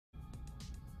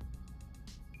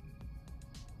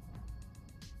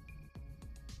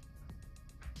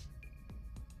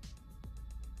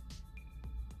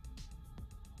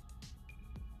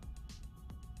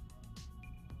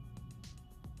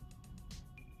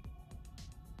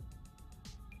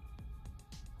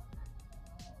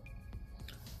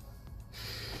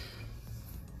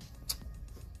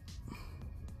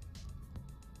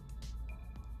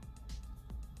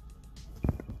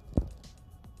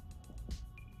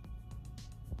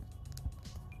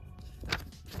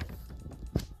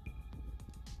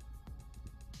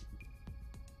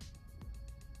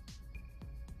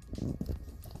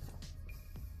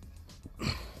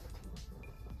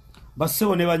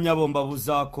Bassebo ne bannyabo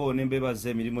mbabuzaako ne mbebaza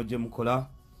emirimu gye mukola.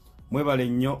 Mwebale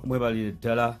nnyo, mwebalire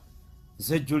ddala.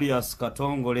 Nze Julius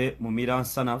Katongole mu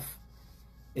Miransanafu.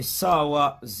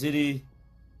 Essaawa ziri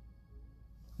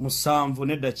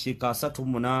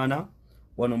 7:38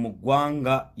 wano mu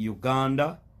ggwanga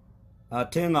Uganda.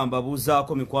 Ate nga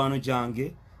mbabuuzaako mikwano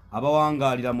gyange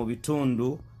abawangaalira mu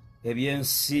bitundu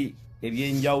eby'ensi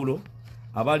eby'enjawulo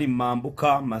abali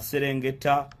Mambuka,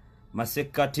 Maserengeta,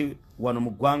 Masekati wano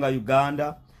mu ggwanga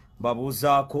Uganda.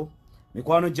 Babuuzaako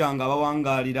mikwano gyange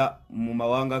abawangaalira mu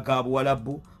mawanga ga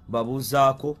Buwalabu.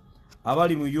 Babuuzaako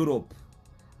abali mu Europe,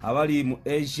 abali mu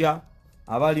Asia,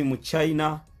 abali mu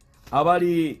China,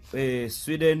 abali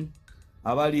Sweden,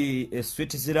 abali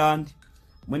Switzerland.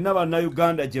 Mwenna banna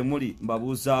Uganda gye muli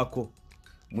mbabuuzaako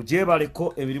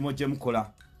mugyebaleko emirimu gye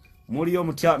mukola. Muliyo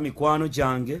mutya mikwano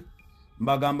gyange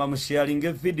mbagamba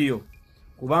musharinge video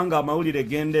kubanga amawulire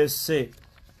gendeese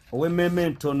ow'emmeme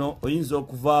ntono oyinza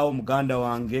okuvaawo muganda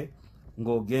wange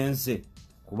ng'ogenze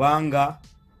kubanga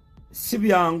si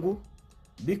byangu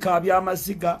bikaabya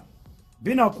amaziga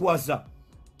binakuwaza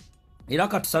era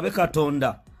katusabe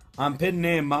Katonda ampe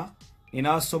enneema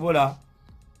inaasobola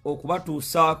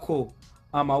okubatuusaako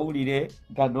amawulire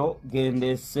gano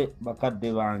gendeese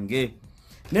bakadde bange.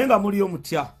 Naye nga muliyo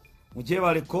mutya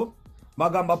mugyebaleko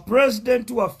bagamba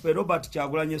President waffe Robert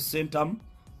Kyagulanyi Ssentamu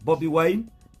Bobi Wine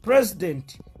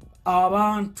President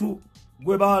abantu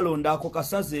gwe balonda ako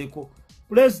kasazeeko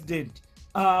President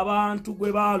abantu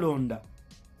gwe balonda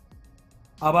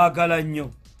abaagala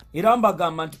nnyo era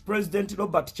mbagamba nti President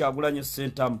Robert Kyagulanyi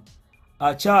Ssentamu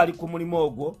akyali ku mulimu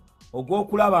ogwo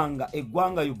ogw'okulaba nga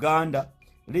eggwanga Uganda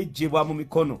lijjibwa mu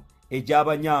mikono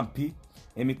egy'abanyampi,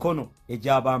 emikono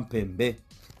egy'abampembe.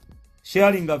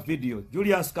 Sharinga video.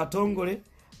 Julius Katongole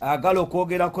agala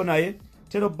okwogerako naye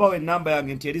tero bawe namba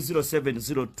yange nti eri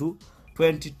 0702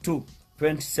 22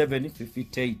 27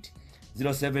 58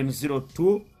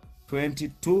 0702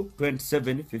 22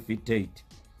 27 58.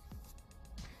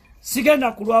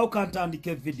 Sigenda kulwawo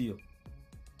kantandike video.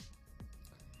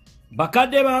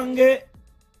 Bakadde bange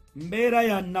mbeera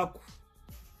ya nnaku,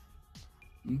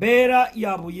 mbeera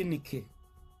ya buyinike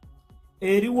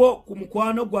eriwo ku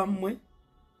mukwano gwammwe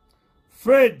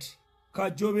Fred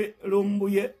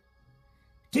Lumbuye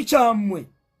tikyammwe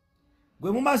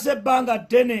gwe mumaze ebbanga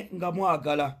ddene nga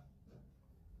mwagala.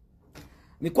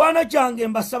 Mikwano gyange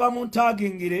mbasaba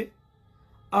muntagingire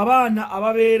abaana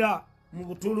ababeera mu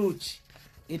Butuluuki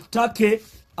ettake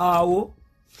awo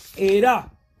era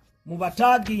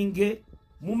mubataginge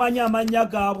mumanya amanya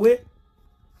gaabwe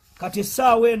kati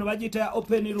essaawa eno bagiyita ya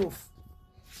open roof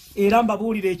era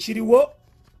mbabuulire ekiriwo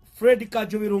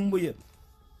Fred Lumbuye.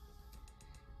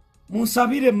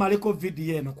 Munsabire mmaleko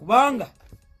video eno kubanga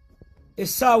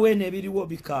essaawa eno ebiriwo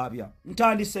bikaabya.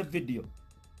 Ntandise video.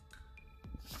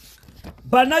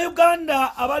 Bana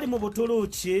Uganda abali mu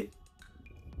Butuluuki,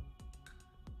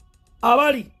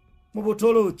 abali mu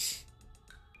Butuluuki,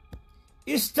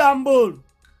 Istanbul,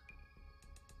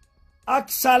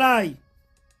 Aksaray,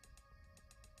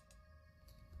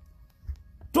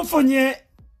 tufunye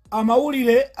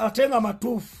amawulire ate nga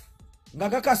matuufu nga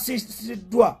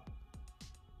gakasisiddwa.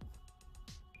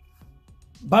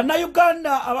 Bana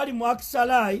Uganda abali mu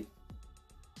Aksaray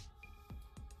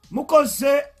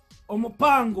mukoze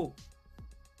omupango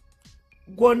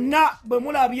gwonna bwe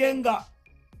mulabye nga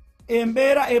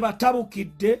embeera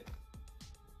ebatabukidde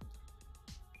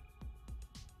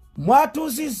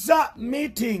mwatuuzizza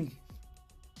meeting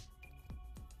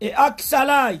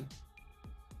Aksaray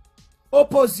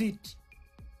opposite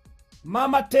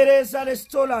Mama Teresa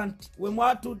restaurant we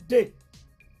mwatudde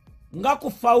nga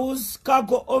ku Fawz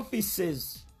Cargo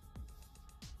offices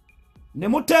ne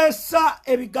muteesa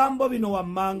ebigambo bino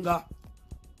wammanga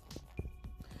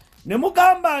ne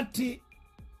mugamba nti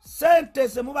sente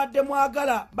ze mubadde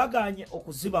mwagala baganye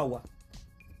okuzibawa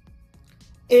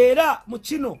era mu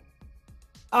kino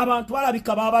abantu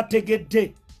balabika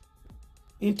babategedde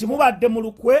nti mubadde mu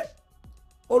lukwe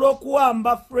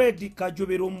olw'okuwamba Fred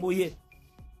Lumbuye.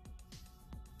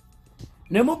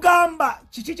 Ne mugamba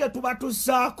kiki kye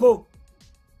tubatusaako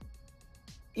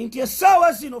nti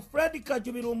essaawa zino Fred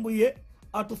Lumbuye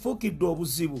atufuukidde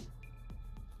obuzibu.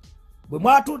 Bwe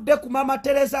mwatudde ku Mama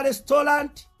Teresa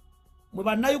restaurant mwe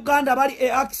bannayuganda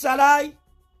bali Aksaray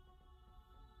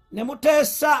ne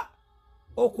muteesa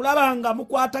okulaba nga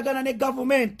mukwatagana ne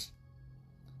gavumenti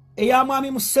eya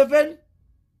Mwami Museveni,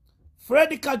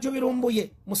 Fred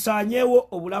Lumbuye musaanyeewo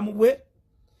obulamu bwe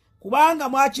kubanga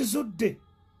mwakizudde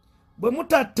bwe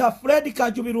mutatta Fred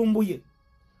Lumbuye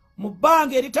mu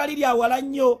bbanga eritali lya wala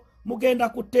nnyo mugenda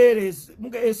kuteereza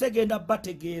esegenda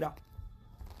bategeera.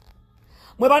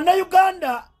 Mwe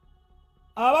bannayuganda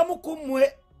abamu ku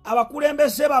mmwe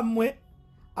abakulembeze bammwe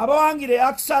abawangire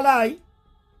ARKRICH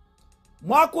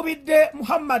mwakubidde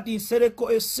Muhammad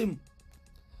Nsereko essimu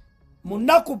mu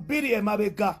nnaku 2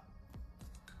 emabega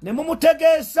ne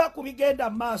mumutegeeza ku bigenda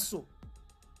maaso.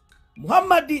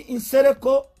 Muhammad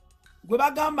Nsereko gwe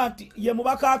bagamba nti ye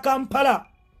mubaka Kampala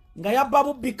nga yabba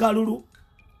bubbi kalulu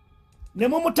ne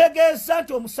mumutegeeza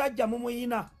nti omusajja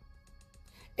mumuyina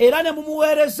era ne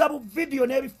mumuweereza bu video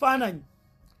n'ebifaananyi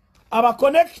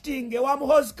abakonnekitinge wa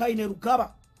muhozi kaine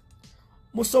Rugaba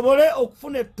musobole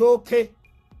okufuna ettooke.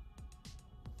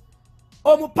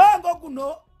 Omupango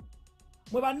guno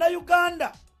mwe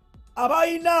bannayuganda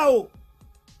abayinaawo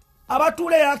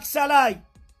abatule ARKRICH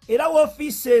era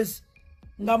offices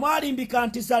nga mwalimbika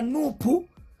nti za nuupu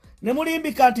ne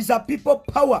mulimbika nti za people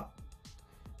power.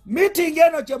 Meeting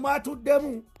eno gye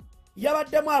mwatuddemu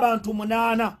yabaddemu abantu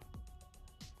 8.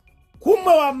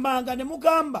 Kummwe wammanga ne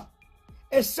mugamba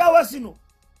essaawa zino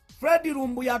Fred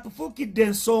Lumbuye atufuukidde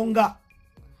ensonga,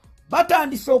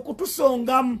 batandise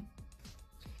okutusongamu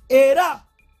era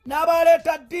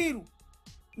n'abaleeta ddiiru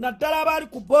naddala abaali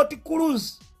ku boat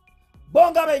cruise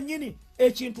bonga bennyini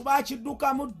ekintu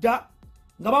baakiddukamu dda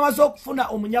nga bamaze okufuna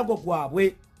omunyago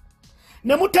gwabwe.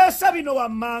 Ne muteesa bino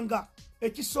wammanga.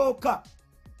 Ekisooka,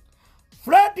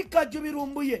 Fred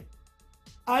Lumbuye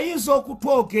ayinza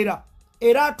okutwogera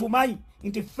era atumanyi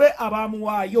nti ffe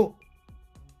abaamuwaayo.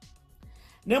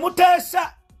 Ne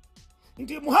muteesa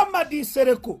nti Muhammad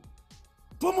Nsereko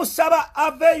tumusaba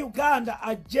ave Uganda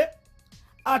ajje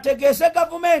ategeeze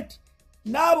gavumenti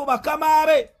n'abo bakama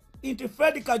be nti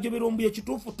Fred Lumbuye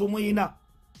kituufu tumuyina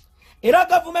era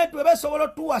gavumenti bwe besobola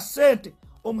otuwa ssente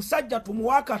omusajja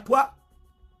tumuwa akatwa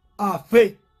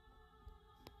afe.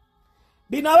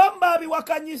 Bino abamu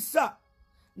baabiwakanyisa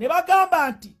ne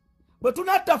bagamba nti bwe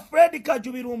tunatta Fred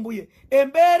Lumbuye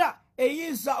embeera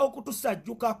eyinza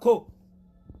okutusajjukako.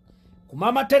 Ku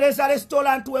Mama Teresa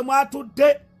restaurant we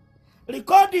mwatudde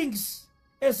recordings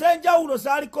ez'enjawulo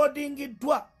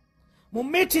zaalikodingiddwa mu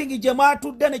meeting gye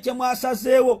mwatudde ne kye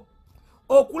mwasazeewo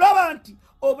okulaba nti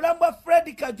obulamu bwa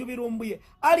Fred Lumbuye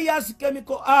alias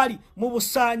Chemical ali mu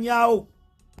busaanyaawo.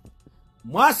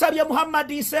 Mwasabye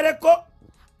Muhammad Nsereko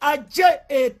ajje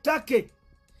ettake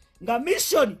nga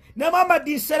mission ne Muhammad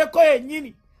Nsereko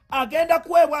yennyini agenda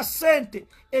kuweebwa ssente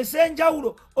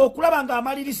ez'enjawulo okulaba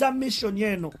ng'amaliriza mission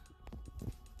eno.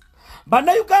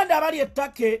 Bannayuganda abali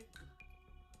ettake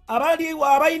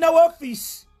abalina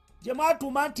woofiisi gye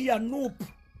mwatuuma nti ya nuupu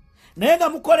naye nga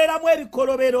mukoleramu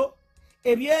ebikolobero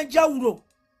eby'enjawulo.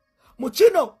 Mu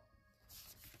kino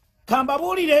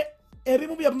kambabuulire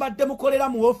ebimu bye mumadde mukolera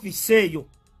mu woofiisi eyo.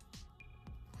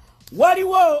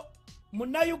 Waliwo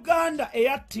munnayuganda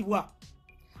eyattibwa,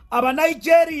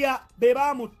 Abanigeria be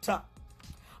baamutta.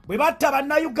 Bwe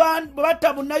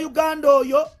batta munnayuganda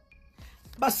oyo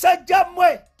basajja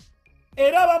mmwe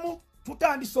era abamu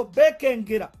tutandise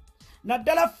obbeekengera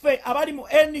naddala ffe abali mu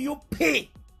NUP.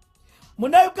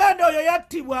 Munnayuganda oyo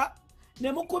yattibwa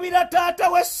ne mukubira taata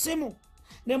w'essimu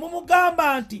ne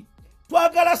mumugamba nti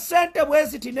twagala ssente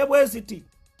bweziti ne bweziti,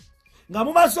 nga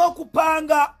mumaze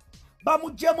okupanga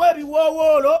bamuggyemu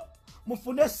ebiwoowoolo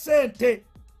mufune ssente.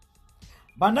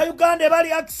 Bannayuganda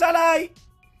bali ARKRICH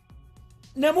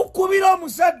ne mukubira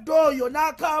omuzadde oyo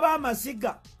n'akaaba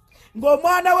amaziga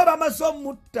ng'omwana we bamaze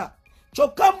omutta,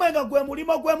 kyokka mmwe nga gwe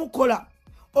mulimo gwe mukola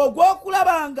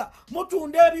ogw'okulabanga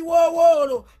mutunda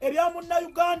ebiwoowoolo ebya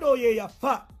munnayuganda oyo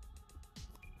eyafa.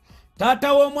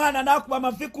 Taata w'omwana n'akuba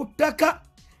amavi ku ttaka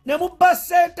ne mubba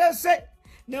ssente ze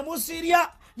ne musirya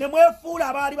ne mwefuula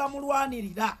abaali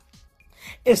bamulwanirira.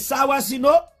 Essaawa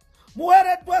zino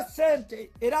muweereddwa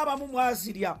ssente era abamu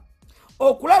mwazirya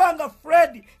okulaba nga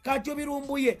Fred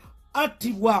Lumbuye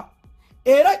attibwa,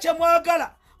 era kye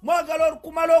mwagala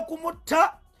olukumala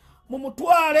okumutta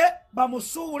mumutwale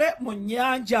bamusuule mu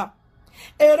nnyanja.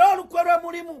 Era olukwe lwe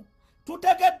mulimu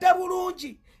tutegedde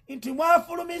bulungi nti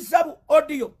mwafulumiza bu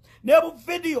audio ne bu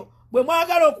video bwe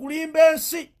mwagala okulimba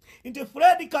ensi nti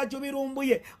Fred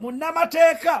Lumbuye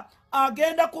munnamateeka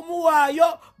agenda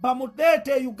kumuwaayo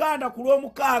bamuleete Uganda ku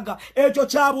Lwomukaaga. Ekyo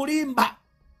kya bulimba.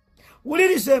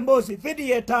 Wuliriza emboozi,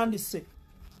 video etandise.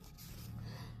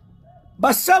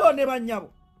 Basabo ne bannyabo,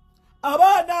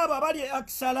 abaana abo abali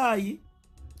ARKRICH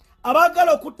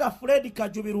abagala okutta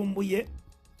Fred Lumbuye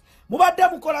mubadde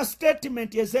mukola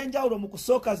statement ez'enjawulo mu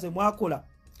kusooka ze mwakola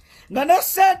nga ne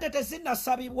ssente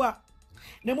tezinnasabibwa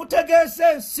ne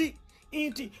mutegeeza ensi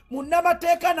nti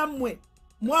munnamateeka nammwe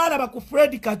mwalaba ku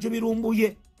Fred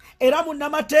Lumbuye era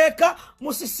munnamateeka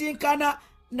musisinkana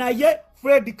naye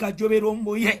Fred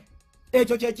Lumbuye.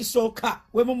 Ekyo kye kisooka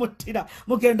we mumuttira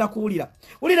mugenda kuwulira.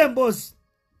 Wulira emboozi.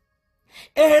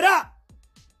 Era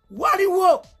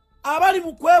waliwo abali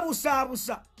mu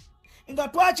kwebusaabusa nga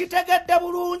twakitegedde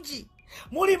bulungi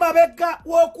muli mabega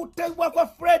w'okuttibwa kwa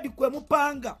Fred kwe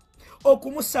mupanga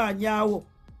okumusaanyaawo.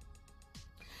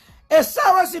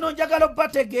 Essaawa zino njagala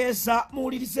bategeeza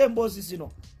muwulirize emboozi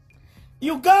zino.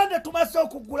 Uganda tumaze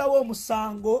okuggulawo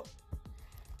omusango,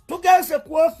 tugenze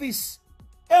ku office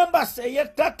embassy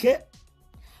ey'ettake,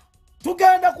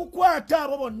 tugenda kukwata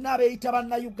abo bonna abeeyita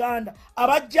bannayuganda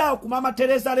abajjaawo ku Mama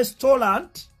Teresa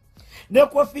restaurant ne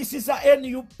ku office za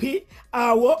NUP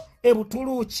awo e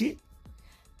Butuluuki.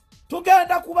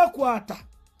 Tugenda kubakwata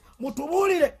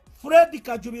mutubuulire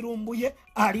Fred Lumbuye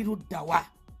ali luddawa.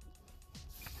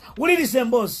 Wuliriza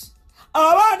emboozi.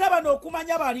 Abaana bano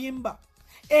okumanya balimba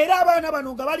era abaana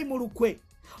bano nga bali mu lukwe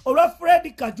olwa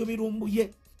Fred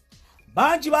Lumbuye.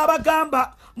 Bangi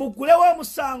babagamba mugulewo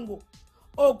omusango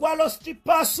ogwa lost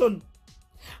person,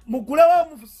 mugulewo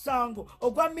omusango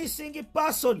ogwa missing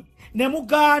person, ne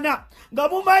mugaana nga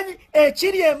mumanyi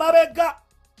ekiri emabega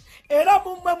era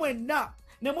mummwe mwenna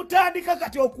ne mutandika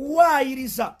kati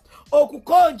okuwaayiriza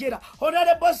okukonjera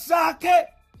Honorable Ssaako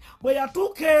bwe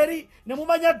yatuuka eri ne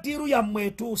mumanya ddiiru yammwe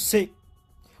etuuse.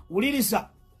 Wuliriza,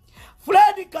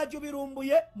 Fred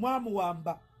Lumbuye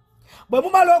mwamuwamba. Bwe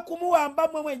mumala okumuwamba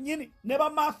mmwe mwennyini ne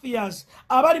bamafias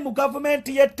abali mu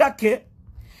gavumenti y'ettake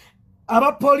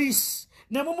abapoliisi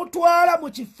ne mumutwala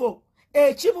mu kifo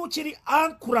ekimu kiri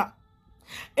Ankara.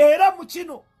 Era mu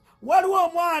kino waliwo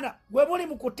omwana gwe muli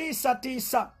mu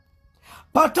kutiisatiisa.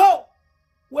 Pato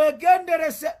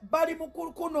wegenderese bali mu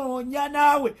kunoonya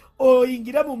naawe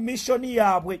oyingire mu missoni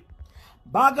yaabwe.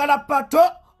 Baagala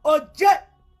Pato ojje.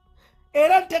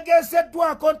 Era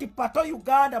ntegeezeddwako nti Pato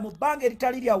Uganda mu bbanga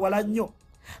eritali lya wala nnyo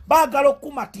baagala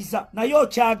okukumatiza naye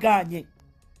okyagaanye.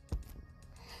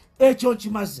 Ekyo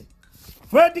nkimaze.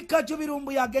 Fred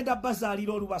Lumbuye agenda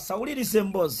bazaalira olubasa. Wuliriza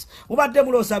emboozi, mubadde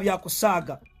mulooza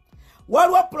byakusaaga.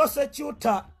 Waliwo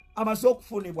prosecutor amaze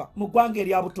okufunibwa mu ggwanga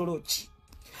erya Butuluuki.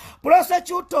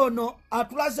 Prosecutor ono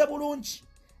atulaze bulungi.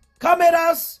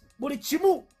 Cameras buli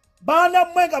kimu, baana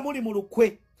mmwe nga muli mu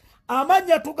lukwe.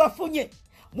 Amannya tugafunye.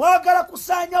 Mwagala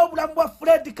kusaanya obulamu bwa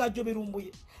Fred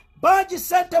Lumbuye. Bangi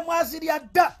sente mwazirya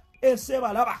dda ensi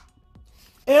ebalaba.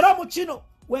 Era mu kino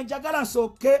wenjagala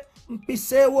nsooke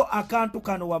mpiseewo akantu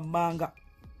kano wammanga.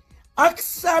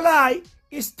 Aksalai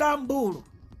Istanbul.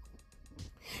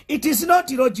 It is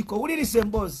not logical. Wuliriza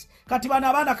emboozi. Kati bano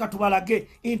abaana katubalage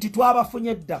nti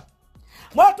twabafunye dda.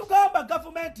 Mwatugamba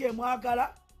gavumenti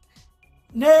emwagala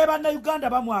ne bannayuganda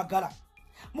bamwagala.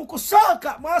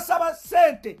 Mukusooka mwasaba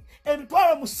sente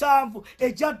emitwalo 7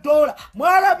 ejja dola.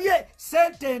 Mwalabye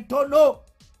sente ntono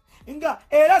nga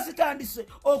era zitandise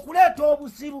okuleeta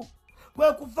obuzibu.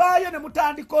 Kwe kuvaayo ne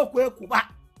mutandika okwekuba.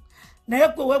 Naye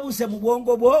gwe webuze mu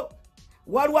bwongo bwo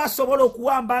waliwo asobola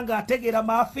okuwamba nga ategeera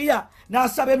mafiya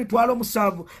n'asaba emitwalo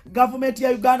 7. Gavumenti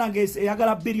ya Uganda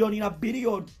ng'eyagala biliyoni na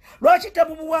biliyoni. Lwaki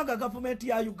temumuwanga gavumenti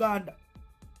ya Uganda?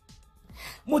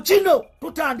 Mu kino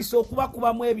tutandise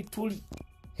okubakubamu ebituli.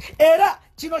 Era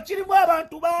kino kirimu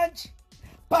abantu bangi.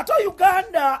 Pato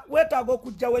Uganda wetaaga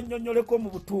okujjawo ennyonnyoleko mu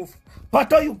butuufu.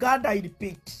 Pato Uganda, I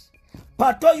repeat.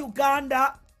 Pato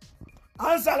Uganda,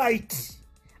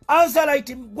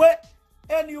 Anzalite gwe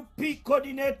NUP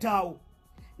coordinator.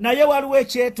 Naye waliwo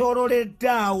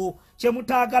ekyetoololeddaawo kye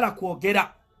mutaagala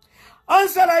kwogera.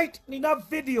 Anzalite nina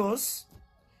videos,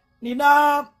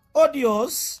 nina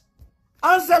audios.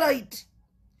 Anzalite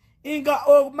inga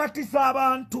omatiza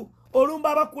abantu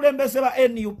olumba abakulembeze ba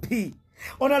NUP.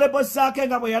 Honorable Ssaako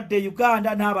nga bwe yadde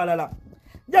Uganda n'abalala.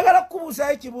 Njagala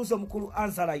kubuuzayo ekibuuzo mukulu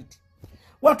Anzalite.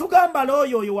 Watugamba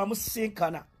looyo oyo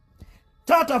wamusinkana.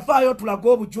 Taata faayo tulaga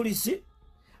obujulisi.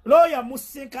 Looya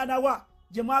musinkana wa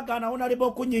gye mwagaana Honorable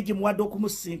Okunyigi muwadde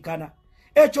okumusinkana.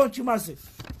 Ekyo nkimaze.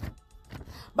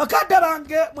 Bakadde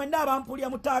bange mwenna abampulya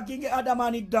mutaaginge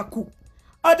Adamani Daku.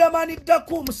 Adamani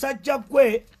Daku musajja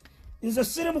gwe nze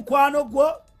siri mukwano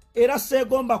gwo era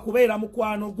seegomba kubeera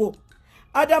mukwano gwo.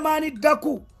 Adamani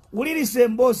Daku, wuliriza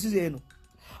emboozi eno.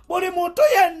 Buli muntu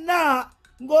yenna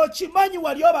ng'okimanyi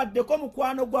wali obaddeko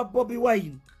mukwano gwa Bobi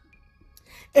Wine.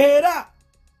 Era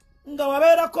nga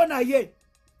wabeerako naye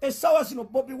essaawa zino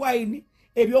Bobi Wine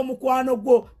eby'omukwano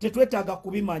gwo tetwetaaga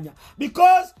kubimanya.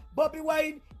 Because Bobi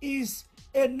Wine is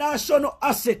a national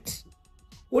asset.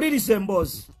 Wuliriza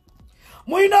emboozi.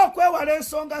 Mulina okwewala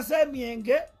ensonga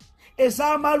z'emyenge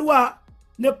ez'amalwa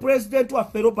ne President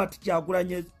waffe Robert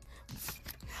Kyagulanyi.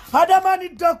 Adamani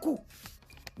Daku,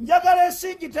 njagala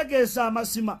ensingi tegeeza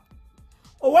amazima.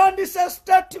 Owandise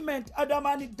statement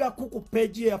Adamani Daku ku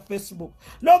page ya Facebook.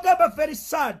 N'ogamba very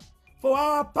sad for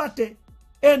our party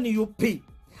NUP.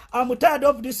 I'm tired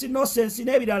of this nonsense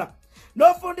n'ebirala.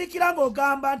 N'ofundikira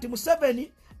ng'ogamba nti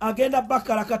Museveni agenda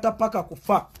bakalakata paka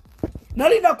kufa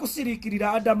nalina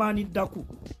kusirikirira adamani ddaku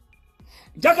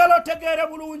njagala otegeere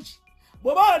bulungi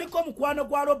bw'oba waliko mukwano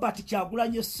gwa Robert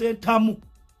Kyagulanyi Ssentamu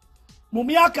mu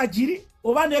myaka giri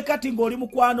oba nekati ng'oli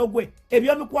mukwano gwe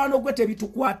ebyomukwano gwe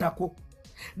tebitukwatako.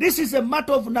 This is a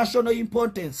matter of national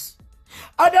importance.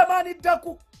 Adamani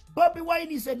ddaku Bobi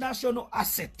Wine is a national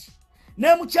asset.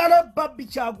 Ne mukyala Bobi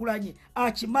Kyagulanyi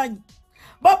akimanyi.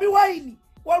 Bobi Wine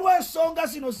waliwo ensonga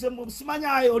zino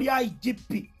simanyayo oli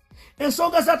IGP.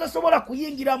 Ensonga zatasobola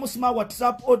kuyingira musima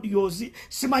WhatsApp audios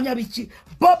simanya biki.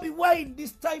 Bobi Wine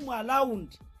this time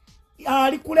around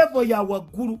ali ku level ya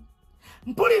waggulu.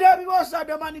 Mpulira ebibuuzo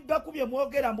Adamani ddaku bye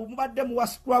mwogera mubadde muwa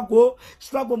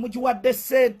struggle mugiwadde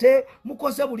ssente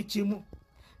mukoze buli kimu.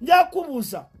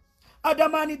 Njakubuuza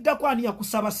Adamani ddaku ani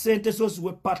yakusaba ssente zo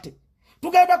ziwe pate.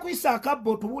 Tugenda kuyisa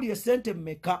akabbo tubuulire ssente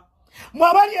mmeka.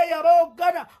 Mwabali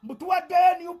eyaboogana mutuwadde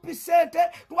NUP ssente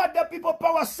tuwadde People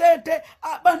Power ssente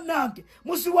bannange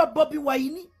muziwa Bobi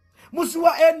Wine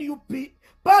muziwa NUP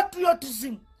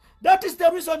patriotism. That is the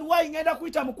reason why ngenda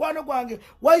kuita mukwano gwange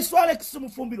Alex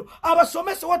Mufumbiro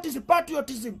abasomese what is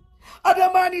patriotism.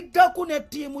 Adamani ddaku ne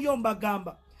tiimu yo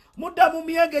mbagamba mudda mu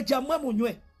myenge gyammwe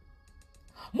munywe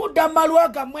mudda malwa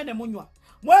gammwe ne munywa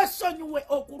mwesonyiwe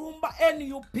okulumba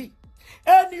NUP.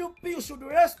 NUP you should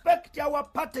respect our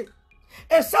party.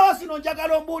 Esawa zino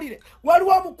njagala ombuulire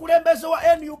waliwo omukulembeze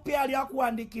wa NUP ali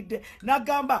akuwandikidde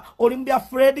nagamba olimbya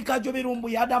Fred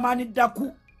Lumbuye Adamani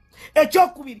ddaku.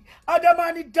 Ekyokubiri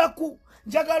Adamani ddaku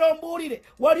njagala ombuulire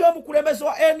waliwo omukulembeze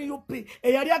wa NUP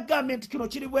eyali agambye nti kino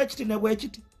kiri bwekiti ne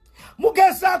bwekiti.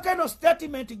 Mugezaako eno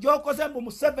statement gy'okoze mbu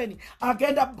Museveni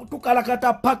agenda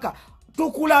tukalakata paka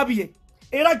tukulabye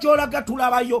era gy'olaga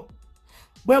tulabayo.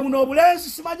 Bwe buno obulenzi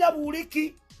simanya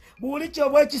buuliki buuliki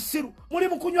obw'ekisiru muli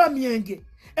mu kunywa myenge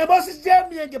emboozi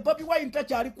gy'emyenge Bobi Wine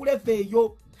takyali kuleva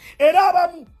eyo era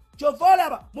abamu kyova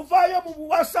olaba muvaayo mu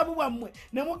buwasabu bwammwe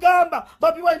ne mugamba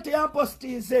Bobi Wine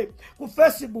teyampostize ku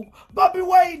Facebook. Bobi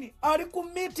Wine ali ku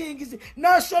meetings,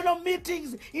 national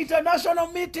meetings, international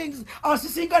meetings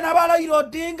asisinkana Raila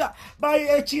Odinga ba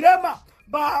Ekirema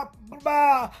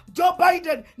ba Joe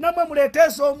Biden namwe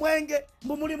muleteesa omwenge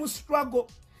muli mu struggle.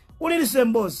 Ulilise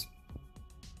mbozi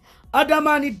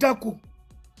Adamani ddaku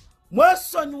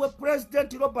mwesonyiwe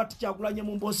President Robert Kyagulanyi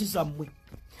mu mboozi zammwe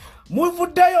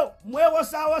muvuddeyo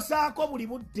mwewosaawosaako buli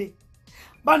budde.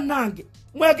 Bannange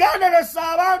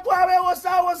mwegenderesa abantu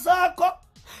abeewosaawosaako.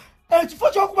 Ekifo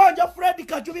ky'okubanja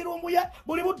Fred Lumbuye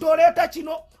buli budde oleeta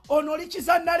kino ono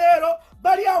likizanna leero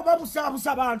bali awo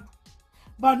babusaabusa bantu.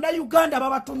 Banna Uganda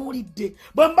babatunuulidde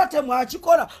bwe mba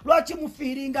temwakikola lwaki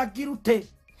mufiiringa girute.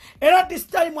 And at this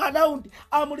time around,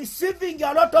 I'm receiving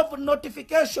a lot of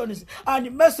notifications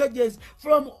and messages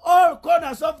from all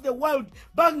corners of the world.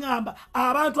 Bangamba,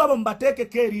 abantu abo mbateke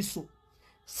keriso.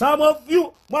 Some of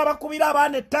you, mwabakubira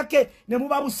abaana ettake ne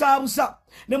mubabusaabusa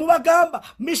ne mubagamba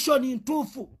mission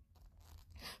ntuufu.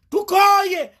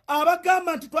 Tukoye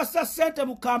abagamba nti twassa ssente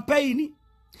mu campaign.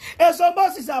 Ezo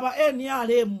mboozi z'aba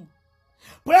NRM.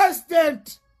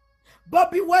 President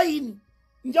Bobi Wine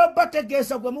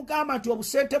njobategeeza gwe mugamba nti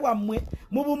obusente bwammwe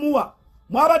mubumuwa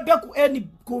mwabadde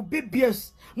ku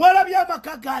BBS mwalabye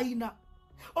amaka gayina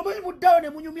omanyi muddawo ne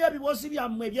munyumya ebiboozi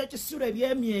byammwe ebyekisiro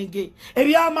eby'emyenge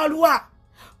ebyamalwa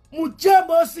mujje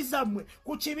emboozi zammwe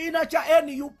ku kibiina kya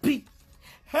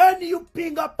NUP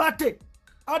nga pate.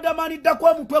 Adamani ddaku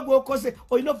omutwe gw'okoze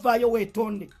olina ovaayo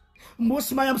weetonde.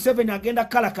 Mbusimanya Museveni agenda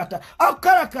kalakata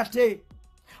akalakate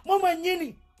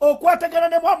mumwenyini okwatagana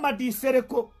ne Muhammad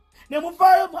Nsereko. Ne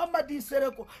muvaayo Muhammad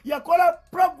Nsereko yakola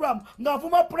program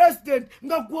ng'avuma president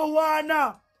nga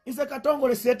gwowaana. Nze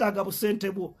Katongole seetaaga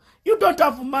busente bwo. You don't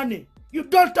have money. You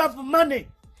don't have money.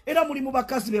 Era muli mu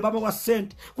bakazi be babawa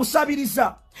ssente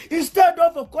kusabiriza. Instead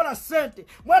of okola ssente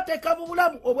mwateeka mu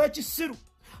bulamu obw'ekisiru.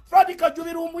 Fred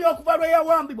Lumbuye okuva lwe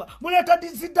yawambibwa muleeta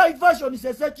diversion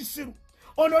ez'ekisiru.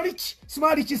 Ono liki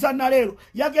simali kizanna leero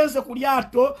yagenze ku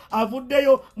lyato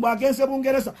avuddeyo mwagenze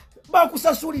Bungereza.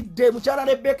 Bakusasulidde mukyala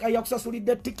Rebecca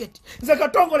yakusasulidde ticket. Nze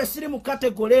Katongole siri mu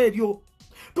kategole ebyo.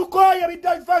 Tukoye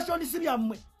bidiversion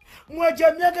sibyammwe.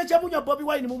 Mweje myenge kyemunya Bobi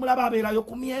Wine mumulaba abeerayo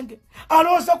ku myenge.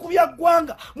 Aloosa ku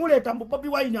byaggwanga muleeta mu Bobi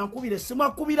Wine ankubire simu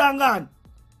akubira ngani.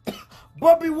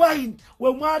 Bobi Wine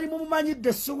we mwali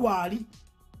mumumanyidde siwaali.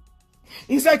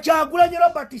 Nze Kyagulanyi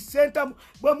Robert Ssentamu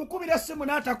bwe mukubira simu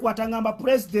n'atakwata ngamba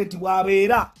president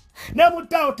bw'abeera. Ne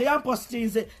mutawo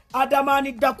teyampostinze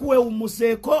Adamani ddaku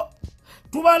wewumuseeko.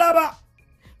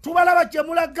 Tubalaba gye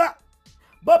mulaga.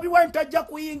 Bobi Wine tajja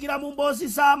kuyingira mu mboozi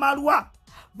z'amalwa.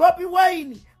 Bobi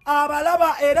Wine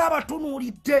abalaba era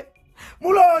abatunuulidde.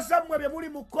 Mulowooza mmwe bye muli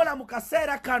mukola mu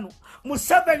kaseera kano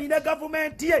Museveni ne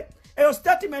gavumenti ye eyo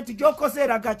statement gyokoze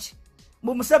eragachi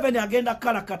mu Museveni agenda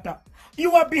kalakata.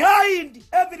 You are behind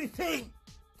everything.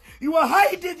 You are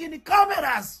hiding in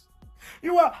cameras.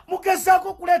 You are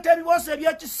mugezako kuleta ebiwose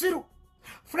ebyekisiru.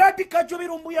 Fred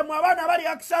Lumbuye mu abaana bali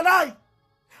akisalai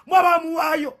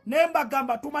mwabamuwaayo naye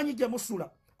mbagamba tumanyi gye musula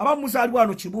abamuzaalibwa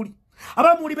wano Kibuli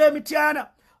abamuli b'emityana.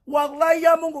 Wallahi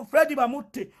ya Mungu Fred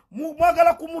bamutte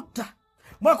mwagala kumutta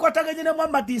mwakwataganye ne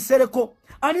Muhammad Nsereko.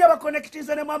 Ani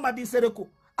yabakonekitize ne Muhammad Nsereko?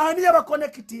 Ani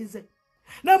yabakonekitize?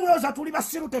 Nemweoza tuli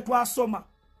basiru tetwasoma.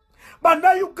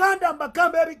 Bana Uganda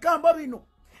mbagamba ebigambo bino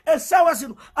essaawa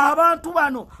zino abantu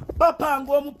bano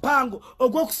bapanga omupango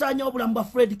ogw'okusaanya obulamu bwa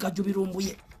Fred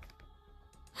Lumbuye.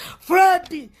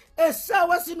 Fred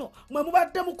essaawa zino mwe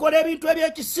mubadde mukola ebintu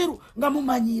ebyekisiru nga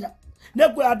mumanyira.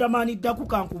 Negwe Adamani Daku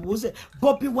kankubuuze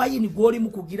Bobi Wine gwoli mu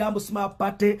kugira Smart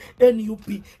Party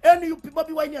NUP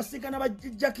Bobi Wine yasikana ba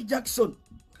Jackie Jackson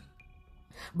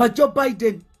ba Joe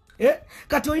Biden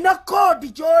kati olina kodi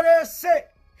gyolese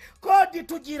kodi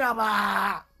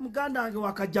tugiraba. Muganda wange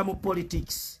wakajja mu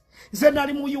politics nze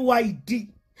nali mu UID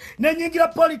nenyingira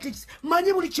politics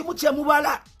manyi buli kimu kye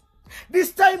mubala.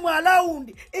 This time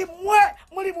around imwe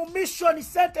muli mu mission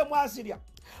sente mwazirya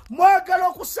mwagala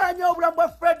okusaanya obulamu bwa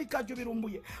Fred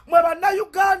Lumbuye. Mwe bana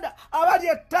Uganda abali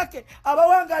ettake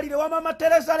abawangalire wamama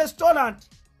Teresa restaurant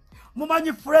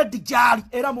mumanyi Fred jali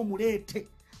era mumuleete.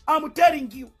 I'm telling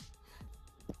you.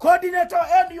 Coordinator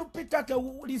NUP take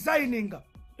resigning.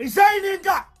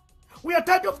 We are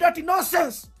tired of that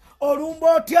nonsense.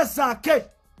 Olumbo otya zake.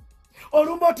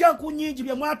 Olumbo otya nkunyingi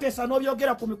bye mwatesa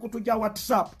n'obyogera ku mikutu gya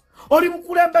WhatsApp. Oli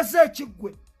mukulembeze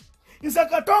ekigwe. Nze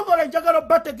Katongole njagala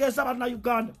bategeeza bana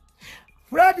Uganda.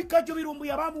 Fred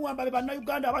Lumbuye abamuwamba be bana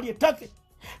Uganda abali ettake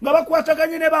nga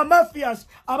bakwataganye ne ba mafias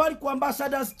abali ku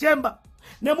ambassadors chamber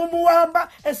ne mumuwamba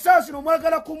essaazi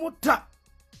mwagala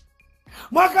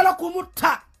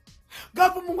kumutta.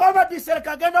 Gavumu ngaba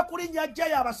disereka agenda kulinnya ajja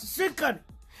yabasisinkane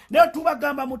ne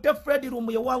tubagamba mute Fred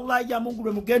Lumbuye wallahi ya Mungu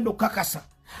lwe mugendo kakasa.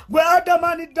 Gwe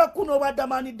Adamani Daku no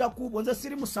Adamani Daku nze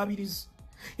siri musabirizi.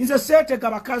 Nze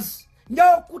seetega bakazi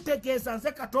nja okutegeeza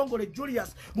nze Katongole Julius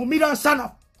mu Munnansi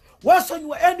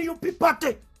wasonywe NUP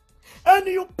party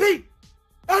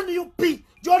NUP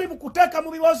gyoli mukuteeka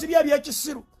mu biwozi bye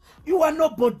ebyekisiru. You are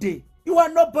nobody.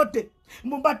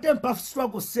 Mbadde mpa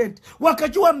struggle sent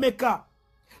wakajiwa mmeka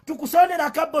tukusonera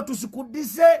akabbo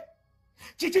tuzikudize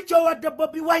kiki kyowadde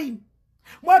Bobi Wine.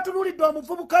 Mwatunulidde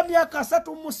omuvubuka myaka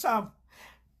 37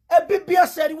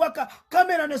 BBS eri waka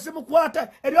kamera ne zimukwata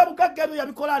ebyobugagga ebyo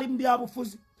yabikola ali mu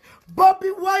byabufuzi. Bobi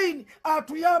Wine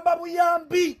atuyamba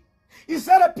buyambi. Is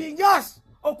helping us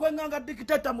okwenganga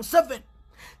dictator Museveni.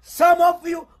 Some of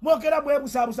you mwogera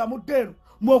mwebuzabuza muddero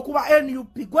mwokuba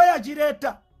NUP gwe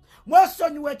yagireeta.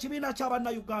 Mwesonyiwe ekibiina ky'abana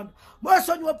Uganda.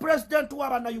 Mwesonyiwe president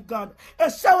w'abana Uganda.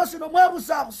 Essaawa zino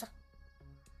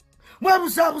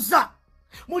mwebuzabuza.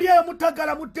 Muli eyo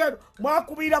mutagala muddero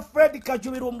mwakubira Fred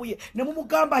Lumbuye ne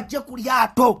mumugamba ajje ku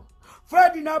lyato.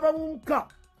 Fred n'abawuuka.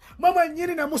 Mwe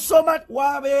mwennyini ne musoma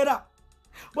wabeera.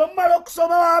 Bwe mumala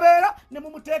okusoma wabeera ne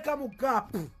mumuteeka mu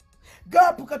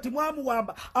gaapu kati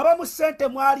mwamuwamba abamu ssente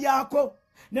mwalyako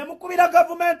ne mukubira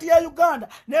gavumenti ya Uganda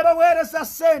ne baweereza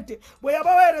ssente. Bwe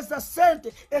yabaweereza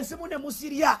ssente ensimu ne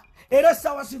musirya era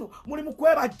essaawa zino muli mu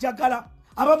kwebajjagala.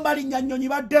 Abamu balinnya nnyonyi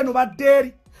badde eno badde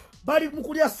eri bali mu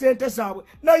kulya ssente zaabwe.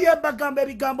 Naye mbagamba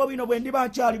ebigambo bino bwe ndiba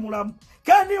nkyali mulamu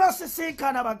kandi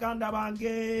basisinkana baganda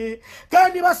bange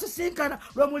kandi basisinkana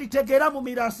lwe mulitegeera mu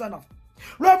Munnansi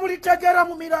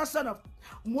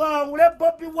mwawule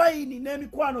Bobi Wine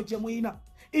n'emikwano gye muyina.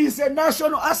 Is a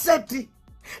national asset.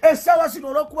 Essaawa zino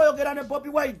olw'okubayogera ne Bobi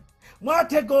Wine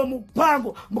mwatega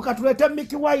omupango mukatulete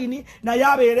Miki Wine naye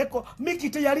abeereko. Miki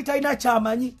teyali talina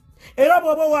kyamanyi era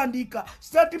bw'oba owandiika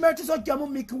statement zojjamu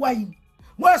Miki Wine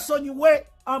mwesonyiwe.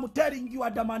 I'm telling you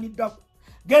Adamani Daku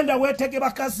genda weetege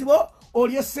bakazi bo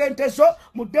olye ssente zo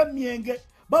mudde myenge.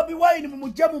 Bobi Wine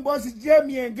mujje mu mbozi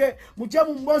gy'emyenge mujje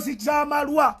mu mbozi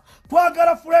gy'amalwa.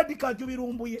 Twagala Fred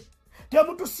Lumbuye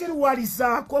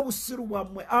temutusiruwalizaako obusiru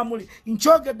bwammwe amuli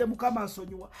nkyogedde Mukama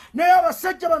nsonyiwa. Naye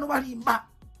abasajja bano balimba.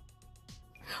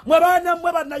 Mwe baana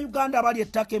mmwe banna Uganda abali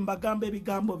ettaka mbagamba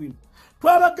ebigambo bino.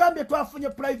 Twabagambye twafunye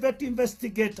private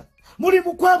investigator. Muli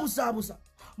mu kwebuzaabuza.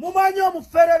 Mumanyi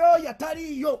omuferero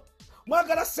yataliiyo.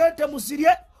 Mwagala ssente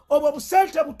muzirye obwo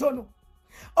busente butono.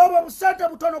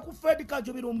 Ku Fred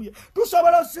Lumbuye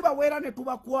tusobola osibaweera ne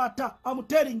tubakwata. I'm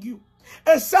telling you.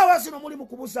 Essaawa zino muli mu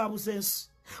kubuzaabuza ensi.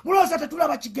 Mulowooza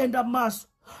tetulaba kigenda mu maaso.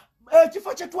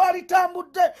 Ekifo kye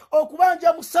twalitambudde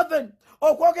okubanja Museveni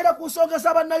okwogera ku nsonga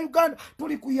z'abanna Uganda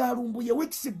tuli ku ya Lumbuye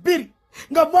weeks 2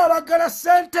 nga mwabagala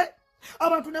ssente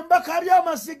abantu ne mbakabya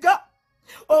amaziga.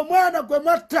 Omwana gwe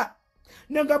mwatta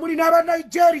nenga muli n'aba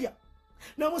Nigeria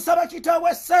ne musaba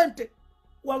kitaawe ssente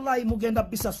wallahi mugenda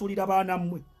bisasulira baana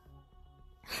mmwe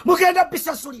mugenda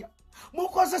bisasulira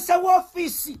mukozesa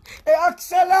woofiisi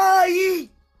ARKRICH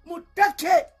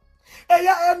muttake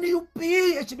eya NUP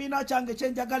ekibiina kyange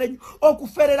kyenjagala ennyo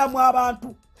okufereramu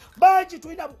abantu bangi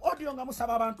tulina mu audio nga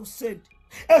musaba abantu ssente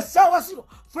essaawa zino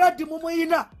Fred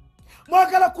mumuyina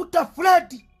mwagala kutta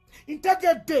Fred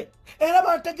ntegedde era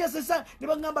bantegezesa ne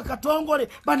baŋŋamba katongole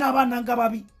bano abaana nga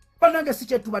babi banange si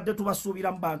kyetubadde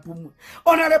tubasuubira mu bantu mmwe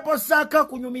Honorable Ssaako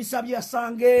kunyumisa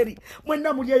byasanga eri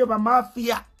mwenna muli eyo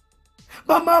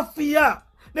bamafiya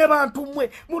ne bantu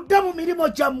mmwe mudde mu mirimo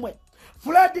gyammwe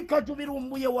Fred Kajubi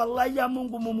Lumbuye wallahi ya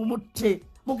Mungu mumumutte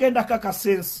mugenda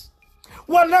kakasensi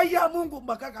wallahi ya Mungu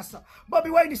mbakakasa Bobi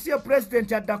Wine siye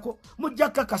president addako mujja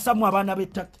kakasa mu abaana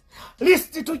b'ettaka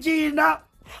list tugiina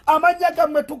amanya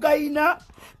gammwe tugayina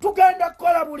tugenda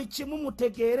kukola buli kimu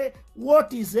mutegeere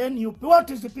what is NUP what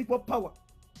is the people power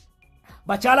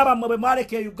bakyala bammwe bwe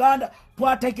mwaleka e Uganda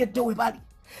twategedde we bali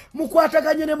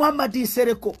mukwataganye ne Muhammad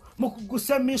Nsereko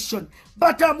mukuguse mission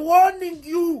but I'm warning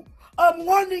you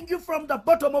from the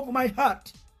bottom of my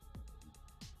heart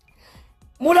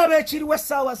mulabe ekiriwo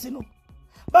essaawa zino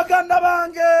baganda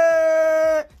bange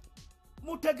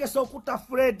mutegese okutta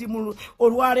Fred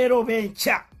olwaleero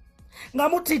benkya nga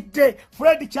mutidde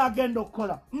Fred kyagenda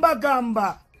okukola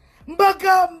mbagamba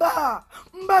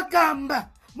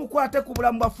mukwate ku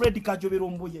bulamu bwa Fred Kajubi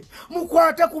Lumbuye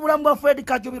mukwate ku bulamu bwa Fred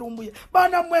Kajubi Lumbuye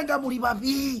baana mmwe nga muli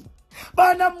babi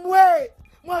baana mmwe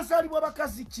mwazaalibwa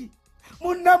bakazi ki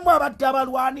munnammwe abadde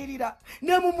abalwanirira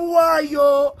ne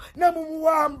mumuwaayo ne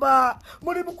mumuwamba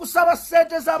muli mu kusaba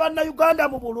ssente z'Abannayuganda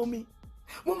mu bulumi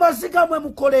mu maziga mwe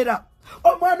mukolera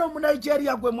omwana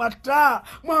omunigeria gwe mwatta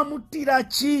mwamuttira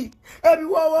ki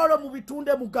ebiwowoolo mu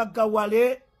bitunde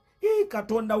mugaggawale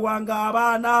Katonda wange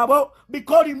abaana abo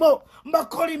bikolimo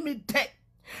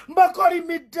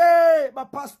mbakolimidde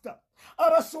bapasita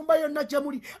abasumba yonna gye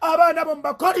muli abaana bo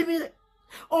mbakolimire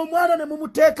omwana ne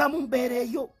mumuteeka mu mbeera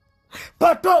eyo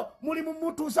pato muli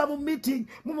mumutuusa mu meeting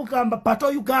mumugamba pato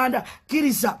Uganda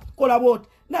kiriza kola bwoti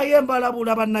naye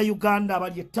mbalabula bannayuganda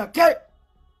abali ettake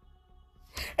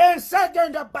ensi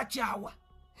agenda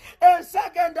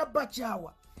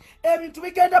bakyawa ebintu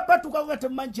bigenda batuuka nga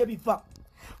temumanyi gye biva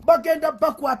bagenda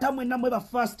bakwata mwenna mwe ba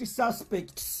first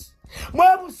suspects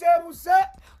mwebuseebuse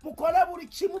mukole buli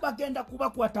kimu bagenda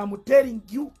kubakwata mu telling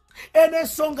you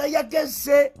ensonga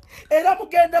yageze era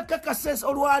mugenda kakasesa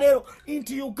olwaleero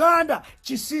nti Uganda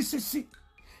kisiisisi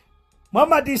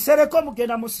Muhammad Nsereko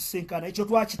mugenda musisinkana ekyo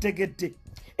twakitegedde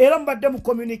era mubadde mu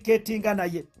communicatinga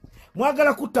naye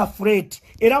mwagala kutta Fred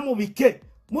era mubike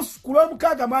musukula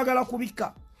omukaaga mwagala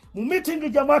kubika mu meeting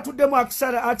gye mwatuddemu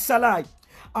ARKRICH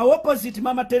opposite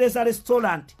Mama Teresa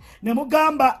restaurant ne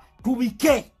mugamba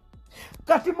tubike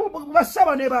kati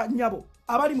basaba ne banyabo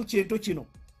abali mu kintu kino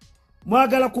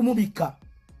mwagala kumubika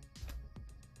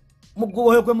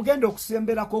oyo gwe mugenda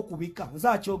okusemberako okubika nze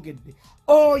akyogedde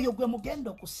oyo gwe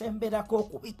mugenda okusemberako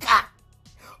okubika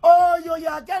oyo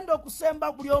yagenda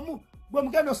okusemba buli omu gwe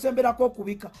mugenda okusemberako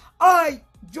okubika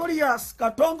Julius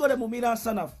Katongole mu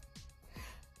miransanafu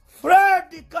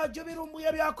Fred Kajubi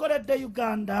Lumbuye byakoledde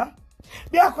Uganda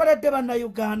byakoledde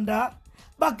bannayuganda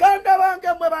baganda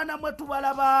bange mwe baana mwe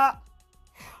tubalaba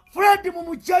Fred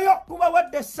mumugyayo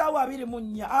tubawadde essaawa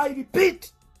 24 I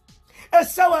repeat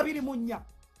essaawa 24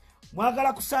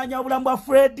 mwagala kusaanya obulamu bwa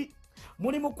Fred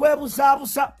muli mu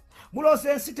kwebuzaabuza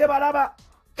mulooza ensi tebalaba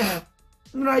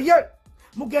naye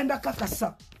mugenda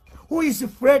kakasa who is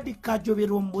Fred Kajubi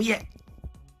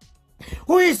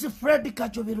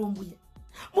Lumbuye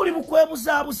muli mu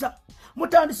kwebuzaabuza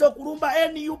mutandise okulumba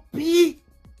NUP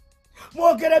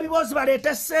mwogera ebibuuzo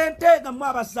baleete ssente nga mwe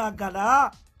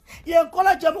abazaagala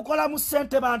yenkola gye mukola mu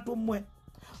ssente bantu mmwe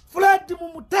Fred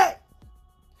mumute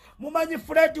mumanyi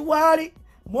Fred waali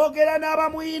mwogera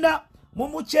n'abamuyina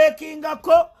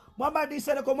mumuceekingako Muhammad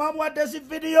Nsereko mwamuwadde zi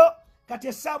vidiyo kati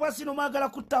essaawa zino mwagala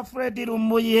kutta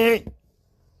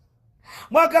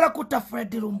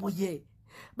Fred Lumbuye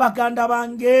baganda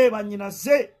bange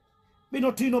banyinaze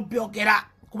bino tulina byogera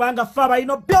kubanga ffe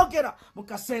abalina byogera mu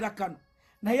kaseera kano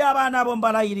naye abaana abo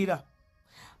mbalayirira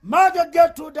maajo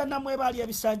Gertrude namwe bali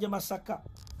ebisanje Masaka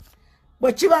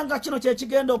bwe kibanga kino kye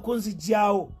kigenda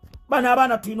okunzijjaawo bano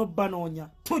abaana tulina banoonya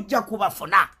tujja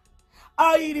kubafuna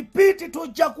I repeat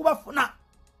tujja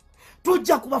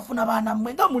kubafuna baana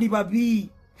mmwe nga muli babi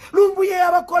Lumbuye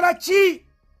yabakola ki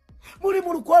muli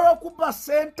mu lukola okubba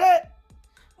ssente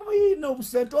muyina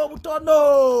obusente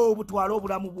obutono butwala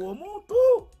obulamu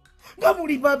bw'omuntu nga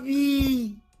muli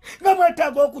babi nga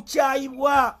mwetaaga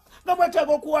okukyayibwa nga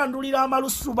mwetaaga okuwandulira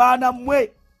amalusu baana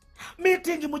mmwe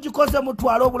meeting mugikoze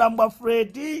mutwala obulamu bwa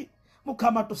Fred.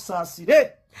 Mukama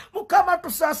tusaasire. Mukama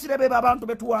tusaasire beba abantu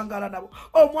betuwangala nabo.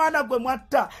 Omwana gwe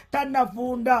mwatta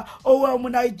tanavunda owa mu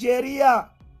Nigeria.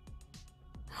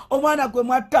 Omwana gwe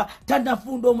mwatta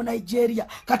tanavunda omu Nigeria.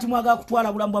 Kati mwagala kutwala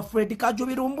obulamu bwa Fred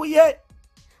Lumbuye.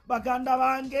 Baganda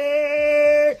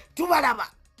bange tubalaba.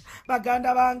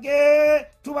 Baganda bange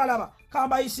tubalaba.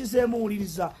 Kamba isize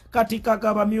muwuliriza kati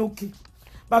kagaba myuki.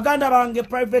 Baganda bange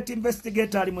private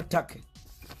investigator ali mutake.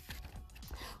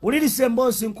 Ulilise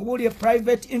mbozi nkubulye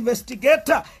private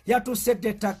investigator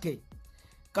yatusedde take.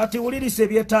 Kati ulilise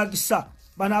byetagisa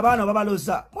bana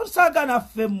babaloza. Musaga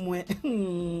naffe mmwe.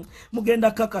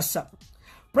 Mugenda kakasa.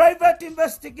 Private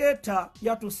investigator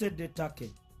yatusedde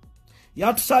take.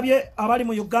 Yatusabye abali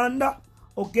mu Uganda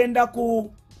ogenda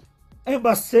ku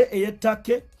embassy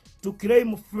eyetake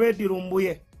tukiremu Fred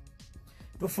Lumbuye.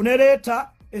 Tufune leta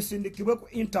esindikibwe ku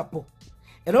Interpol.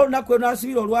 Era olunaku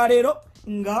nasibira olwaleero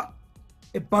nga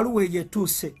ebbaluwa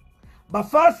yetuuse. Ba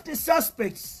first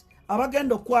suspects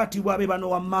abagenda okwatibwa be bano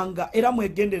wammanga era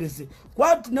mwegendereze.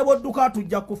 Kwatu ne bodduka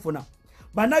tujja kufuna.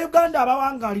 Bana Uganda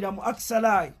abawangalira mu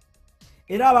ARKRICH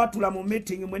era abatula mu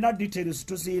meeting mwena details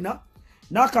tuzina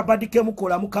n'akabadike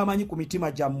mukola mukamanyi ku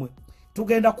mitima jammwe.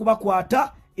 Tugenda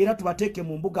kubakwata era tubateeke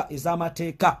mu mbuga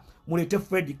ez'amateeka. Mulete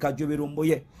Fred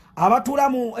Lumbuye. Abatula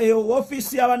mu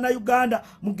office y'abana Uganda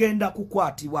mugenda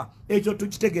kukwatibwa. Ekyo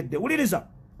tukitegedde.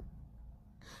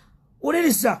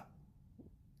 Uliriza.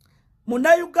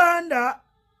 Muna Uganda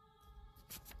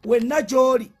wenna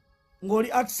gy'oli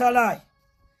ng'oli ARKRICH.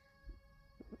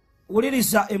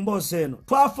 Uliriza emboozi eno.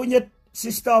 Twafunye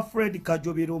Sister Fred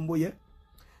Lumbuye.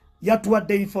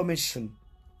 Yatuwadde information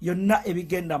yonna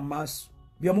ebigenda mu maaso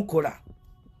byemukola.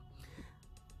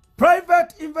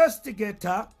 Private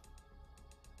investigator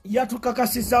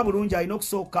yatukakasiza bulungi alina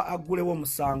okusooka aggulewo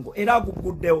omusango era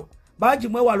aguguddewo. Bangi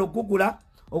mwewala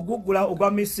ogugula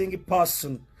ogwa missing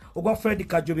person ogwa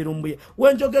Fred Lumbuye.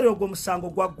 Wenjogere ogwo musango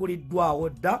gwagguliddwawo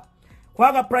dda.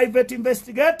 Kwaga private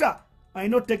investigator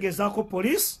alina otegezaako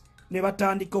police ne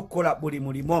batandika okukola buli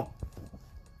mulimo.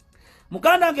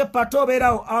 Muganda nge pato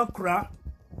beerawo ARKRICH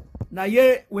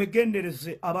naye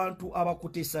wegendereze abantu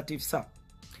abakutiisatiisa.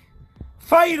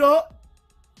 Fayiro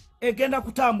egenda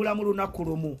kutambula mu lunaku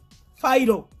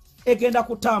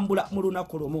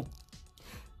lumu.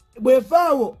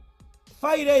 Bwevaawo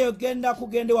fayiro eyo genda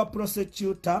kugenda wa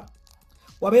prosecutor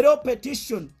wabeerewo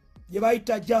petition gye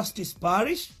bayita Justice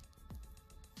Parish.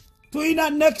 Tuyina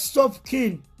next of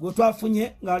kin gwe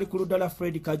twafunye ng'ali ku ludda lwa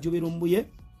Fred Lumbuye.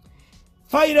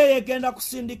 Fayiro eyo egenda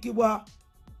kusindikibwa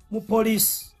mu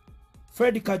police.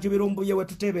 Fred Lumbuye we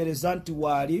tuteebereza nti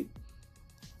waali.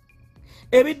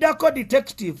 Ebiddako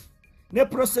detective ne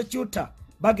prosecutor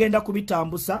bagenda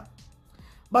kubitambuza.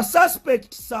 Ba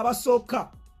suspects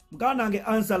abasooka muganda nange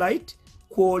Anzalite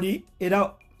kwoli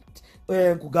era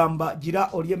nkugamba gira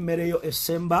oli emmere yo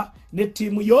esemba ne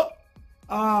tiimu yo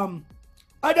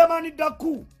Adamani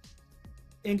Daku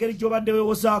engeri gy'obadde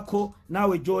weewozaako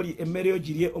naawe gy'oli emmere yo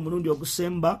girye omulundi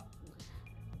ogusemba.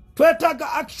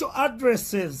 Twetaaga actual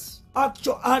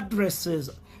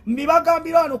addresses.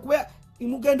 Mbibagambira wano kuba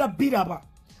mugenda biraba.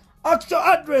 Actual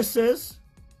addresses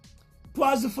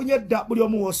twazifunye dda buli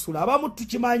omu wosula. Abamu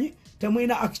tukimanyi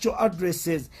temulina actual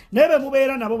addresses. Naye be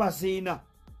mubeera nabo baziina.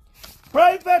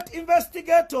 Private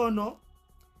investigator ono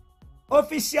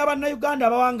office y'abana Uganda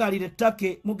abawangalira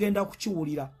ettake mugenda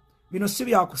kukiwulira. Bino si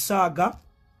bya kusaaga.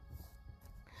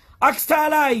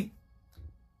 ARKRICH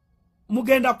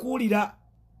mugenda kuwulira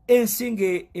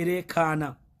ensinge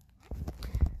ereekaana.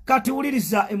 Kati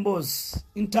wuliriza emboozi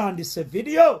ntandise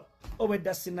video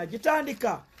obwedda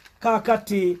sinnagitandika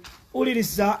kaakati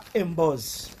wuliriza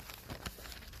emboozi.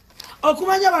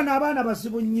 Okumanya bano abaana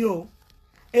bazibu nnyo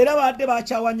era badde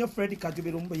bakyawa nnyo Fred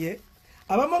Lumbuye.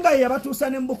 Abamu nga ye yabatuusa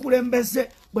ne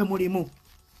Mukulembeze bwe mulimu.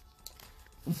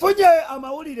 Nfunye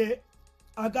amawulire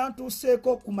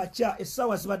agantuuseeko ku makya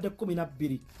essaawa zibadde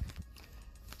 12.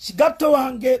 Kigatto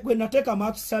wange gwe nateeka mu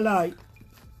ARKRICH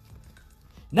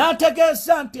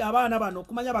n'ategeeza nti abaana bano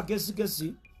okumanya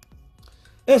bagezigezi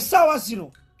essaawa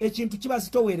zino ekintu kiba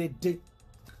zitoweredde.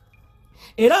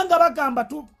 Era nga bagamba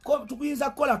tuyinza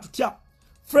kukola tutya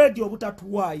Fred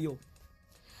obutatuwaayo.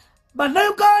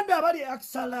 Bannayuganda abali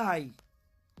ARKRICH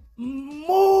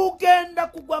mugenda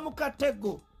kugwa mu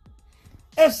katego.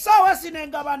 Essaawa zino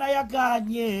nga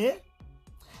banayagaanye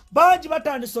bangi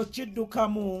batandise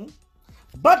okiddukamu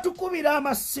batukubira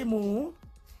amasimu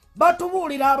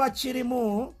batubuulira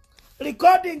abakirimu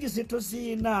recording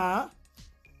zituziina.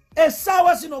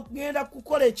 Essaawa zino kugenda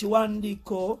kukola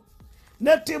ekiwandiiko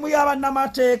ne ttiimu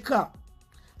y'abannamateeka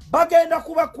bagenda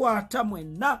kubakwata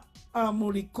mwenna.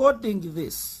 I'm recording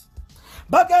this.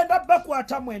 bagenda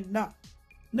bakwata mwenna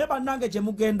ne bannange gye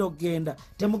mugenda okgenda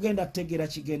temugenda tegeera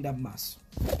kigenda mu maaso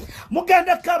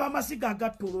mugenda kaaba amasiga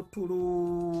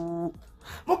agatulutulu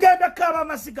mugenda kaaba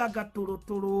amasiga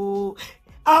agatulutulu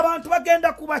abantu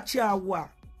bagenda kubakyawa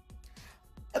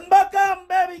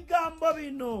mbagamba ebigambo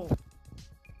bino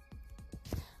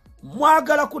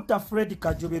mwagala kutta Fred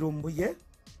Lumbuye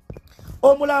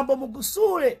omulambo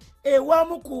mugusuule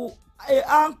ewamu ku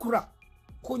ARKRICH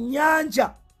ku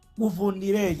nnyanja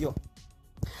muvundire eyo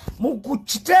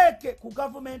mugukiteeke ku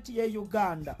gavumenti ye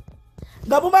Uganda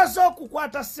nga mumaze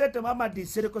okukwata ssente Mamadi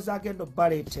Nsereko zagenda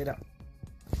obbaleetera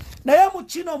naye mu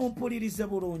kino mumpulirize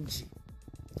bulungi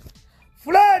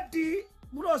Fred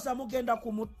mulooza mugenda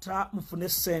kumutta mufune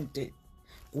ssente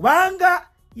kubanga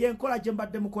yenkola gye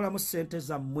mbadde mukolamu ssente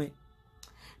zammwe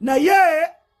naye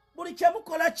buli kye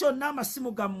mukola kyonna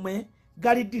amasimu gammwe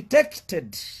gali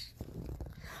detected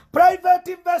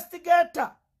private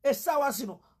investigator essaawa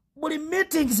zino buli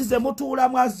meetings ze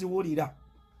mutuulamu aziwulira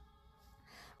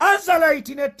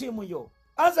Anzalite ne ttiimu yo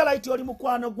Anzalite oli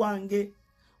mukwano gwange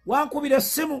wankubira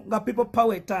essimu nga people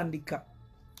power etandika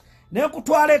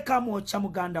nekutwala ekamwokya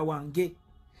muganda wange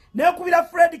nekubira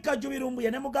Fred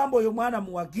Lumbuye ne mugamba oyo mwana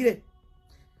muwagire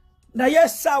naye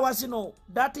essaawa zino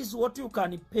that is what you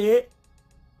can pay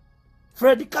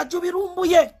Fred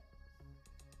Lumbuye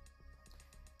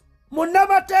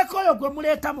munnamateeka oyo gwe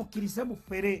muleeta mukkirize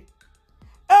mufere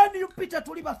NUP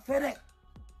tuli bafere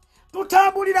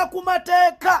tutambulira ku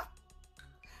mateeka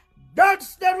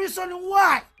that's the reason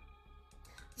why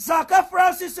Zaka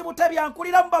Francis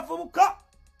Mutebyankulira mu bavubuka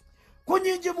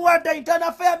kunyingi muwadde internal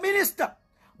affairs minister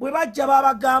bwe bajja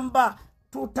babagamba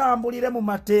tutambulire mu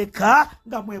mateeka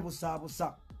nga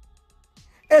mwebusaabusa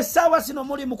essaawa zino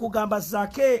muli mu kugamba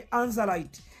Zake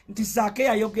Anzalite nti Zake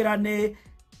yayogera ne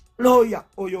lawyer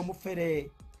oyo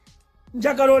omufere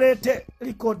njagala oleete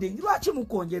recording lwaki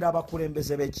mukonjera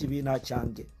abakulembeze b'ekibiina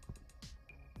kyange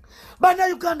bana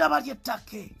Uganda bali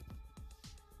ettake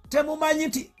temumanyi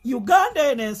nti Uganda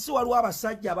eno ensi waliwo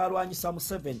abasajja abalwanyisa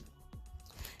Museveni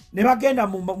ne bagenda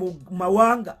mu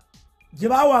mawanga gye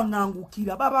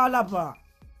bawaŋŋangukira babalaba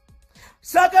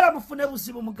saagala mufune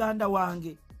buzibu muganda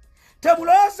wange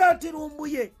temulowooza nti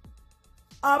Lumbuye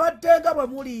abaddenga bwe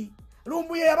muli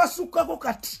Lumbuye yabasukkako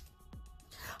kati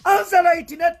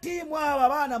Anzalite ne ttiimu abo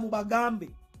abaana mubagambe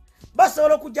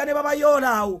basobola okujja ne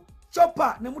babayoolaawo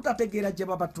chopa ne mutategeera gye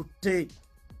babatutte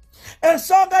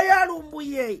ensonga ya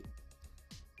Lumbuye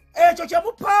ekyo kye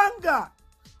mupanga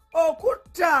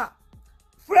okutta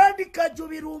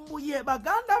Fred Lumbuye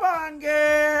baganda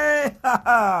bange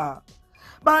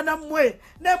bana mmwe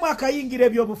ne mwakayingira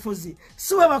ebyobufuzi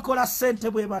siwe bakola ssente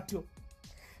bwe batyo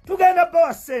tugenda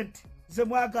bawa ssente ze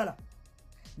mwagala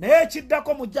naye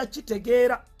ekiddako mujja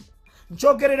kitegeera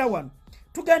nkyogerera wano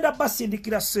tugenda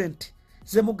basindikira ssente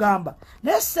ze mugamba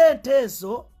naye ssente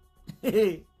ezo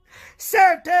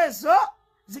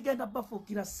zigenda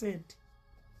bafuukira ssente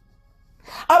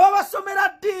ababasomera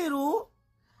ddiiru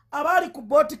abali ku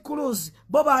boat cruise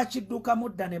bo bakidduka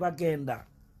mudda ne bagenda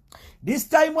this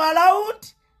time around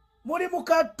muli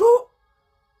mukatu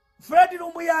Fred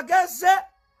Lumbuye ageze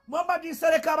Muhammad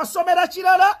Nsereko abasomera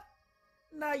kirala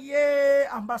naye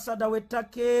ambasada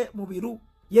w'ettake mu biru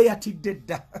ye yatidde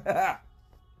dda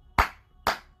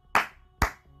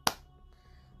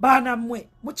baana mmwe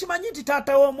mukimanyi nti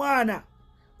taata w'omwana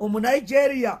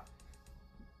omunigeria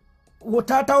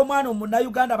taata w'omwana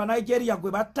omunnauganda abanigeria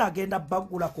gwe batta agenda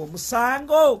baggulako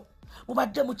omusango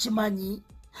mubadde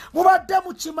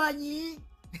mukimanyi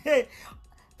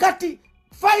kati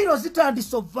fayiro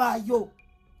zitandise ovaayo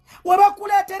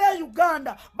webakuleetera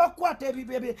Uganda bakwata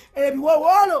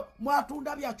ebiwowoolo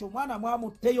mwatunda byakyo omwana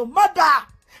mwamutteyo mada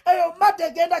eyo mada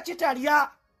egenda kitalya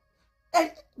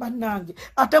bannange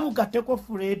ate mugatteko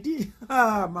Fred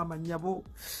mama nyabo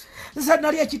nze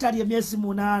nali ekitalya emyezi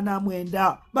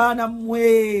 8-9 baana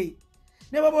mmwe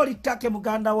ne baba oli ttake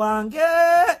muganda wange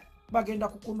bagenda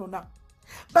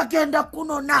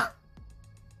kunona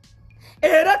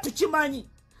era tukimanyi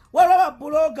waliwo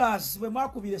bloggers bwe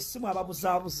mwakubira essimu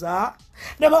ababuzaabuza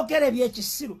ne boogera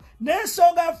ebyekisiru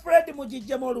n'ensonga ya Fred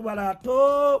mugijjemu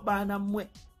olubalaato baana mmwe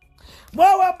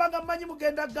mwawambanga mmanyi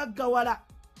mugenda gaggawala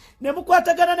ne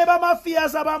mukwatagana ne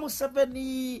bamafias aba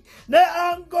Museveni ne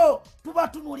ango tuba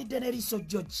tunuulidde ne liiso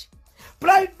George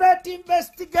private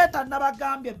investigator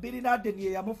nabagambye Bin Laden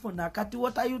ye yamufuna kati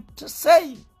what are you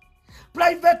saying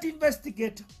private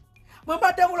investigator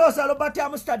mwembadde mulooza Robert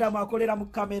Amsterdam akolera mu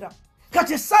kamera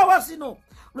kati essaawa zino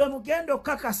lwe mugenda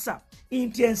okukakasa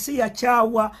nti ensi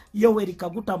yakyawa Yoweri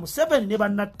Kaguta Museveni ne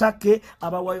bannattake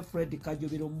abawayo Fred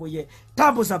Lumbuye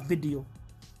tambuza video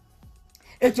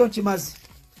ekyo nkimazi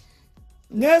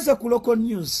ngeze ku local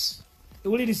news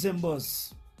ewulirize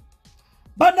emboozi.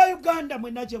 Bannayuganda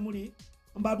mwenna gye muli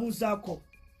mbabuuzaako.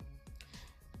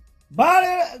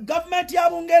 Gavumenti ya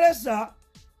Bungereza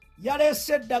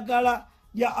yaleese eddagala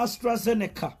lya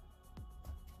AstraZeneca.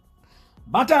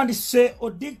 Batandise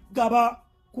odigaba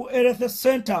ku health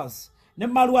centers ne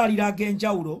malwaliro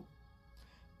ag'enjawulo.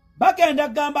 Bagenda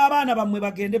gamba abaana bammwe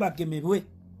bagende bagemebwe.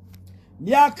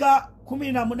 Myaka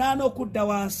 18 okudda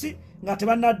wansi nga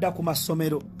tebannadda ku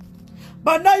masomero.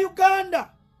 Bannayuganda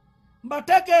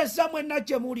mbategeeza mwenna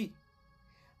gye muli.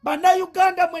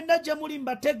 Bannayuganda mwenna gye muli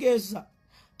mbategeeza.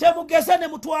 Temugeza ne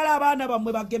mutwala abaana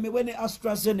bammwe bagemebwe ne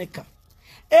AstraZeneca.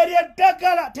 Eryo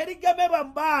eddagala terigemebwa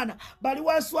mu baana bali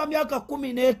wansi wa myaka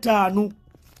 15.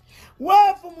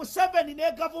 Weevu Museveni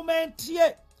ne gavumenti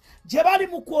ye gye bali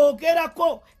mu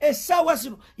kwogerako essaawa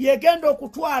zino yegenda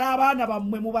okutwala abaana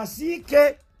bammwe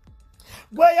mubaziike.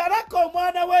 Gwe yalaka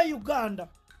omwana we Uganda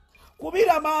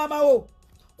kubira maama wo,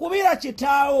 kubira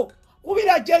kitaawo,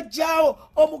 kubira jjajjaawo,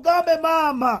 omugambe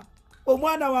maama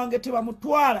omwana wange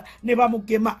tebamutwala ne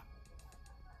bamugema.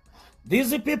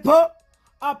 These people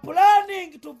are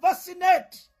planning to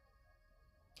vaccinate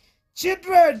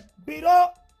children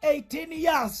below 18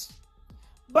 years.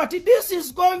 But this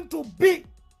is going to be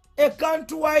a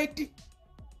countrywide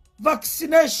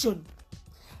vaccination.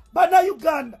 Bana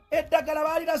Uganda, eddagala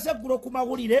baliraze eggulo ku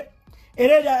mawulire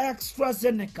era erya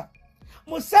AstraZeneca.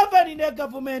 Museveni ne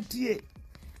gavumenti ye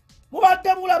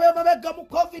mubadde mulabe emabega mu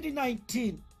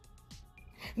COVID-19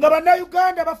 nga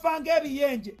bannayuganda bafanga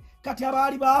ebiyenje, kati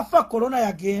abaali baafa korona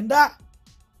yagenda.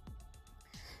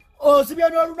 Ozibya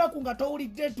n'olunaku nga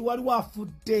towulidde nti waliwo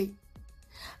afudde.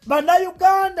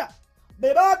 Bannayuganda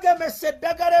be baagemesa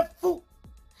eddagala effu.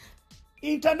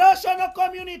 International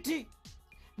community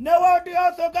ne World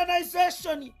Health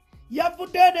Organization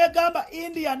yavudde n'egamba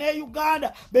India ne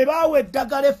Uganda be baawa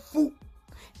eddagala effu.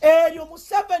 Eryo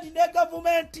Museveni ne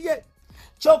gavumenti ye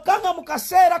kyokka nga mu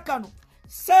kaseera kano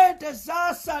sente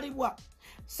zaasalibwa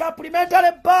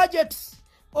supplementary budgets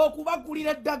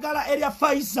okubagulira eddagala erya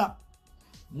Pfizer.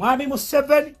 Mwami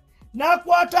Museveni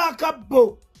n'akwata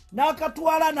akabbo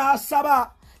n'akatwala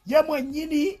n'asaba ye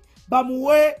mwennyini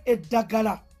bamuwe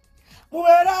eddagala.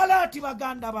 Mubeere alaati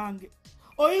baganda bange.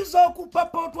 Oyinza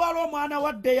okupapa otwala omwana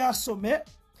wadde yasome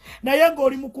naye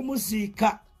ng'oli mu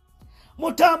kumuziika.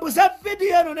 Mutambuze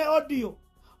vidiyo eno ne audio.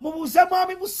 Mubuuze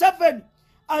mwami Museveni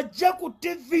ajje ku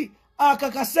TV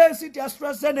akakase nti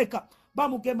AstraZeneca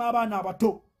bamugema abaana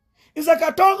abato. Nze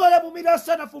Katongole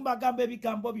Munnansi nafumba agamba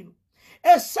ebigambo bino.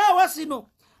 Essaawa zino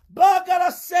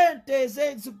baagala sente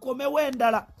ezikomewo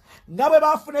endala nga bwe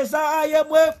baafuna eza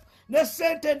IMF ne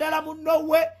sente endala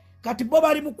munnowe, kati bo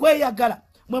bali mu kweyagala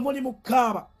mwe muli mu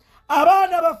kaaba.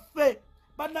 Abaana baffe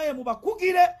bannaye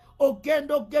mubakugire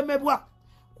ogenda ogemebwa,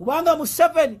 kubanga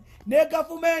Museveni ne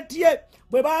gavumenti ye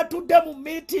bwe baatudde mu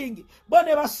meeting bo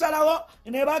ne basalawo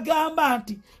ne bagamba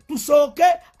nti tusooke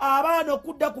abaana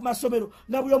okudda ku masomero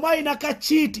nga buli omu alina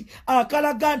kakiiti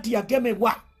akalaga nti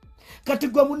yagemebwa. Kati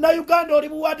gwe Munnayuganda oli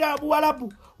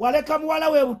Buwarabu, waleka muwala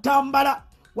we Butambala,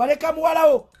 waleka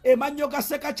muwalawo emannyo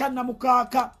gaseka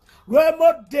kyannamukaaka,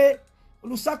 Lwemodde,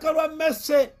 Lusaka lwa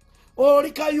Mmese,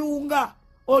 oli Kayunga,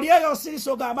 oli eyo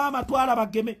Siriso gamba amatwala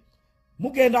bageme,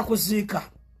 mugenda kuziika.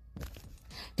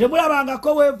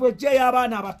 Temulabangako weevu ejje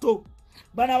y'abaana abato.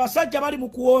 Bano abasajja bali mu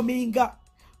kuwoominga.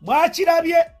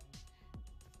 Mwakirabye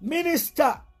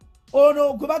minisita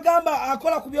ono gwe bagamba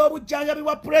akola ku by'obujjanjabi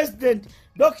bwa President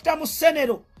Dr.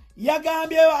 Musenero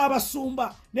yagambyeyo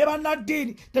abasumba ne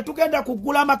bannaddiini tetugenda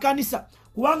kugula makanisa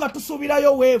kubanga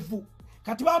tusuubirayo weevu.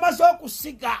 Kati bamaze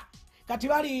okusiga, kati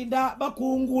balinda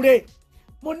bakungule.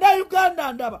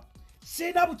 Munnayuganda ndaba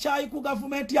sina bukyayi ku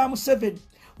gavumenti ya Museveni,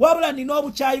 wabula nina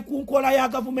obukyayi ku nkola ya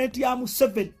gavumenti ya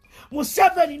Museveni.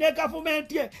 Museveni ne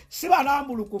gavumenti ye si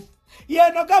balambulukufu.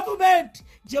 Yeno gavumenti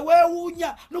gye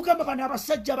weewuunya nugamba bano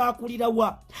abasajja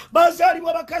baakulirawa,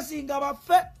 bazaalibwa bakazi nga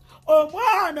baffe.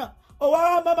 Omwana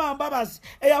owa Mama Mbabazi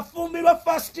eyafumbirwa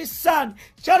first son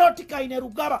Charlotte Kaine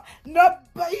Rugaba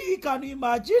nabba, can you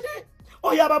imagine?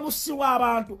 Oyo abamusiwa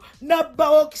abantu nabba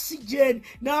oxygen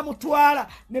n'amutwala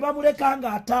ne bamuleka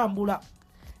ng'atambula.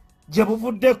 Gye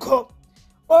buvuddeko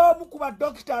omu ku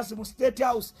badoctors mu State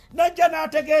House najja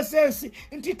n'ategeeza ensi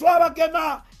nti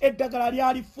twabagema eddagala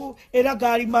lyalifu era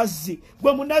gaali mazzi.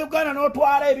 Gwe Munnayuganda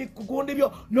n'otwala ebikugundi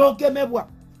byo n'ogemebwa.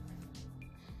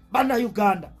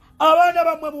 Bannayuganda, abaana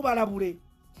bammwe mubalabule,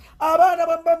 abaana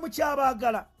bammwe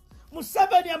mukyabaagala.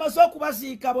 Museveni amaze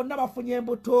okubaziika bonna bafunye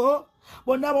embuto.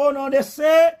 bonna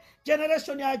bonoonese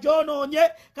generation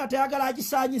ajonoonye kati ayagala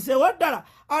agisaanyizeewo ddala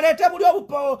aleete buli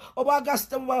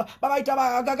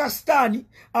babayita Agagasitaani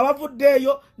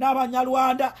abavuddeeyo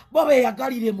n'Abanyarwanda bo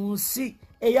beeyagalire mu nsi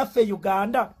eyaffe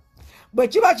Uganda. Bwe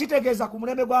kiba kitegeeza ku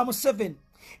mulembe gwa Museveni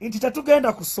nti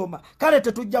tetugenda kusoma, kale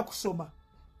tetujja kusoma,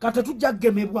 kati tetujja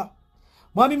kugemebwa.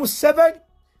 Mwami Museveni,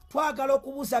 twagala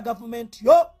okubuuza gavumenti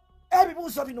yo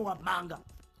ebibuuzo bino wammanga.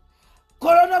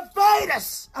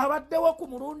 Coronavirus abaddewo ku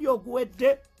mulundi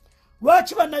oguwedde.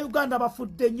 Lwaki bannayuganda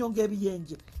bafudde nnyo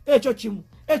ng'ebiyenje? Ekyo kimu.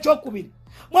 Ekyokubiri,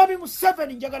 Mwami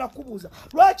Museveni njagala kubuuza,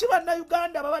 lwaki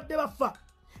bannayuganda babadde bafa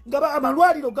nga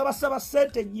amalwaliro gabasaba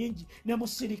ssente nnyingi ne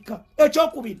musirika?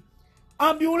 Ekyokubiri,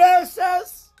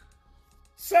 ambulances,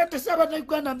 ssente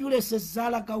z'abannayuganda ambulances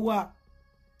zaalagawa?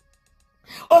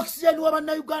 Oxygen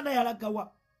w'abannayuganda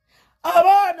yalagawa?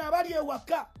 Abaana abali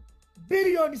ewaka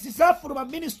billions zafuluma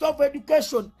Minister of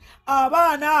Education,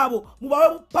 abaana abo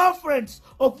mubawe pamphlets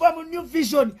okuva mu New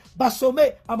Vision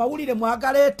basome. Amawulire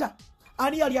mwagaleeta,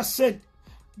 ani yalya ssente?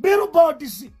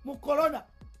 Billboards mu corona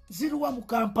ziruwa mu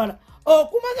Kampala?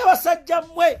 Okumanya basajja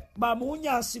mmwe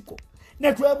bamuunya nsiko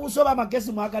ne twebuuza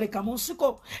bamagezi mwagaleka mu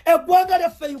nsiko. Eggwanga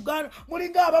lyaffe Uganda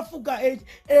mulinga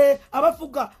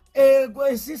abafuga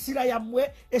ensiisira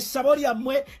yammwe, essabo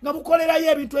lyammwe nga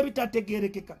mukolerayo ebintu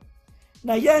ebitategeerekeka.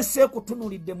 Naye ensi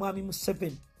ekutunulidde Mwami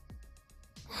Museveni.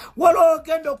 Waliwo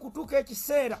ogenda okutuuka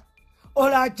ekiseera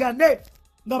olajane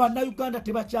nga bannayuganda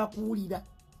tebakyakuwulira.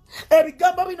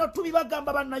 Ebigambo bino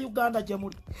tubibagamba bannayuganda gye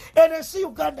muli. Eno ensi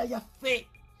Uganda yaffe.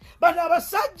 Bano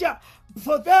abasajja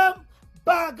for them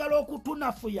baagala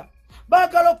okutunafuya,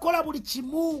 baagala okukola buli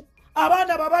kimu.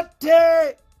 Abaana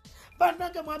babatte.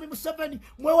 Bannange Mwami Museveni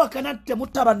mwewakana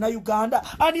temutta bannayuganda.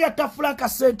 Ani yatta Franka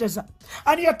Senteza,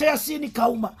 ani yatta Yasini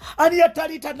Kauma, ani yatta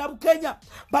Lita Nabukenya.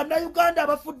 Bannayuganda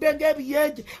abafudde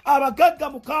ng'ebiyenje, abagagga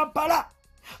mu Kampala,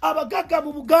 abagagga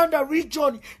mu Buganda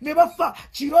region ne bafa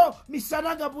kiro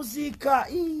misana nga buziika.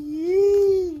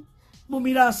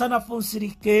 Mumiransa nafu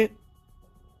nsirike.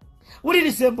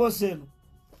 Wuliriza emboozi eno.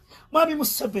 Mwami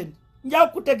Museveni, nja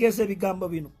kutegeeza ebigambo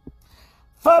bino.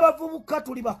 Ffe abavubuka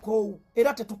tuli bakoowu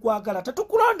era tetukwagala,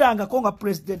 tetukulondangako nga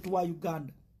president wa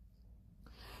Uganda.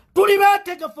 Tuli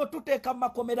beetegefu tuteeka mu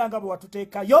makomera nga bwe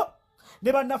watuteekayo,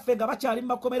 ne bannaffe nga bakyali mu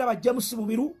makomera ba James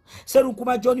Mubiru,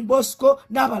 Serunkuma John Bosco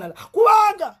n'abalala.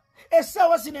 Kubanga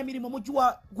essaawa zino emirimu mu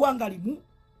ggwanga limu.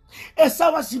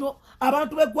 Essaawa zino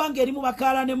abantu b'eggwanga erimu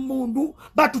bakaala n'emmundu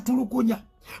batutulugunya.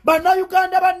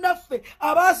 Bannayuganda bannaffe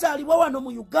abaazaalibwa wano mu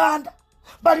Uganda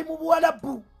bali mu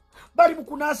Buwalabu, bali mu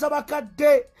kunaasa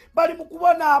bakadde, bali mu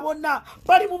kubonaabona,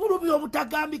 bali mu bulubi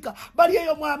obutagambika, bali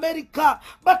eyo mu Amerika,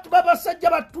 babasajja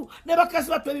battu ne bakazi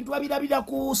battu ebintu babirabira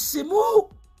ku simu.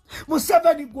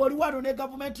 Museveni gw'oli wano ne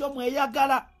gavumenti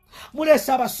y'omweyagala.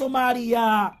 Muleesa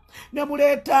Abasomaliya, ne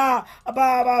muleeta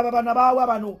bana baawa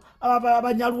bano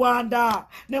Abanyarwanda,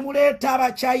 ne muleeta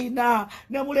Abachina,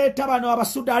 ne muleeta bano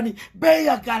Abasudani.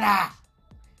 Beeyagala.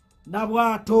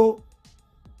 Nabwato,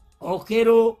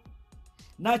 Okero,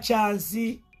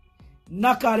 Nakyanzi,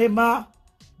 Nakalema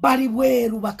bali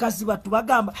bweru bakazi battu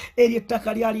bagamba eryo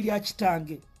ettaka lyali lya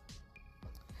kitange.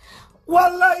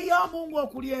 Wallahi ya Mungu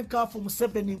okulya enkaafu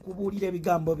Museveni nkubuulira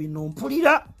ebigambo bino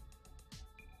mpulira.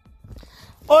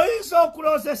 Oyinza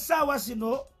okulooza essaawa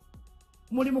zino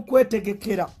muli mu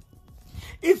kwetegekera.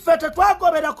 Iffe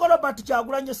tetwagoberako Robert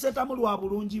Kyagulanyi Ssentamu lwa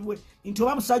bulungi bwe nti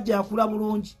oba musajja yakula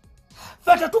bulungi.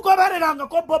 Ffe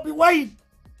tetugobererangako Bobi Wine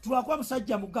tulwakuba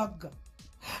musajja mugagga.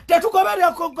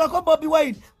 Tetugobererako Bobi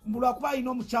Wine lwakuba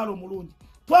alina omukyalo omulungi.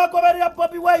 Twagoberera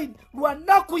Bobi Wine lwa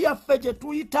nnaku yaffe gye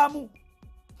tuyitamu,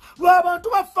 lw'abantu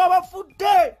baffe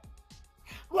abafudde,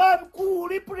 lwa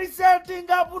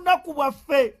kulipresentinga bunaku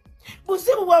bwaffe,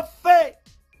 buzibu bwaffe.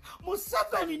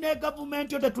 Museveni ne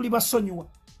gavumenti yo tetuli basonyiwa.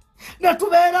 Ne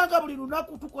tubeeranga buli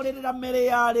lunaku tukolerera mmere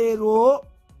ya leero.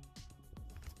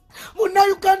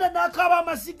 Munnayuganda n'akaaba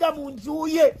amaziga mu nju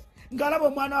ye ng'alaba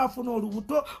omwana afuna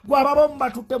olubuto gw'ababa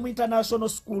mubatutte mu international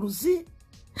schools.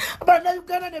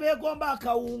 Bannayuganda ne beegomba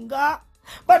akawunga.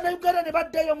 Bannayuganda ne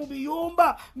baddayo mu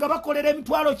biyumba nga bakolera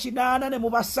emitwalo 8 ne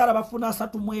mubasala bafuna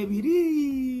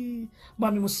 32.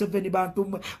 Mwami Museveni bantu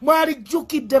mmwe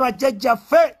mwalijjukidde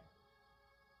bajjajjaffe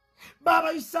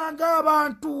babayisanga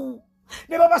abantu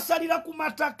ne babasalira ku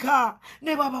mataka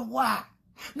ne babawa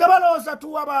nga balowooza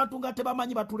tuwa abantu nga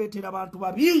tebamanyi batuleetera abantu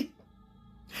babi.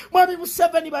 Mwami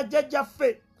Museveni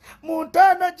bajjajjaffe mu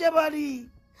ntaana gye bali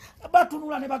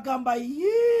batunula ne bagamba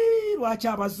lwaki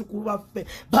abazzukulu baffe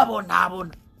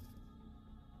babonaabona.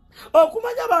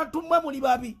 Okumanya abantu mmwe muli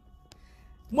babi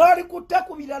mwali kutta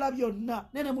ku birala byonna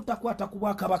nene mutakwata ku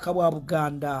Bwakabaka bwa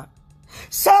Buganda.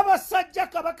 Ssaabasajja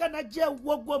Kabaka najja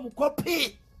ewuwo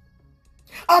mukopi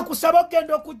akusaba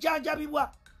okgenda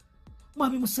okujjanjabibwa.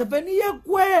 Mwami Museveni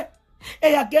yeggwe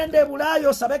eyagenda e Bulaaya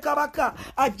osabe Kabaka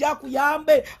ajja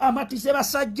kuyambe amatize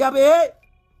basajja be.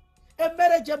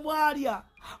 Emmere gye mwalya,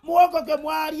 muwogo ge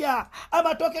mwalya,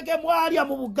 amatoke ge mwalya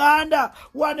mu Buganda,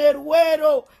 wano e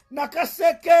Luweero,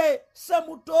 Nakaseke,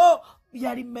 Semuto,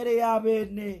 yali mmere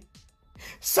y'abeene.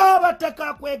 Ssaabataka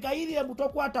akwegayirire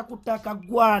mutokwata ku ttaka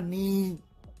gwani.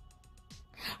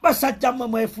 Basajja mmwe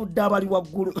mwefudde abali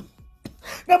waggulu.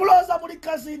 Ne mulowooza muli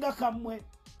kazinga kammwe.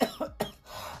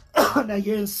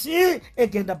 Naye ensi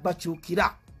egenda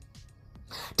bakyukira.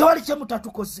 Tewali kye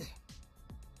mutatukoze.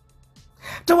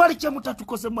 Tewali kye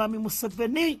mutatukoze mwami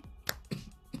Museveni.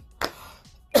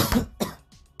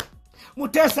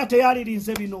 Muteesa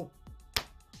teyalirinze bino.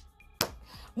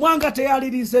 Mwanga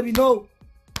teyalirinze bino.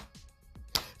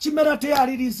 Kimera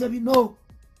teyalirinze bino.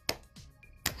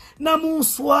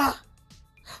 Namunswa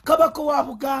Kabaka wa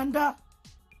Buganda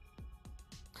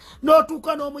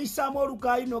n'otuuka n'omuyisaamu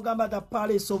olugaayi n'ogamba the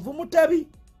palace of Mutebi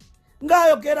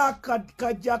ng'ayogera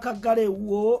kajja akaggala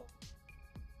ewuwo.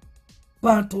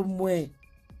 Bantu mmwe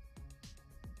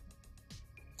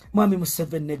mwami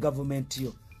Museveni ne gavumenti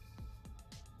yo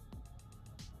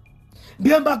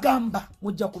bye mbagamba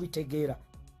mujja kubitegeera.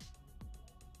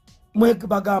 Mwe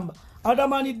bagamba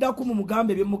adamaniddaku mu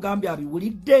mugambe bye mugambye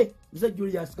abiwulidde. Nze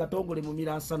Julius Katongole mu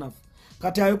Miransanafu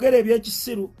kati ayogera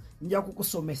ebyekisiru nja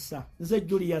kukusomesa. Nze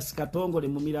Julius Katongole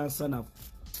mu Miransanafu.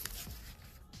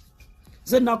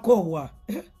 Nze nakoowa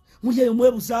muli eyo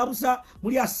mwebuzaabuza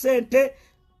muli asente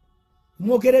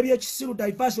mwogera ebyekisiru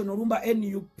diversion olumba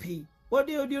NUP. What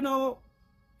do you know?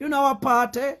 You know our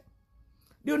party?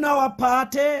 Do you know our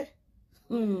party?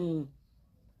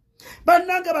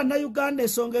 Bannange bannayuganda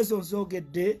ensonga ezo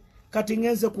nzoogedde kati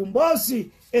ngenze ku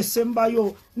mboozi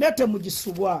esembayo nete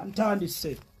mugisubwa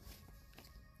ntandise.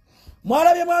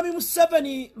 Mwalabye mwami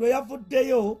Museveni lwe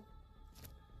yavuddeyo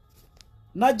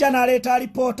najja n'aleeta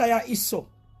alipoota ya ISO.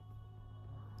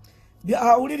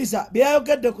 Awuliriza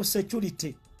byayogedde ku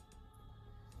security.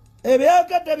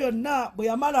 Ebyayogedde byonna bwe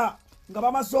yamala nga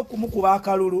bamaze okumukuba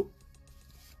akalulu.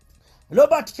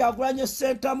 Robert Kyagulanyi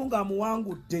Ssentamu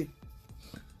ng'amuwangudde.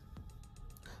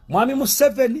 Mwami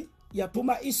Museveni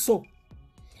yatuma ISO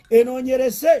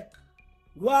enoonyereze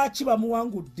lwaki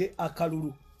bamuwangudde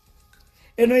akalulu.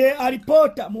 Eno ye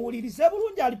alipoota muwulirize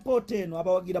bulungi alipoota eno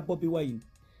abawagira Bobi Wine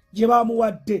gye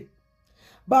bamuwadde.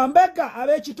 Bambega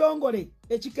ab'ekitongole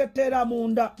ekikettera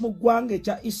munda mu ggwanga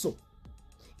ekya ISO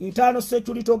Internal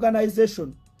Security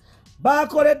Organization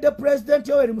bakoledde President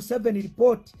Yoweri Museveni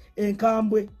report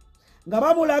enkambwe nga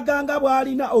bamulaga nga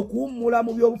bw'alina okuwummula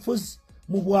mu by'obufuzi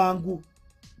mu bwangu.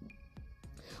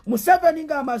 Museveni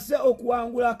ng'amaze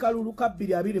okuwangula akalulu ka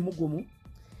 2021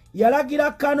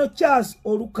 yalagira Kano Charles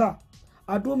Oluka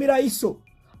aduumira ISO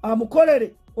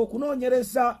amukolere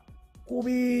okunoonyereza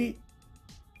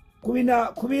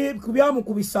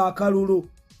kubyamukubisa akalulu.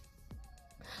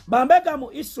 Bambega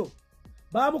mu ISO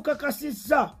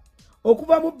bamukakasizza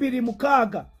okuva mu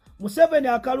 2006 Museveni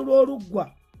akalulu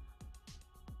oluggwa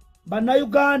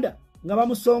bannayuganda nga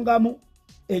bamusongamu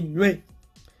ennywe.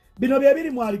 Bino bye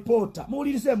biri mu alipoota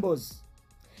muwulirize emboozi.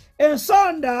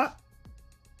 Ensonda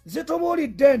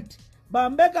zitubuulidde nti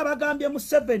Bambega bagambye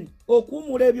Museveni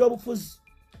okuwummula eby'obufuzi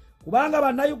kubanga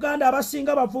bannayuganda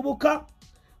abasinga bavubuka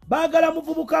baagala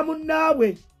muvubuka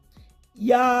munnaabwe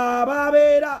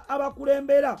yababeera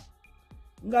abakulembera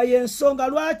nga y'ensonga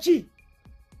lwaki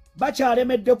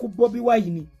bakyalemedde ku Bobi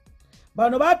Wine.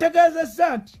 Bano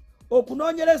bategeezezza nti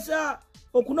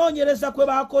okunoonyereza kwe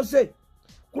baakoze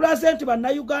kulaze nti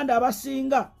bannayuganda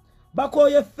abasinga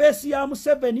bakooye feesi ya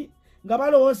Museveni nga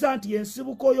balowooza nti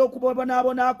yensibuko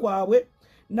y'okubonaabona kwabwe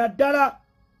naddala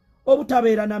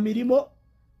obutabeera na mirimo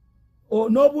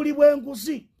n'obuli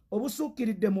bw'enguzi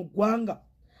obusukkiridde mu ggwanga.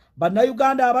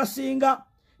 Bannayuganda abasinga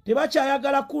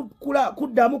tebakyayagala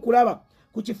kuddamu kulaba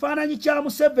ku kifaananyi kya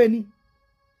Museveni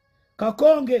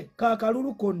kakonge ka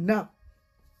kalulu konna.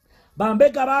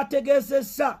 Bambega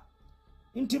bategeezezza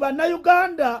nti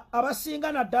bannayuganda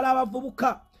abasinga naddala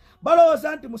abavubuka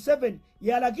balowooza nti Museveni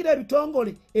yalagira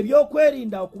ebitongole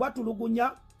ebyokwerinda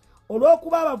okubatulugunya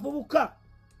olw'okuba abavubuka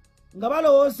nga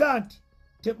balowooza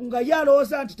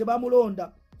nti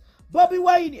tebamulonda. Bobi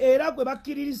Wine era gwe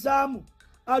bakkiririzaamu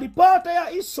alipoota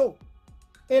ya ISO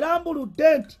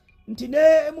erambuludde nti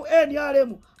ne mu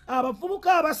NRM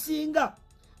abavubuka abasinga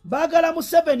baagala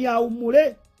Museveni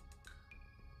awummule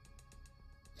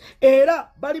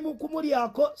era bali mu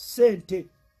kumulyako ssente.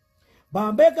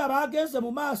 Bambega bagenze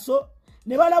mu maaso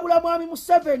ne balabula mwami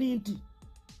Museveni nti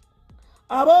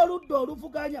ab'oludda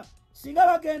oluvuganya singa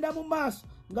bagenda mu maaso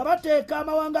nga bateeka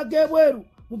amawanga g'ebweru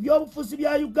mu byobufuzi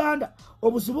bya Uganda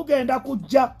obuzibu bugenda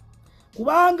kujja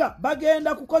kubanga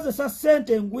bagenda kukozesa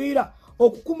ssente ngwira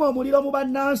okukuma omuliro mu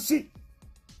bannansi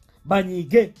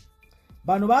banyiige.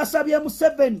 Bano baasabye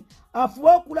Museveni afube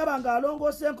okulaba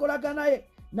ng'alongoosa enkolagana ye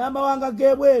n'amawanga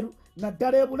g'ebweru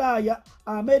naddala e Bulaaya,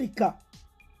 Amerika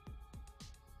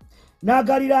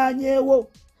n'agaliraanyeewo.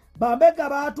 Bambega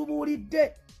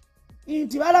baatubuulidde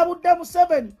nti balabudde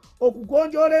Museveni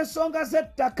okugonjoola ensonga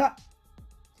z'ettaka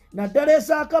naddala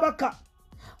eza Kabaka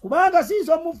kubanga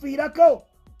ziyinza omuviirako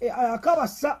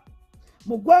akabasa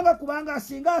mu ggwanga kubanga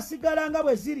asinga asigala nga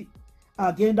bwe ziri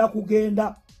agenda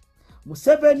kugenda.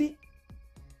 Museveni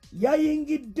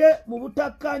yayingidde mu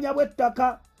butakkaanya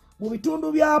bw'ettaka mu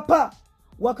bitundu byapa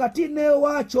wakati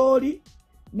n'ewa Kyoli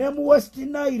ne mu West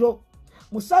Nile.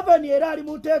 Museveni era ali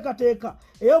mu nteekateeka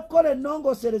ey'okukola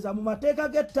ennongoosereza mu mateeka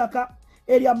g'ettaka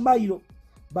erya Mayiro.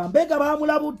 Bambega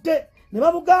baamulabudde ne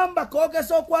bamugamba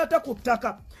koogesa okwata ku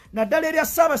ttaka naddala erya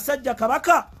Ssaabasajja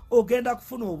Kabaka ogenda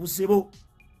kufuna obuzibu.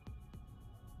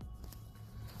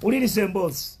 Uliriza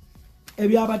emboozi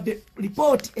ebyabadde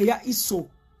lipooti eya ISO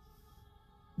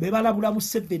be balabula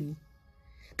Museveni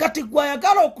kati gwe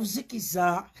ayagala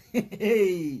okuzikiza.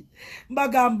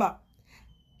 Mbagamba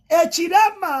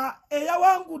ekirama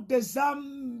eyawangudde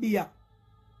Zambia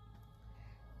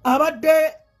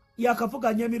abadde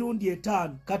yakavuganya emirundi 5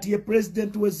 kati ye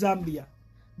president we Zambia.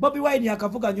 Bobi Wine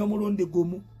yakavuganya omulundi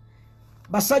gumu.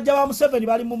 Basajja ba Museveni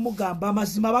bali mu mugamba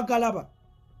amazima bagalaba.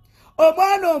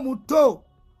 Omwana omuto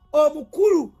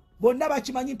omukulu bonna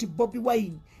bakimanyi nti Bobi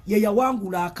Wine ye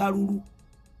yawangula akalulu.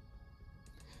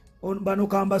 Bano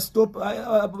kamba stop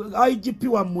IGP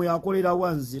wammwe akolera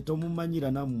wanze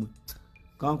tomumanyira nammwe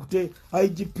kankute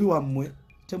IGP wammwe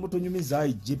temutunyumiza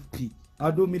IGP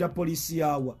aduumira polisi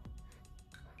yawa.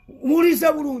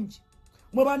 Mulize bulungi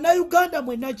mwe bannayuganda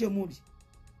mwenna gye muli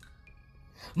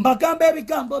mbagamba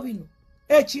ebigambo bino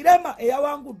ekirema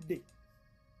eyawangudde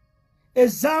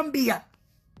Zambia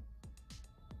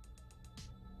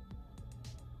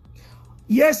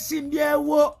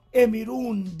yesimbyewo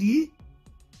emirundi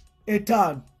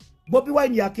 5. Bobi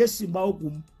Wine yakesimbawo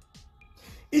gumu.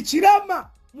 Ikirama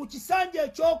mu kisanja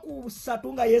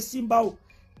ekyokusatu nga yesimbawo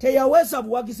teyaweza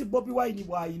buwagizi Bobi Wine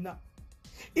bwayina.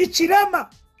 Ikirama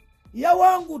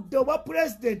yawangudde obwa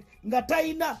president nga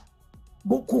tayina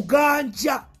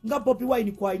kuganja nga Bobi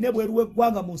Wine kwayina bweru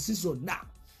w'eggwanga mu nsi zonna.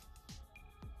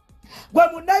 Gwe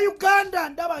Munnayuganda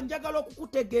ndaba njagala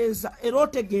okukutegeeza era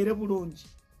otegeere bulungi.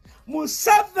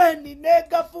 Museveni ne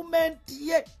gavumenti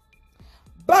ye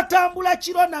batambula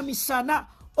kiro na misana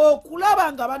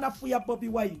okulaba nga banafuya Bobi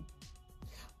Wine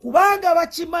kubanga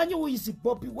bakimanyi wizi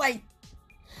Bobi Wine.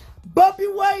 Bobi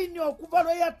Wine okuva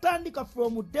lwe yatandika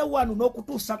from day one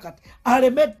n'okutuusa kati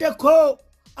alemeddeko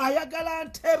ayagala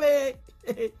ntebe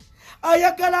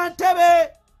ayagala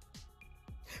ntebe.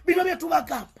 Bino bye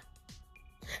tubagamba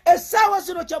essaawa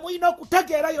zino kye mulina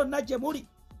okutegeera yonna gye muli.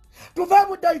 Tuva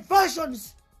mu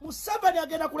diversions. Museveni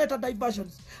agenda kuleta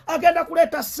diversions, agenda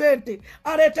kuleta sente,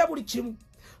 alete buli kimu.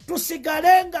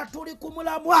 Tusigale nga tuli ku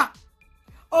mulamwa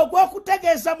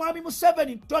ogw'okutegeeza mwami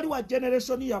Museveni toli wa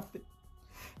generation yaffe.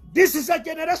 This is a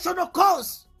generational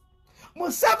cause.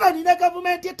 Museveni ne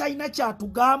gavumenti ye talina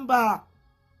kyatugamba.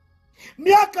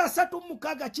 Myaka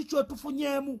 36 kikyo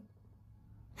tufunyeemu.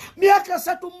 Myaka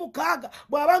 36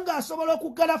 bw'abanga asobola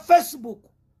okuggala Facebook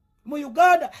mu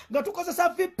Uganda nga tukozesa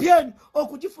VPN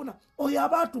okugifuna oyo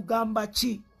abaatugamba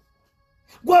ki?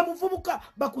 Gwe muvubuka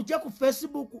bakujja ku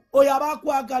Facebook oyo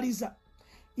abaakwagaliza.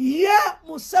 Ye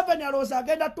Museveni alowooza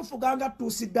agenda tufuganga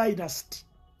Tusi dynasty.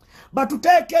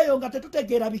 Batuteekeeyo nga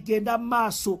tetutegeera bigenda mu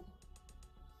maaso.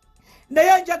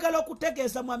 Naye njagala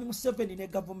okutegeeza mwami Museveni ne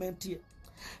gavumenti ye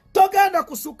togenda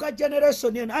kusuka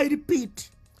generation yen. I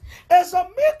repeat, ezo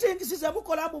meetings ze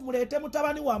mukolamu mulete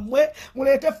mutabani wammwe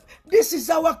mulete. This is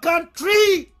our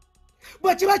country.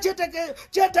 Bwe kiba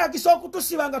kyetaagisa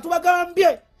okutusiba nga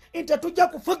tubagambye nti tujja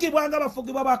kufugibwa nga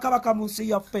bafugibwa bakabaka mu nsi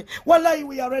yaffe. Wallahi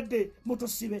we are ready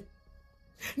mutusibe.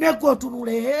 Nego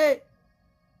otunule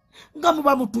nga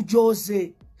muba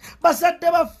mutujooze.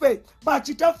 Bazadde baffe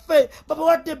bakitaffe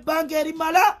babawadde ebbanga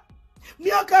erimala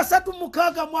myaka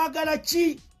 36 mwagala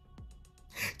ki?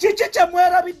 Kiki kye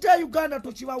mwerabidde Uganda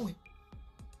tukibawe?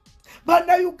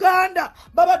 Bannayuganda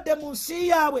babadde mu nsi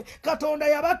yaabwe Katonda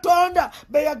yabatonda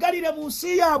beyagalire mu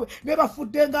nsi yaabwe ne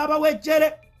bafudde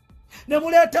ng'abawejjere ne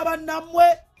muleeta bannammwe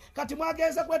kati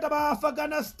mwagenze kuleta ba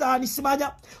Afghanistan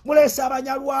simanya muleese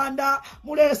Abanyarwanda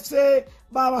muleese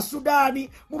baba Sudani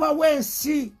mubawe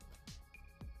ensi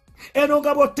eno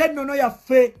nga botennono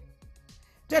yaffe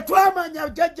tetwamanya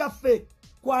jjajjaffe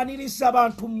kwaniriza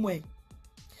bantu mmwe.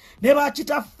 ne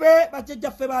bakitaffe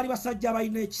bajjajjaffe baali basajja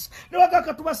balina ekisa ne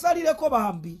bagaka tubasalireko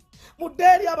bambi mudde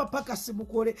eri abapakasi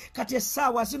mukole kati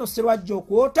essaawa zino serwajja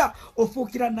okwota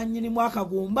ofuukira nannyini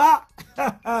mwakagumba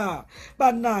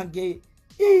bannange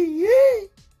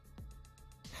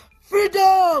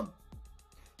freedom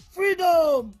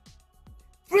freedom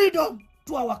freedom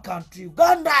to our country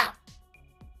Uganda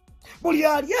buli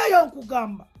ali eyo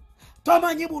nkugamba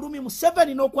tamanyi bulumi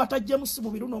Museveni n'okwata James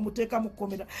mu biru n'omuteeka mu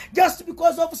kkomera just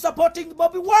because of supporting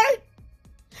Bobi Wine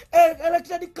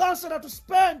elected councillor to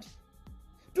spend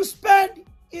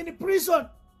in prison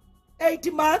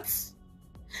 8 months.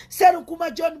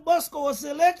 Serukuma John Bosco was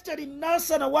elected in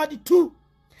Nansana Ward 2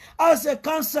 as a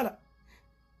councillor.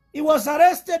 He was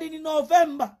arrested in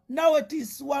November. Now it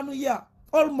is 1 year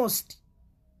almost.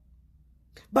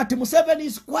 But Museveni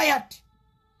is quiet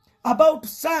about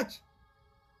such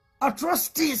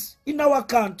atrocities in our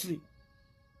country.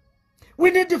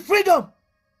 We need the freedom.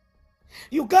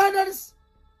 Ugandans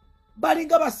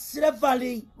balinga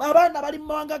basirevali abaana bali mu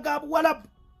mawanga ga buwalabu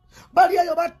bali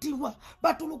eyo battibwa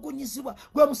batulugunyizibwa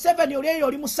gwe Museveni oli eyo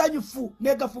oli musanyufu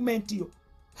ne gavumenti yo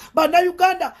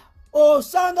bannayuganda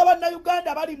osanga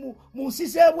bannayuganda bali mu nsi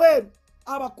z'ebweru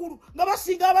abakulu nga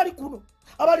basinga abali kuno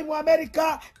abali mu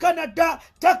Amerika Canada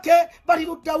Take bali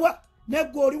luddawa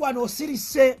negwe oli wano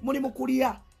osirise muli mu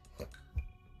kulya.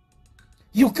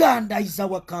 Uganda is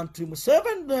our country.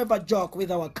 Museveni never joke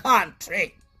with our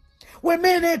country. We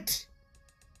mean it.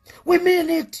 We mean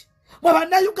it.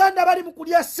 Mwana Uganda bali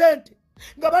mukulya sente.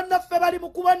 Nga bannaffe bali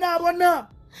mukubonaabona.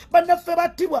 Bannaffe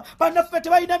battibwa. Bannaffe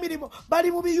tebalina mirimu.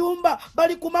 Bali mu biyumba.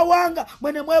 Bali ku mawanga.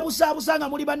 Mwene mwebusaabusa nga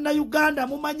muli bannayuganda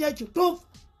mumanye ekituufu.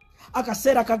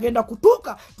 Akaseera kagenda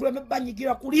kutuuka tuleme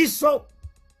banyigira ku liiso.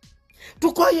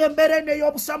 Tukoye embeera eno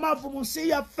ey'obusamavu mu nsi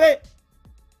yaffe.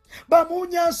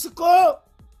 Bamunyansiko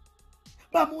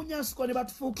ne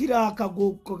batufuukira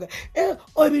akagogo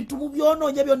ebintu mu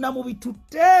byonoonye byonna mu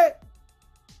bitutte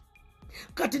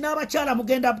kati n'abakyala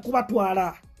mugenda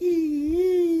kubatwala.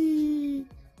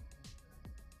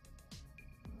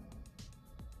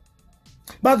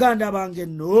 Baganda bange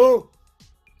no,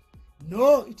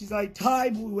 it is high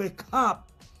time we wake up.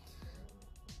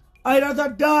 I'd rather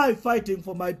die fighting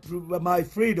for my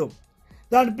freedom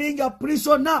than being a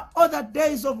prisoner all the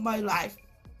days of my life.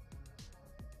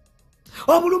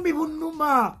 Obulumi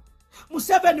bunnuma.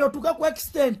 Museveni otuka ku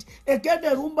extent egende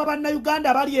rumba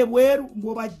bannayuganda bali ebweru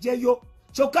ng'obajjeyo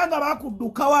kyokka nga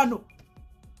bakudduka wano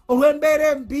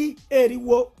olw'embeera embi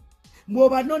eriwo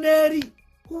ng'obanona eri.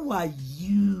 Who are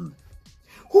you?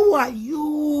 Who are you?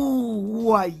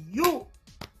 Who are you?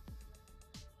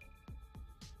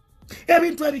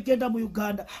 Ebintu ebigenda mu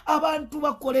Uganda abantu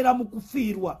bakolera mu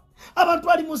kufiirwa. Abantu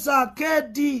bali mu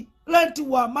zaakedi lenti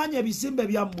wamanya ebizimbe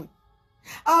byammwe.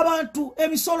 Abantu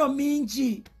emisolo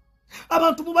mingi.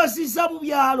 Abantu mubaziza mu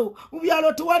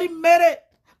byalo tewali mmere.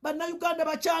 Bannayuganda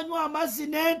bakyanywa amazzi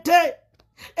n'ente.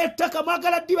 Ettaka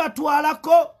mwagala ddi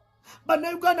batwalako.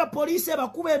 Bannayuganda poliisi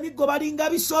bakuba emiggo balinga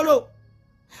bisolo.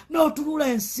 N'otunula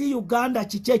ensi Uganda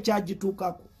kiki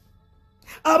ekyagituukako.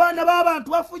 Abaana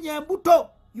b'abantu bafunye embuto.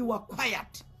 You are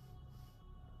quiet.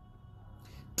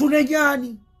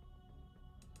 Tunenyani.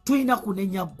 Tuina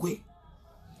kunenya gwe.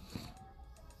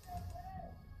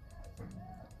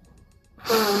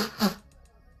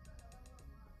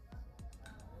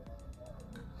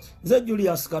 Ze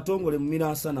Julius Katongole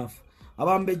mumina sanafu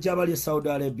abambejja bali Saudi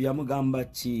Arabia mugamba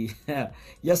ki.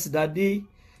 Yes daddy.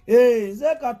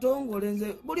 Ze Katongole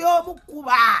nze buli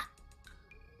omukuba.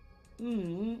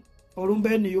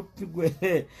 Olumbeni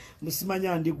yupigwe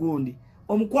musimanya ndi gundi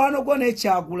omukwano gwo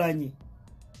n'ekyagulanyi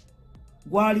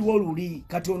gwaliwo luli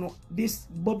kati ono this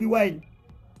Bobi Wine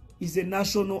is a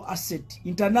national asset,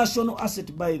 international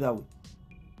asset by the way.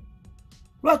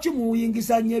 Lwaki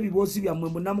muyingiza nnyo ebibuuzi byammwe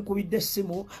munamukubidde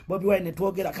essimu Bobi Wine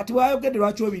twogera kati wayogedde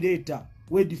lwaki obireeta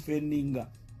we defendinga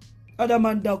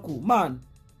Adamandaku man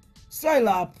style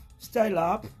up style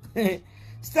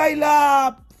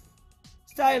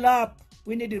up.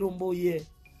 We need Lumbuye.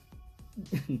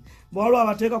 Mwalo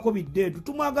abateekako biddeedu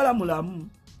tumwagala mulamu.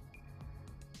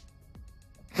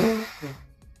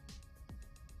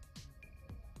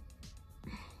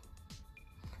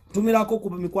 Tumirako ku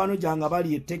mikwano gyange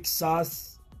abali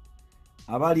Texas,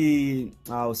 abali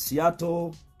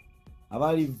Seattle,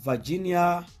 abali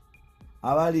Virginia,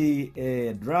 abali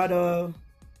Dorado,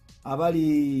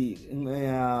 abali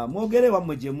mwogere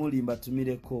wamwe gye muli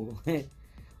mbatumireko.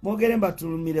 Mwogere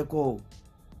mbatumireko.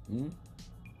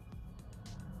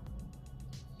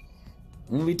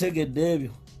 Mubitegedde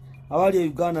ebyo. Abali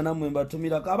Uganda namwe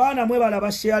mbatumirako. Abaana mwe bala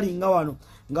basharinga wano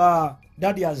nga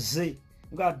daddy azze.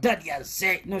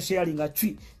 No sharinga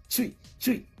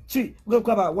chui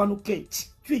gwekaba wanuke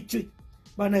chui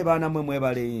bana bana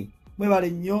mwebale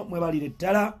nnyo mwebalire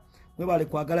ddala mwebale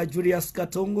kwagala Julius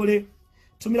Katongole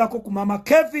tumirako ku mama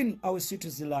Kevin awe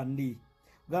Switzerland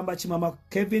gamba chi mama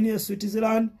Kevin e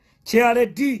Switzerland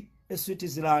Charity e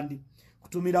Switzerland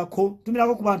kutumirako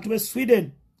ku bantu be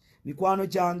Sweden mikwano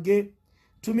jange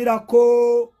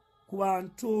tumirako ku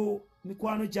bantu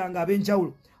mikwano jange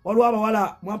abenjawulo waliwo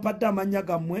abawala mwampadde amanya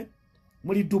gammwe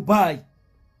muli Dubai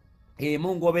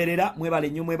mungoberera mwebale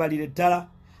nnyo mwebalire ddala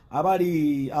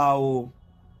abali awo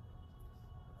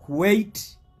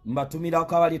Kuwait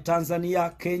mbatumirako abali Tanzania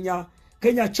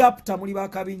Kenya chapter muli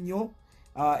bakabi nnyo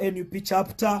NUP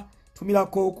chapter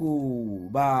tumirako ku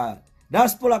ba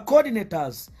diaspora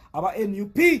coordinators aba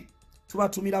NUP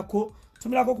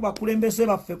tumirako ku bakulembeze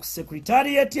baffe ku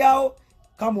secretariat yao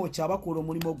kamocha abakola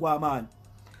omulimo gw'amaanyi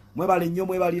mwebale nnyo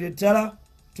mwebalire ddala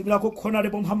tumirako ku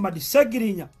Honorable Muhammad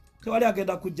Segirinya tewali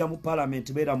agenda kujja mu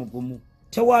parliament beera mugumu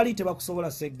tewali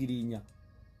tebakusobola Segirinya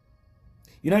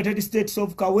United States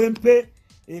of Kawempe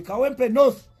Kawempe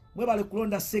North mwebale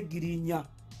kulonda Segirinya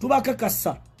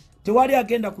tubakakasa tewali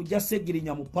agenda kujja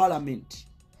Segirinya mu parliament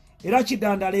era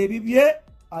kidandala ebibye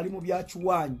ali mu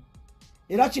byakiwanyi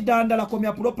era kidandala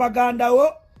komya propaganda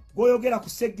wo goyogera ku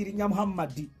Segirinya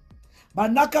Muhammad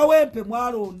bannakawempe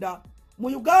mwalonda mu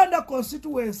Uganda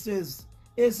constituencies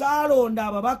ezalonda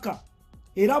ababaka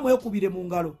era mwekubire mu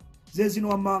ngalo zezino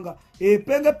wamanga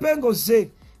penge ze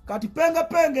kati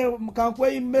penge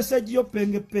kankwe message yo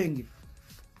penge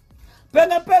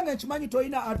chimanyi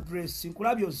toina address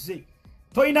nkulabyo ze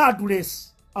toina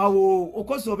address awo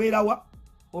okozi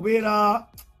obera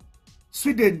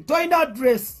Sweden toina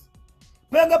address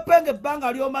penge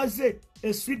banga lyomaze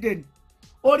Sweden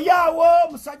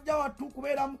oliawo musajja watu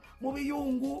kubeera mu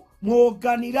biyungu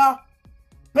mwoganira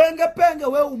penge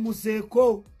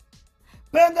weumuzeeko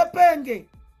penge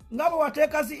ngabo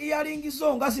wateeka zi earring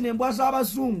zo nga zinembwa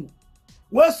z'abazungu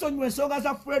wesonywe ensonga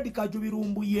za Fred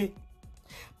Lumbuye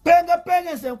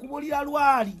penge ze nkubulira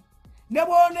lwali ne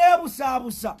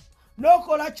bwoneebusaabusa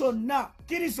n'okola kyonna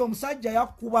kiriza omusajja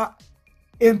yakkuba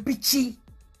empiki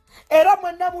era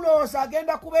mwenna mulowooza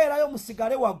agenda kubeerayo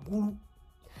musigale waggulu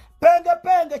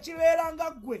penge kibeera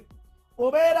nga ggwe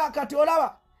obeera kati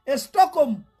olaba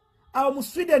Stockholm awo mu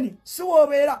Sweden si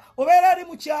wobeera obeera eri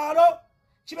mu kyalo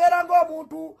kibeera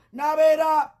ng'omuntu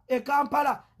n'abeera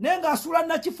Kampala naye ng'asula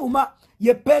nakifuma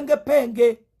ye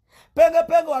penge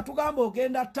watugamba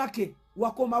ogenda Take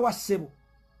wakoma wa ssebo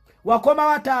wakoma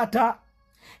wa taata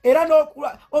era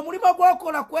omulimo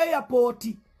gw'okola ku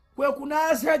airport kwe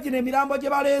kunaaza gino emirambo gye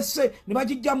baleese ne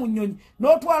bagijja mu nnyonyi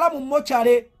n'otwala mu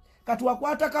mochare kati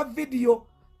wakwata ka video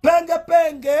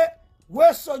penge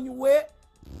wesonyuwe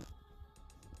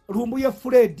Lumbuye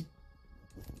Fred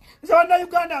nze bonna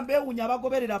Uganda mbewunya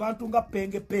abagoberera abantu nga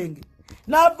penge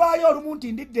n'avaayo olumu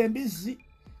nti ndidde embizzi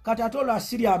kati ate olwo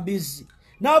asirya mbizzi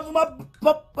n'avuma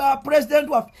president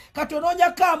waffe kati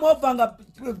onoonyako amova nga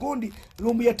gundi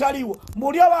Lumbuye taliwo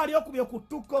muli oba ali okubye ku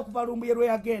ttuka okuva Lumbuye lwe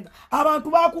yagenda abantu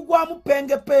bakugwamu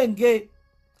penge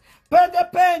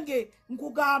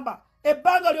nkugamba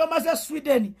ebbanga lyomaze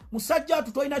Sweden musajja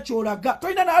watu toyina kyolaga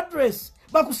toyina na address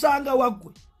bakusanga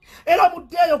waggwe era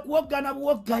muddeeyo kuwoggana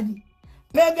buwogganyi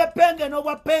penge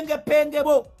n'obwa penge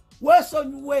bo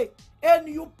wesonyuwe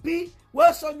NUP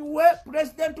wesonyuwe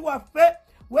president waffe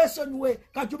wesonyuwe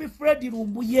Kajubi Fred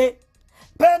Lumbuye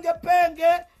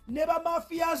penge ne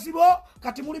bamafiyazi bo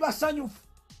kati muli basanyufu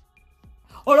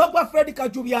olwogwa Fred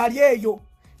Kajubi ali eyo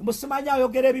musimanya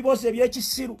ayogera ebibozo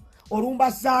ebyekisiru olumba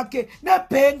zake ne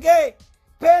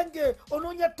penge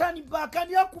ononya tani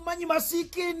bakani akumanyi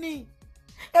masikini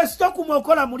estoku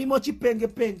mokola mulimo ki penge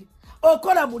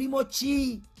okola mulimo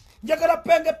ki njagala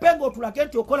penge otulage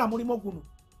nti okola mulimo guno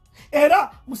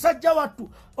era musajja wattu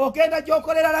ogenda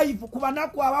gyokolera live ku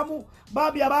banaku abamu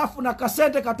babi abaafuna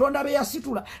kasente katonda be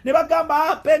yasitula ne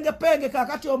bagamba penge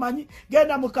kakati omanyi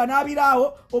genda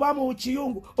mukanabiraawo oba mu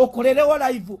kiyungu okolerewo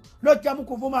live nojja mu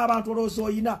kuvuma abantu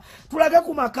olozooyina tulage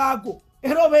ku makaago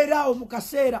era obeeraawo mu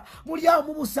kaseera muli awo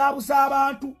mubusaabusa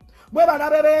abantu mwe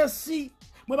balabe b'ensi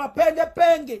mwe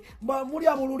bapenge muli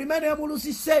awo mu lulime ne mu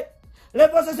lusise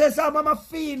levozesa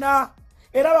amamafiina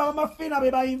era bamamafiina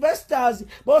be ba investors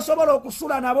bosobola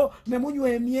okusula nabo ne munywa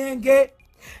emyenge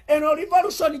eno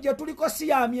revolution gye tuliko si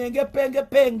ya myenge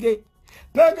penge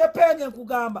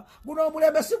nkugamba guno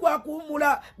omulembe si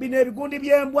gwakuwumula bino ebigundi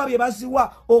by'embwa bye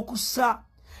baziwa okusa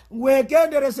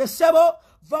weegendereze ssebo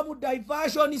va mu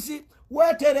diversions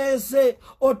weetereze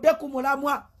odde ku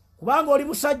mulamwa kubanga oli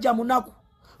musajja munaku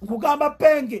nkugamba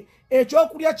penge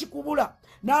ekyokulya kikubula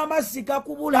n'amazzi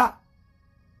gakubula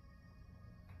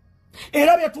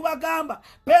era bye tubagamba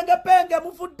penge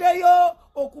muvuddeyo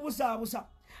okubusaabusa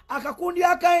akakundi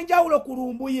ak'enjawulo ku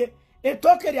Lumbuye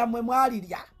ettooke lyammwe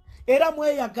mwalirya era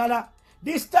mweyagala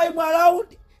this time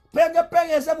around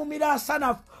penge ze mumira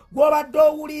asanafu gw'obadde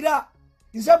owulira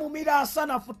nze mumira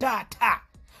asanafu taata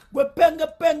gwe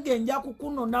penge nja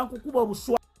kukunona nkukuba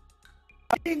obuswa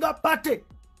nga pate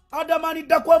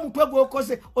adamaniddaku omutwe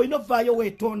gw'okoze olina ovaayo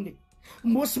weetonde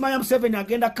mbusimanya Museveni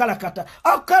agenda kalakata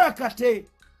akarakate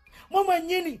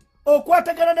mwenyini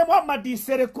okwatagana ne Muhammad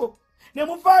Nsereko ne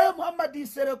muvaayo Muhammad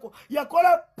Nsereko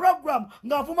yakola program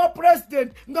ng'avuma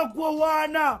president nga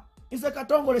gwewaana nze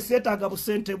Katongole seetaaga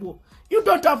busente bwo. You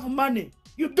don't have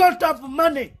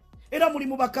money era muli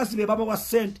mu bakazi be baba wa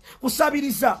sente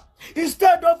kusabiriza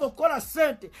instead of okola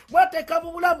sente mwateeka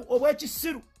mu bulamu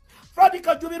obw'ekisiru. Fred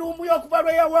Lumbuye okuva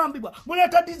lwe yawambibwa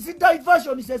muleeta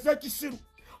diversion ez'ekisiru.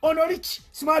 Ono Rich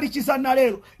Smart Kisana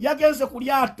leero yagenze ku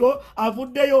lyato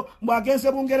avuddeyo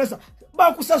mwagenze Bungereza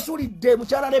bakusasulidde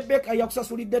mukyala Rebecca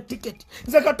yakusasulidde ticket.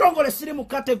 Nze Katongole siri mu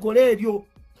kategole ebyo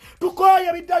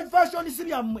tukoye bidiversion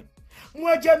byammwe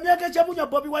mweje myenge kyemunya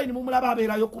Bobi Wine mumulaba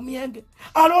abeerayo ku myenge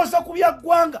alooza ku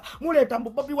byaggwanga muleeta mbu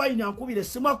Bobi Wine ankubire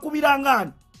simu akubira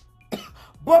ngani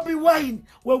Bobi Wine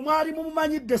we mwali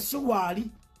mumumanyidde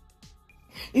siwaali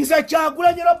nze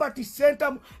Kyagulanyi Robert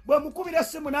Center bwe mukubira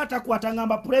simu n'atakwata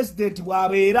ngamba president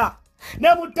bw'abeera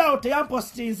ne mutawo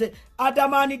teyampostinze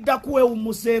adamanidda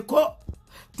kuwewumuseeko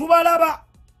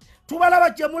tubalaba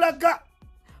gye mulaga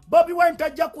Bobi Wine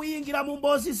tajja kuyingira mu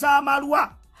mboozi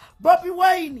z'amalwa. Bobi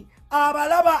Wine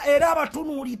abalaba era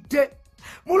abatunuulidde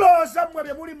mulowooza mmwe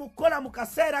bye muli mukola mu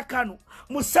kaseera kano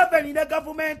Museveni ne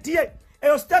gavumenti ye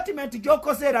eyo statement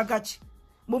gy'okoze eraga ki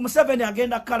mu Museveni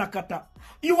agenda kalakata.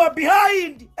 You are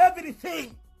behind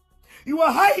everything. You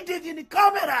are hiding in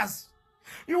cameras.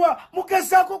 You are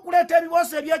mugezaako kuleeta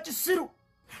ebibuuzo eby'ekisiru.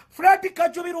 Fred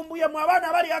Lumbuye mu abaana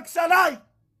abali akisalaayi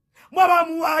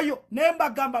mwabamuwaayo naye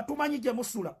mbagamba tumanyi gye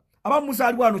musula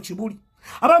abamuzaalibwa wano Kibuli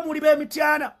abamuli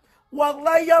b'emityana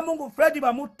wallahi ya Mungu Fred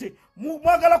bamutte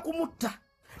mwagala kumutta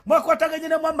mwakwataganye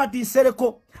ne Muhammad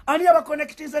Nsereko ani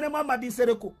yabakonekitize ne Muhammad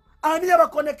Nsereko ani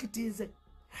yabakonekitize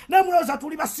ne mulowooza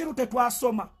tuli basiru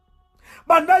tetwasoma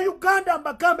bana Uganda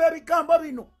mbagamba ebigambo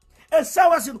bino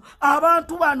essaawa zino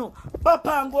abantu bano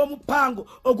bapanga omupango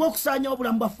ogw'okusaanya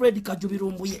obulamu bwa Fred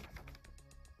Lumbuye.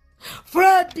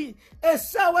 Fred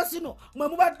essaawa zino mwe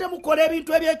mubadde mukola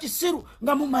ebintu eby'ekisiru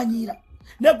nga mumanyira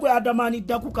negwe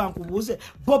adamaniddaku kankubuuze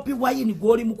Bobi Wine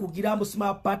gw'oli mu kugira mu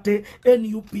Smart Party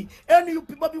NUP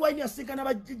Bobi Wine yasinkana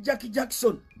ba Jackie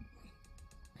Jackson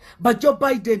ba Joe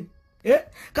Biden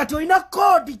kati olina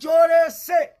kodi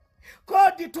gy'oleese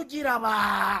kodi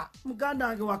tugiraba muganda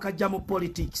wange wakajja mu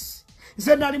politics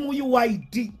nze nali mu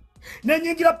UID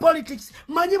nenyingira politics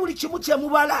manyi buli kimu kye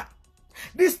mubala.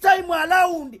 This time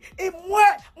around imwe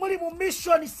muli mu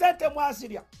mission sente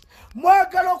mwazirya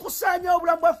mwagala okusaanya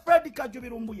obulamu bwa Fred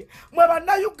Lumbuye mwe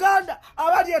banna Uganda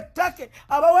abali ettake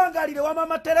abawangalire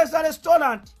wamama Teresa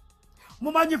restaurant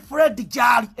mumanyi Fred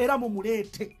gyali era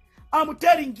mumuleete. I'm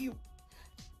telling you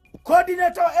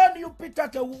coordinator NUP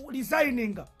take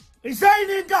resigning.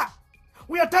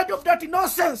 We are tired of that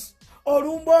nonsense.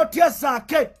 Olumba otya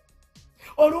zake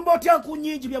olumba otya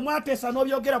nkunyingi bye mwateesa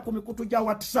n'obyogera ku mikutu gya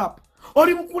WhatsApp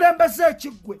oli mukulembeze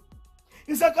ekiggwe.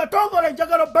 Nze Katongole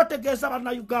njagala bategeeza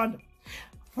banna Uganda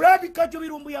Fred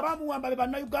Lumbuye bamuwamba be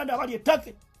banna Uganda abali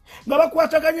ettake nga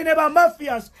bakwataganye ne ba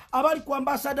mafias abali ku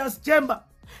ambassadors chamber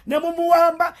ne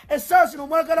mumuwamba essaawa zino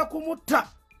mwagala kumutta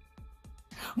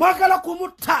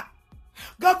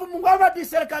gavumu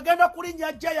Nsereko agenda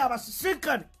kulinnya jja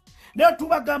yabasisinkane ne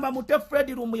tubagamba mute Fred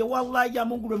Lumbuye wallahi ya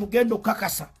Mungu lwe mugenda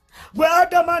okakasa gwe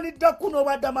adamaniddaku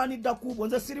n'obadamaniddaku bwo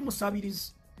nze siri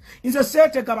musabirizi nze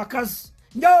seeteka bakazi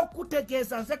njawo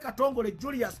kutegeeza nze Katongole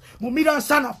Julius mumira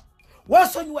nsanafu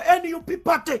wasonyiwe NUP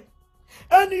party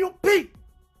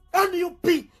NUP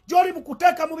gy'oli mu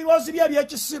kuteeka mu bibuuzo bye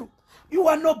eby'ekisiru. You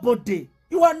are nobody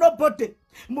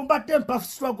mbadde mpa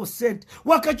struggle cent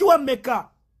wakajuwa mmeka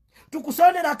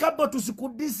tukusonera akabbo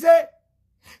tuzikuddize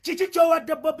kiki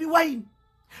ky'owadde Bobi Wine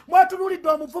mwatunulidde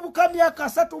omuvubuka myaka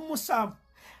 37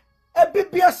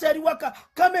 BBS eriwaka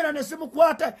kamera ne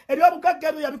zimukwata ebyobugagga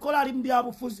ebyo yabikola ali mu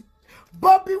byabufuzi.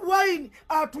 Bobi Wine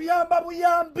atuyamba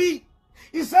buyambi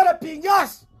is helping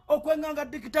us okwenganga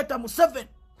dictator Museveni.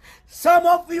 Some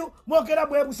of you mwogera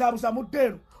bwebusaabuza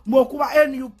muddeero mwokuba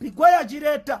NUP gwe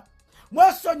yagireeta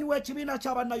mwesonyiwa ekibiina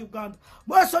ky'abanna Uganda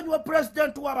mwesonyiwa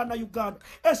president w'abanna Uganda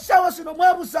essaawa zino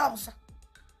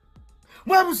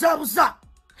mwebuzaabuza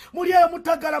muli eyo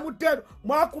mutagala muddeero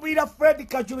mwakubira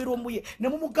Fred Lumbuye ne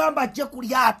mumugamba ajje ku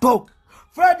lyato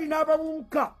Fred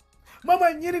n'ababuuka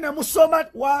mwenyini ne musoma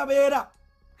wabeera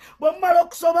bwe mumala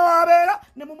okusoma wabeera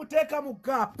ne mumuteeka mu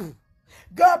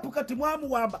gaapu kati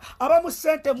mwamuwamba abamu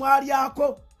ssente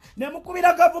mwalyako ne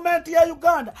mukubira gavumenti ya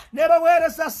Uganda ne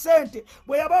baweereza ssente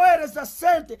bwe yabaweereza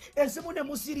ssente ezimu ne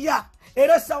muzirya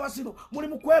era essaawa zino muli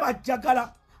mu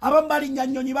kwebajjagala abamu balinnya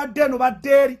nnyonyi badde eno badde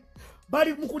eri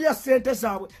bali mu kulya ssente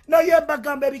zaabwe naye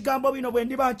mbagamba ebigambo bino bwe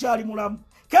ndiba nkyali mulamu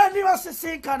kandi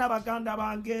basisinkana baganda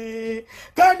bange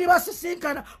kandi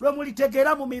basisinkana lwe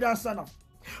mulitegeera mu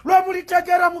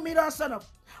miransanafu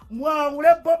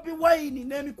mwawule Bobi Wine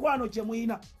n'emikwano gye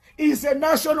muyina is a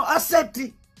national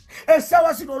asset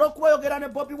essaawa zino olw'okubayogera ne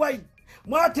Bobi Wine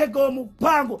mwatega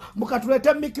omupango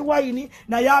mukatuleete Miki Wine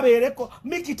naye abeereko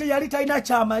Miki teyali talina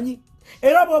kyamanyi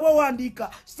era bw'oba owandiika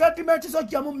statement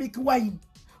zojjamu Miki Wine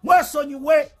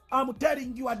mwesonyiwe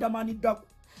amuteeringi waddamaniddaku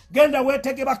genda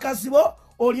weetege bakazi bo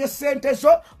olye ssente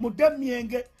zo mudde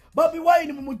myenge Bobi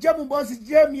Wine mumujje mu mboozi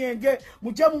gy'emyenge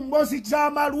mujje mu mboozi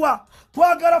gy'amalwa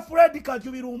twagala Fred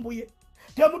Lumbuye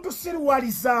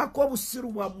temutusiriwalizaako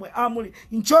obusiru bwammwe amuli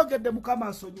nkyogedde mukama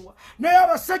nsonyiwa naye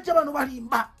abasajja bano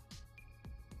balimba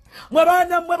mwe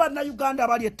baana mmwe bannayuganda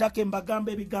abali ettaka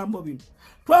embagamba ebigambo bino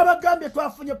twabagambye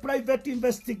twafunye private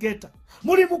investigator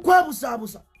muli mu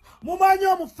kwebuzaabuza mumanyi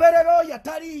omuferero oyo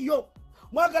ataliiyo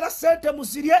mwagala ssente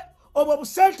muzirye obwo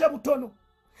busente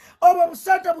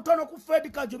butono ku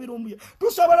Fred Lumbuye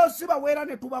tusobola osibaweera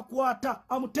ne tubakwata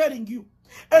amuteeringiyo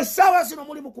essaawa zino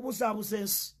muli mu kubuzaabuza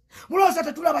ensi mulowooza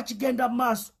tetulaba kigenda mu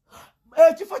maaso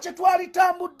ekifo kye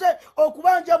twalitambudde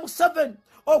okubanja mu 7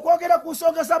 okwogera ku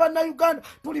nsonga z'abannayuganda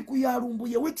tuli ku ya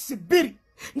Lumbuye wiikisi 2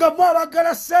 nga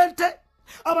mwabagala ssente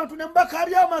abantu ne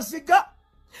mubakaabya amaziga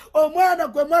omwana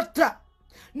gwe mwatta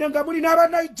nga muli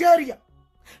n'abanigeria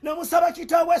ne musaba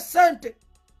kitaawe ssente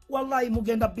wallahi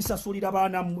mugenda bisasulira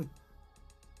baana mmwe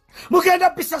mugenda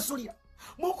bisasulira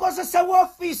mukozesa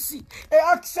woofiisi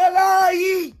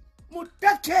ARKRICH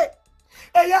muttake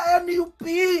eya NUP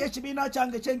ekibiina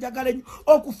kyange kyenjagala ennyo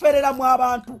okufereramu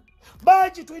abantu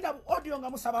bangi tulina audio nga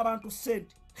musaba abantu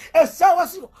ssente essaawa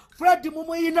zino Fred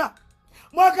mumuyina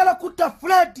mwagala kutta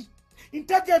Fred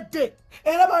ntegedde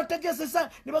era bantegezeza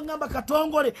ne baŋŋamba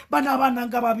katongole bano abaana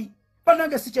nga babi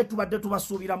banange si kye tubadde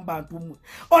tubasuubira mu bantu mmwe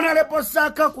Honorable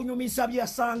Ssaako kunyumisa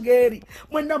byasanga eri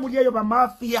mwenna muli eyo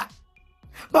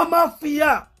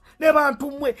bamafiya ne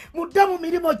bantu mmwe mudde mu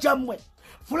mirimu gyammwe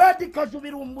Fred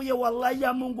Lumbuye wallahi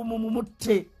ya Mungu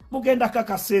mumumutte mugenda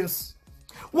kakasensi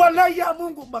wallahi ya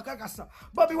Mungu mbakakasa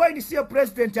Bobi Wine siye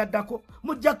president addako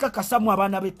mujja kakasamu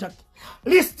abaana b'ettaka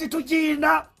listi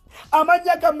tugiina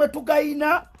amanya gammwe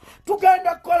tugayina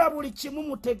tugenda kukola buli kimu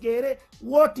mutegeere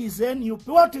what is NUP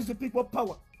what is the people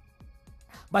power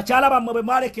bakyala bammwe bwe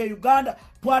mwaleka e Uganda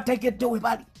twategedde we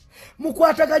bali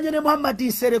mukwataganye ne Muhammad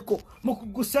Nsereko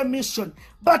mukuguse mission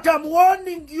but I'm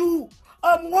warning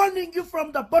you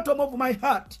from the bottom of my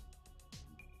heart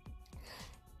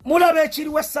mulabe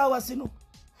ekiriwo essaawa zino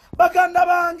baganda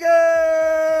bange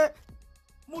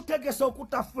mutegese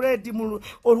okutta Fred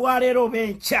olwaleero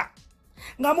benkya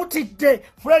nga mutidde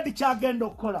Fred kyagenda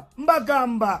okukola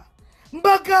mbagamba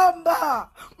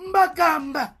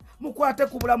mukwate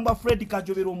ku bulamu bwa Fred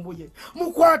Lumbuye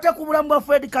mukwate ku bulamu bwa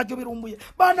Fred Lumbuye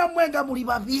baana mmwe nga muli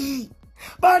babi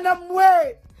baana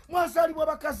mmwe mwazaalibwa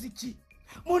bakazi ki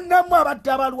munnammwe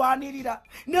abadde abalwanirira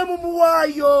ne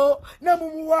mumuwaayo ne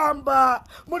mumuwamba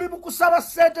muli mu kusaba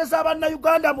ssente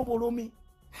z'abannayuganda mu bulumi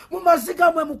mu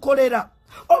maziga mwe mukolera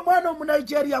omwana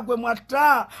omunigeria gwe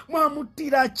mwatta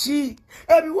mwamuttira ki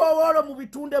ebiwoowoolo mu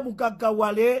bitunde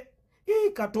mugaggawale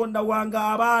katonda wange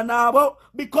abaana abo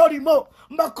bikolimo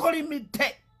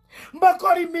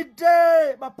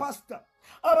mbakolimidde bapasita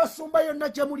abasumba yonna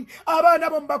gye muli abaana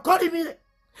abo mbakolimire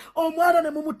omwana ne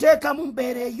mumuteeka mu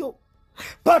mbeera eyo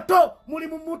pato muli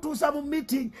mumutuusa mu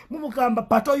meeting mumugamba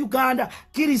pato Uganda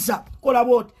kiriza kola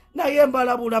bwoti naye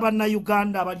mbalabula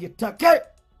bannayuganda abali ettake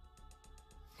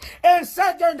ensi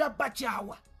agenda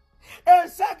bakyawa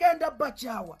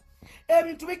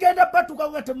ebintu bigenda batuuka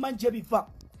nga temumanyi gye biva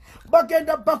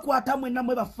bagenda bakwata mwenna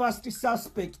mwe ba first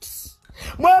suspects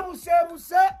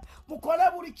mwebuseebuse mukole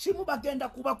buli kimu bagenda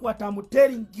kubakwata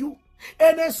muteringiu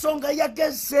eno ensonga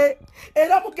yageze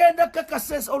era mugenda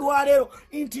kakasa olwaleero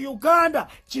nti Uganda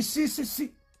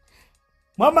kisiisisi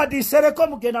Muhammad Nsereko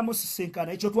mugenda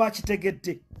musisinkana ekyo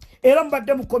twakitegedde era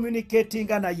mubadde mu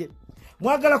communicatinga naye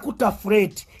mwagala kutta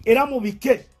Fred era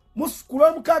mubike musikula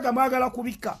omukaaga mwagala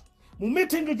kubika mu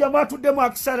meeting gye mwatuddemu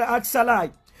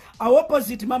ARKRICH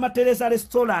opposite Mama Teresa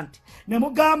restaurant ne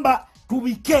mugamba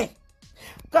tubike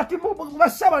kati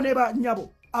basaba ne banyabo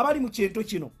abali mu kintu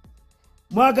kino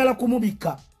mwagala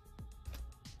kumubika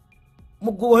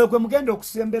mugoyo gwe mugenda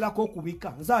okusemberako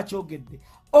okubika nze akyogedde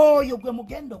oyo gwe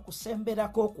mugenda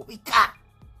okusemberako okubika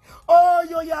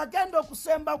oyo yagenda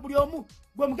okusemba buli omu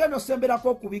gwe mugenda osemberako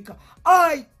okubika.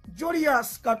 Ai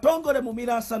Julius Katongole mu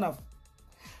miransanafu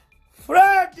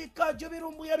Fred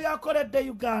Lumbuye byakoledde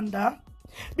Uganda,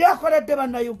 byakoledde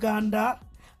bannayuganda,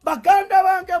 baganda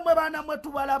bange mwe baana mwe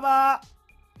tubalaba.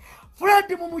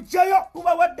 Fred mumugyeyo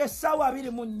tubawadde essaawa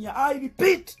 24. I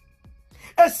repeat,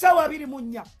 essaawa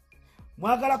 24.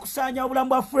 Mwagala kusaanya obulamu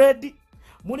bwa Fred,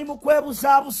 muli mu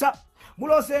kwebuzaabuza,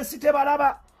 mulooza ensi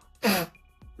tebalaba,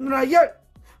 naye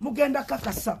mugenda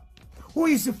kakasa. Who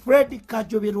is Fred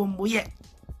Lumbuye?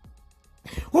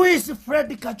 Who is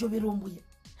Fred Lumbuye?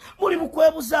 Muli mu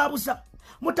kwebuzaabuza,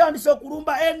 mutandise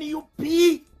okulumba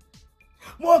NUP,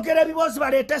 mwogera ebibuuzo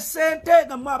baleete ssente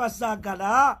nga mmwe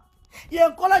abazaagala.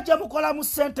 Yenkola gye mukola mu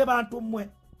ssente bantu mmwe.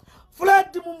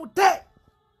 Fred mumute,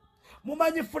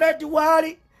 mumanyi Fred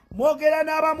waali, mwogera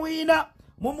n'abamuyina,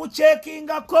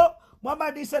 mumuceekingako,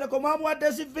 mwamadiisereko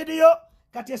mwamuwadde zi vidiyo,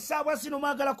 kati essaawa zino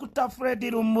mwagala kutta Fred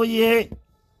Lumbuye.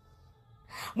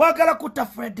 Mwagala kutta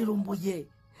Fred Lumbuye.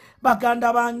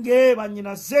 Baganda bange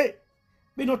bannyinaze,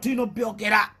 bino tulina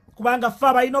byogera, kubanga ffe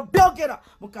abalina byogera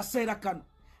mu kaseera kano.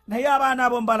 Naye abaana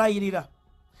abo mbalayirira.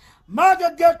 Maaga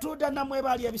Gertrude namwe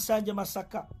bali ebisanje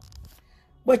Masaka.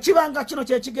 Bwe kibanga kino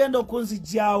kye kigenda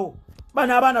okunzijjaawo,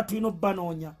 bano abaana tulina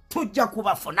obbanoonya, tujja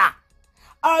kubafuna.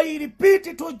 I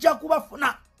repeat, tujja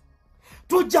kubafuna.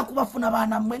 Tujja kubafuna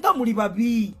baana mmwe nga muli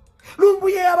babi.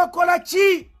 Lumbuye yabakola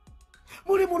ki?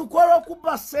 Muli mu lukola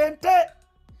okubba ssente.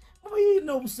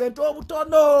 Mulina obusente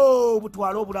obutono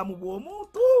butwala obulamu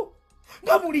bw'omuntu.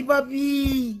 Nga muli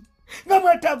babi. Nga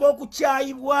mwetaaga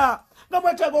okukyayibwa. Nga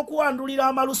mwetaaga okuwandulira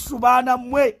amalusu baana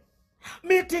mmwe.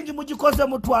 Meeting mugikoze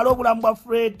mutwala obulamu bwa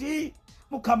Fred.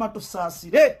 Mukama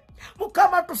tusaasire.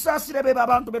 Mukama tusaasire beba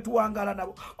abantu betuwangala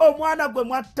nabo. Omwana gwe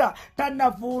mwatta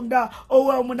tannavunda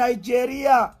owe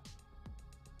Omunigeria.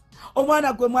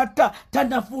 Omwana gwe mwatta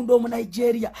tannavunda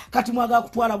Omunigeria. Kati mwagala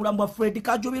kutwala bulamu bwa Fred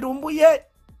Lumbuye.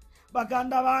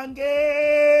 Baganda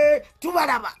bange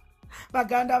tubalaba.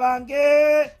 Baganda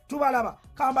bange tubalaba.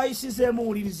 Kamba isize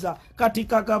muwuliriza kati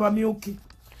kagaba myuki.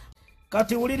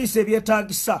 Kati wulirize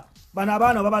byetaagisa. Bana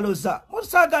abaana babaloza.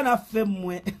 Musaga naffe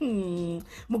mmwe.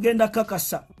 Mugenda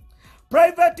kakasa.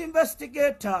 Private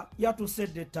investigator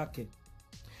yatusedde ettake.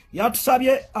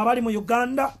 Yatusabye abali mu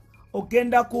Uganda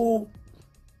ogenda ku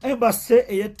embassy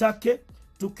ey'ettake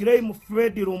tukireemu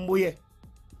Fred Lumbuye.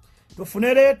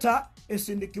 Tufune leeta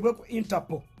esindikibwe ku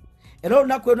Interpol. Era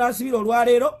olunaku nasibira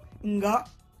olwaleero nga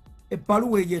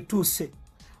ebbaluwa eyetuuse.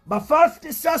 Ba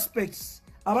first suspects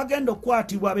abagenda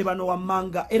okukwatibwa be bano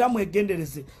wammanga era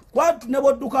mwegendereze. Kwatu ne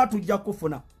bodduka tujja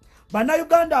kufuna.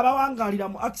 Bannayuganda abawangalira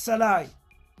mu ARKRICH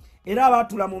era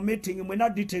abatula mu meeting mwena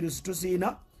details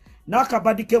tuziina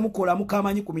n'akabadike mukola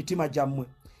mukamanyi ku mitima gyammwe.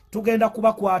 Tugenda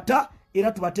kubakwata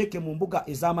era tubateeke mu mbuga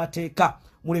ez'amateeka.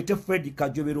 Mulete Fred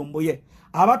Lumbuye.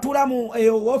 Abatula mu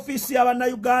office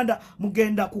y'Abannayuganda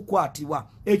mugenda kukwatibwa.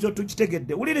 Ekyo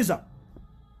tukitegedde. Uliriza.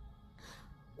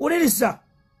 Uliriza.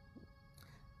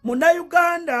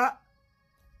 Munnayuganda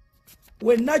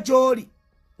wenna gy'oli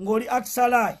ng'oli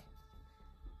ARKRICH.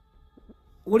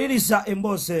 Uliriza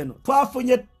emboozi eno.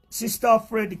 Twafunye Sister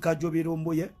Fred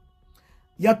Lumbuye.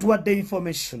 Yatuwadde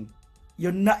information.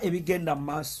 Yonna ebigenda mu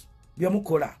maaso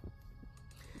byemukola.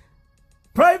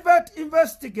 Private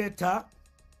investigator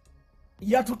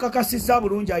yatukakasiza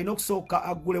bulungi alina okusooka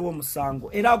aggulewo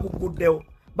omusango era aguguddewo.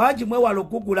 Bangi mwewala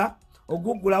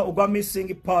ogugula ogwa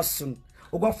missing person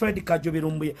ogwa Fred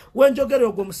Lumbuye. Wenjogere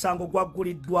ogwo musango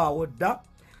gwagguliddwawo dda.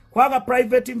 Kubanga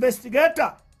private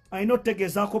investigator alina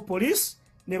otegeezaako police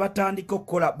ne batandika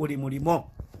okukola buli mulimo.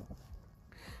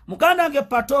 Muganda nge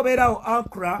pato obeerawo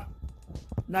ARKRICH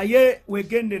naye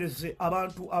wegendereze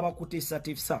abantu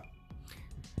abakutiisatiisa.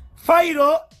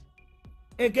 Fayiro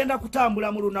egenda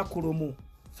kutambula mu lunaku lumu.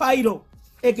 Fayiro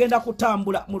egenda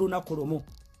kutambula mu lunaku lumu.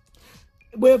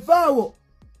 Bwevaawo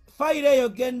fayiro eyo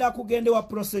egenda kugenda wa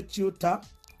prosecutor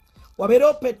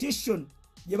wabeerewo petition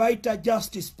gye bayita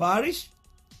Justice Parish.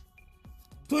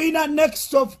 Tuyina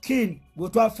next of kin gwe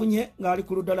twafunye ng'ali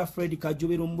ku ludda lwa Fred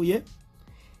Lumbuye.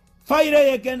 Fayiro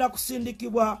eyo egenda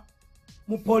kusindikibwa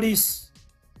mu police.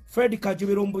 Fred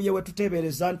Lumbuye we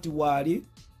tuteebereza nti waali.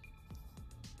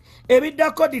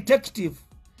 Ebiddako detective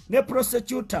ne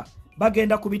prosecutor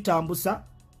bagenda kubitambuza.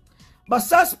 Ba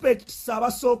suspects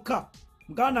abasooka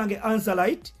muganda nge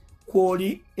Anzalite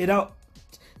kwoli era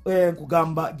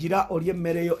nkugamba gira oli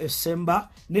emmere yo esemba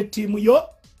ne tiimu yo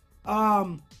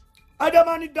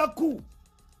Adamani Daku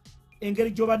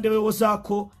engeri gy'obadde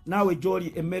weewozaako naawe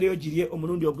gy'oli emmere yo girye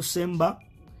omulundi ogusemba.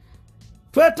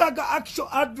 Twetaaga actual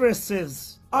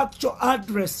addresses.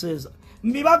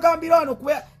 Mbibagambira wano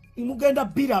kuba mugenda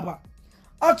biraba.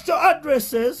 Actual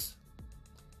addresses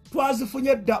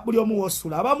twazifunye dda buli omu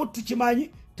wosula abamu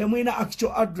tukimanyi temwina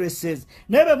actual addresses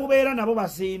naye be mubeera nabo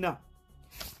baziina.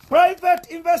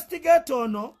 Private investigator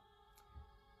ono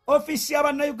ofisi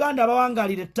y'abannayuganda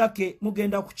abawangalira ettake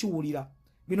mugenda kukiwulira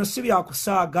bino si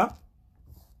byakusaaga.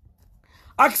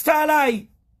 Akistalai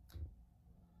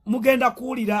mugenda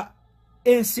kuwulira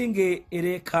ensinge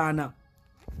ereekaana.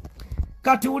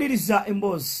 Kati wuliriza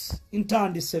emboozi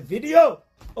ntandise video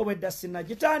obwedda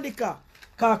sinnagitandika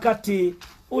kaakati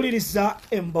wuliriza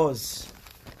emboozi.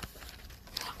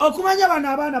 Okumanya bano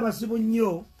abaana bazibu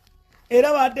nnyo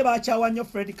era badde bakyawa nnyo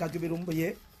Fred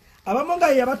Lumbuye abamu nga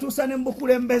ye yabatuusa ne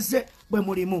Mukulembeze bwe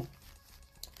mulimu.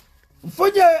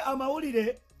 Nfunye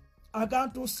amawulire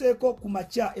agantuuseeko ku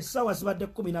makya essaawa zibadde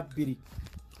 12.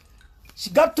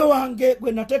 Kigatto wange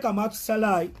gwe nateeka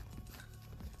Makisalai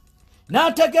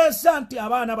n'ategeeza nti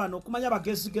abaana bano okumanya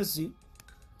bagezigezi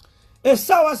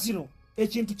essaawa zino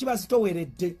ekintu kiba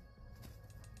zitoweredde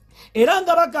era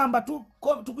nga bagamba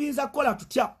tuguyinza kukola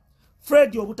tutya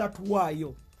Fred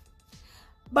obutatuwaayo.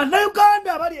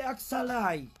 Bannayuganda abali e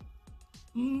Akisalai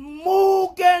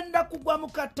mugenda kugwa mu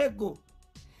katego.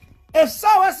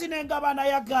 Essaawa zino nga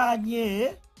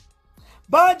banayagaanye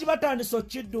bangi batandise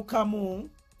okiddukamu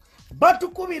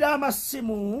batukubira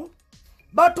amasimu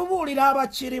batubuulira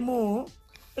abakirimu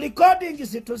recording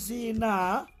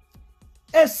zituziina.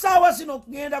 Essaawa zino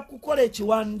kugenda kukola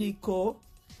ekiwandiiko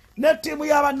ne ttiimu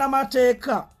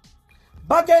y'abannamateeka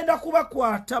bagenda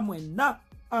kubakwata mwenna.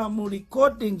 I'm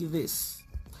recording this.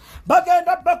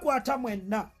 Bagenda bakwata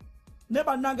mwenna ne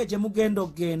bannange gye mugenda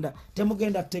okgenda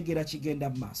temugenda kutegeera kigenda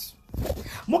mu maaso.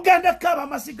 Mugenda kaba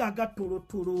amasiga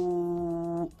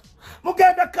agatulutulu.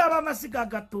 Mugenda kaba amasiga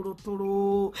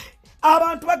agatulutulu.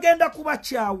 Abantu bagenda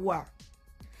kubakyawa.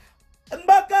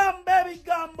 Mbagamba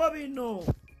ebigambo bino.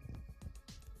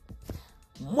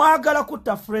 Mwagala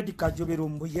kutta Fred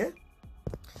Lumbuye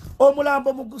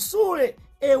omulambo mugusuule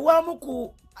ewamu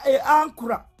ku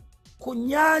ankura ku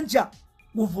nnyanja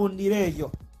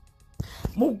muvundireeyo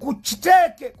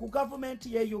mukiteeke ku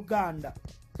gavumenti ye Uganda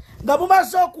nga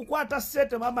mumaze okukwata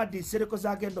ssente Mamadi Nsereko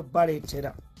zagenda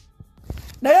obbaleetera.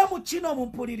 Naye mu kino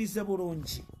mumpulirize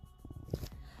bulungi.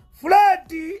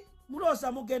 Fred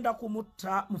mulooza mugenda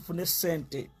kumutta mufune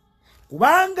ssente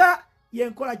kubanga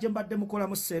yenkola gye mbadde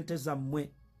mukolamu ssente zammwe.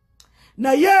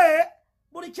 Naye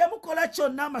buli kye mukola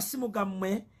kyonna amasimu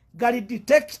gammwe gali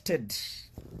detected.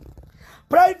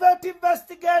 Private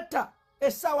investigator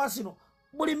essaawa zino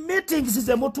buli meetings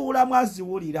ze mutuulamu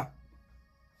aziwulira.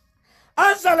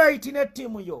 Anzalite ne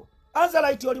ttiimu yo.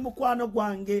 Anzalite oli mukwano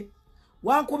gwange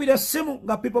wankubira essimu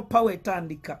nga people power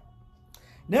etandika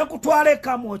nekutwala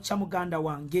ekamwokya muganda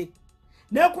wange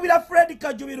nekubira Fred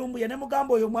Lumbuye ne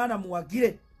mugamba oyo mwana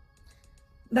muwagire.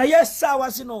 Naye essaawa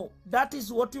zino that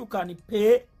is what you can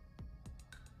pay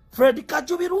Fred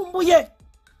Lumbuye.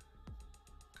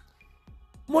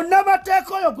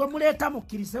 Munnamateeka oyo gwe muleeta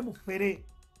mukkirize mufere.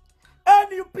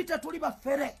 NUP tetuli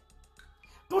bafere.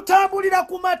 Tutambulira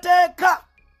ku mateeka.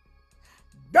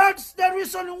 That's the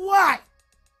reason why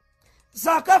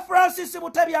Zaka Francis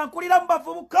Mutabyankulira mu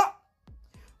bavubuka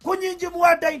kunyingi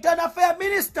muwadde Internal Affairs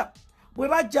Minister bwe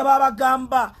bajja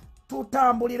babagamba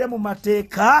tutambulire mu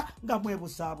mateeka nga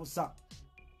mwebusaabusa.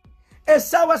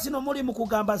 Essaawa zino muli mu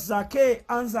kugamba Zake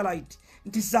Anzalite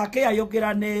nti Zake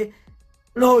yayogera ne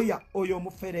lawyer oyo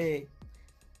mufere.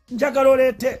 Njagala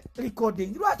oleete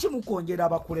recording. Lwaki mukonjera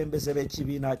abakulembeze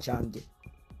b'ekibiina kyange?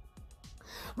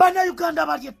 Bannayuganda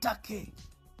bali ettake.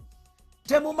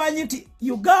 Temumanyi nti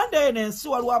Uganda eno ensi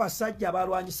waliwo abasajja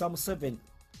abalwanyisa Museveni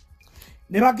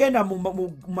ne bagenda mu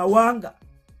mawanga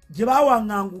gye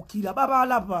bawaŋŋangukira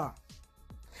babalaba.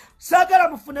 Saagala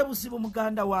mufune buzibu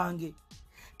muganda wange.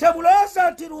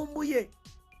 Temulowooza nti Lumbuye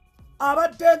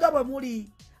abadde nga bwe muli.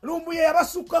 Lumbuye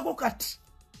yabasukkako kati.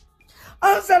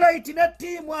 Anzalite ne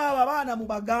ttiimu abo abaana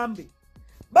mubagambe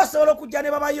basobola okujja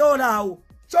ne babayoola awo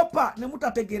chopa ne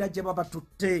mutategeera gye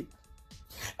babatutte.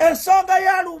 Ensonga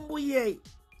ya Lumbuye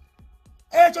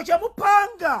ekyo kye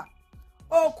mupanga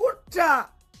okutta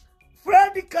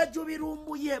Fred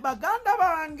Lumbuye baganda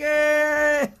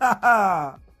bange.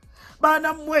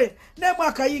 Bana mmwe ne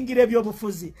mwakayingira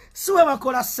ebyobufuzi siwe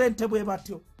bakola ssente bwe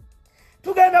batyo.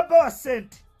 Tugenda bawa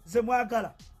ssente ze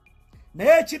mwagala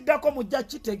naye ekiddako mujja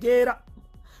kitegeera.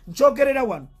 Nkyogerera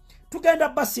wano tugenda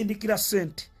basindikira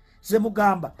ssente ze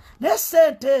mugamba naye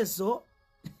ssente ezo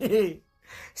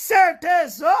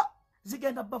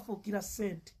zigenda bafuukira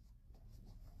ssente.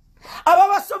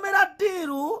 Ababasomera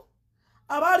ddiiru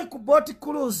abali ku boat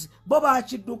cruise bo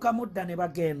bakidduka mudda ne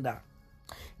bagenda.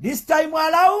 This time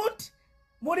around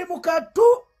muli mukatu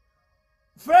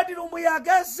Fred Lumbuye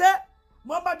ageze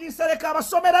Mamadi Nsereko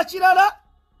abasomera kirala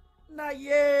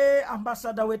naye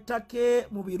ambasada w'ettake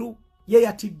mu biru ye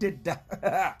yatidde dda.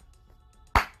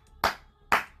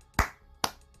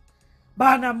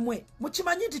 Baana mmwe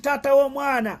mukimanyi nti taata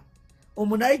w'omwana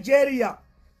omunigeria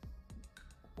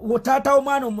taata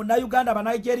w'omwana omunnauganda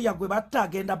abanigeria gwe batta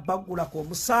agenda baggulako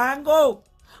omusango.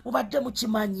 Mubadde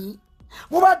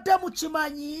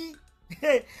mukimanyi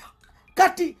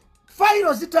kati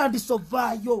fayiro zitandise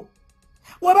ovaayo.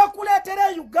 Webakuleetera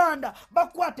Uganda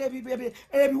bakwata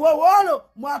ebiwowoolo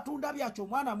mwatunda byakyo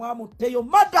omwana mwamutteyo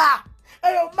mada.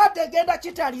 Eyo mada egenda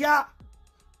kitalya.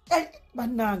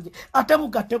 Bannange ate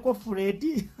mugatteko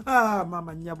Fred.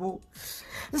 Mama nnyabo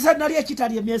nze nali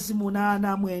ekitalya emyezi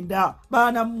 8-9.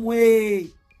 Baana mmwe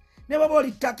ne baba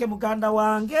oli ttake muganda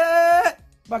wange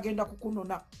bagenda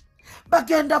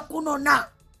kunona.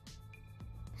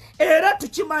 Era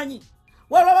tukimanyi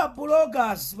waliwo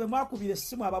bloggers bwe mwakubira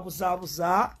essimu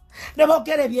ababuzaabuza ne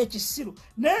boogera ebyekisiru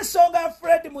n'ensonga ya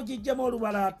Fred mugijjemu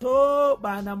olubalaato.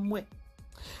 Baana mmwe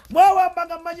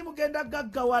mwewambanga mmanyi mugenda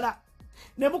gaggawala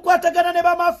ne mukwatagana ne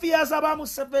bamafias aba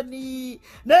Museveni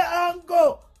ne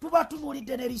ango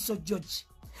tubatunulidde ne liiso George.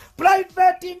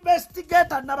 Private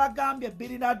investigator nabagambye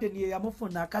Bin Laden ye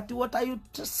yamufuna. Kati what are you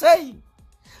saying?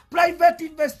 Private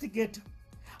investigator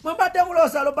mwembadde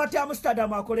mulooza Robert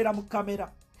Amsterdam akolera mu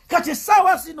kamera. Kati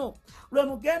essaawa zino lwe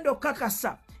mugenda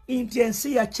okakasa nti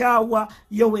ensi yakyawa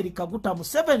Yoweri Kaguta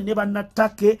Museveni ne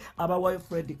bannattake abawayo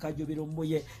Fred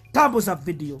Lumbuye. Tambuza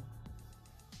video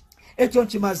ekyo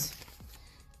nkimazi.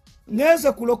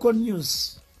 Ngenze ku local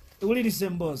news ewulirize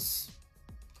emboozi.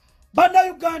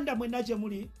 Bannayuganda mwenna gye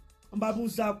muli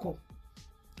mbabuuzaako.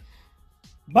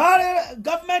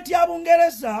 Gavumenti ya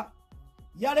Bungereza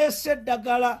yaleese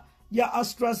eddagala ya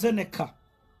AstraZeneca.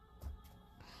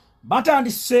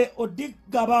 Batandise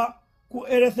odigaba ku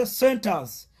health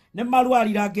centers ne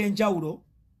malwaliro ag'enjawulo.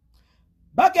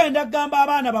 Bagenda gamba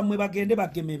abaana bammwe bagende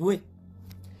bagemebwe.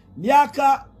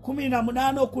 Myaka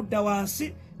 18 okudda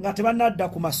wansi nga tebannadda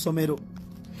ku masomero.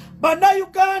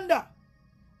 Bannayuganda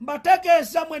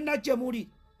mbategeeza mwenna gye muli.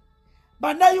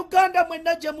 Bannayuganda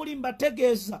mwenna gye muli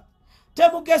mbategeeza.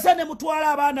 Temugeze ne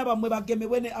mutwala abaana bammwe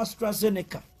bagemebwe ne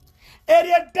AstraZeneca.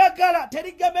 Eryo eddagala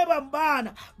terigemebwa mu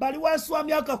baana bali wansi wa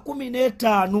myaka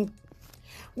 15.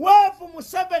 Waavu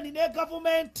Museveni ne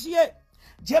gavumenti ye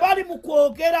gye bali mu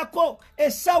kwogerako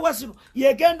essaawa zino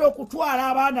yegenda okutwala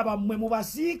abaana bammwe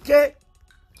mubaziike.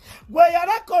 Gwe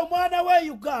yalaka omwana we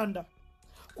Uganda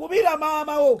kubira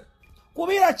maamawo,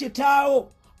 kubira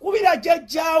kitaawo, kubira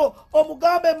jjajjaawo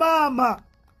omugambe maama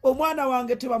omwana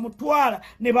wange tebamutwala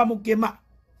ne bamugema.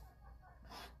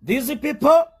 These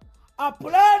people are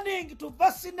planning to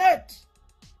vaccinate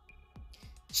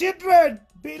children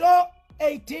below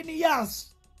 18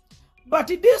 years. But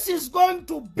this is going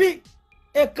to be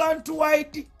a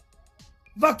countrywide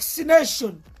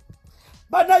vaccination.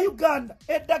 Bana Uganda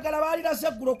eddagala baliraze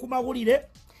eggulo ku mawulire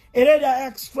era erya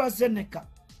AstraZeneca.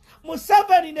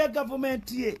 Museveni ne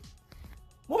gavumenti ye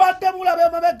mubadde mulabe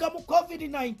amabega mu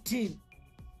COVID-19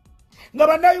 nga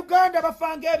bannayuganda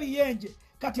bafanga ebiyenje.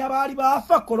 Kati abaali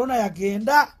baafa korona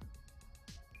yagenda.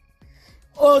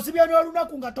 Ozibya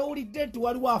n'olunaku nga towulidde nti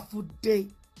waliwo afudde.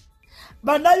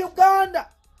 Bannayuganda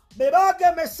be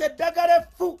baagemesa eddagala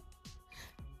effu.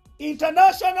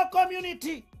 International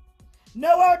community ne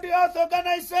World Health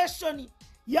Organization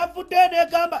yavudde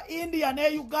n'egamba India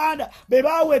ne Uganda be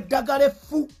baawa eddagala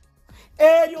effu.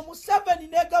 Eryo Museveni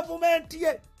ne gavumenti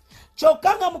ye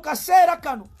kyokka nga mu kaseera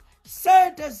kano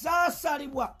sente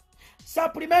zaasalibwa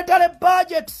supplementary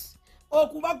budgets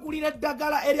okubagulira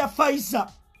eddagala erya Pfizer.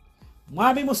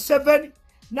 Mwami Museveni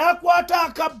n'akwata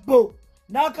akabbo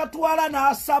n'akatwala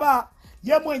n'asaba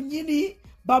ye mwennyini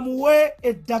bamuwe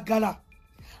eddagala.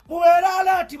 Mubeere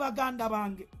alaati baganda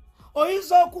bange.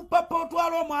 Oyinza okupapa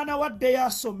otwala omwana wadde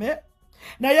yasome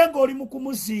naye ng'oli mu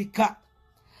kumuziika.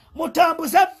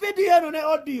 Mutambuze vidiyo eno ne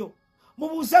audio.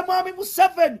 Mubuuze mwami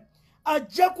Museveni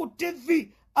ajje ku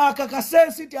TV akakase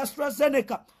ensi nti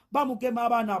AstraZeneca bamugema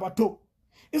abaana abato.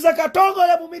 Nze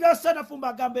Katongole mu mirasanafu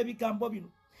mbagamba ebigambo bino.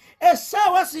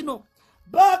 Essaawa zino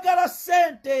baagala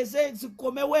sente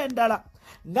ezikomewo endala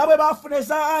nga bwe baafuna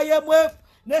eza IMF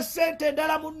ne sente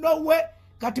endala munnowe.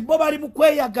 Kati bo bali mu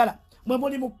kweyagala mwe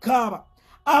muli mu kkaaba.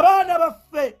 Abaana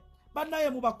baffe bannaye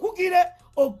mubakugire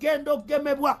ogenda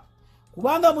ogemebwa.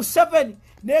 Kubanga Museveni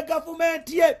ne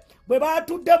gavumenti ye bwe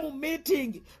baatudde mu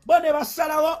meeting bo ne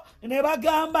basalawo ne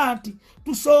bagamba nti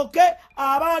tusooke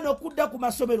abaana okudda ku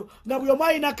masomero nga buli omu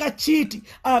alina kakiiti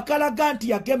akalaga nti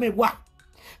yagemebwa.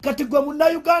 Kati gwe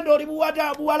Munnayuganda oli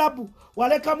Buwalabu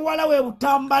waleka muwala we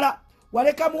Butambala,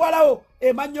 waleka muwala wo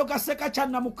Emannyo Gaseka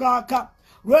Kyannamukaaka,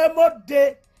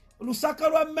 Lwemodde Lusaka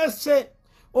lwa Mmese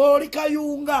oli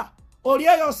Kayunga oli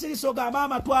eyo osiriso gamba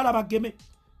amatwala bageme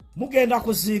mugenda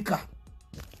kuziika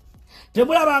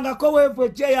temulabangako weevu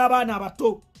ejje y'abaana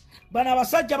abato bana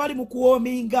abasajja bali mu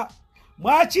kuwoominga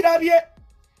mwakirabye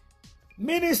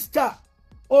minisita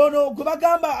ono gwe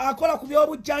bagamba akola ku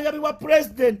by'obujjanjabi bwa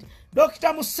pulezidenti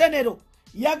Dr. Musenero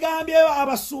yagambye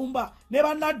abasumba ne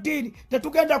bannaddiini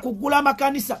tetugenda kugula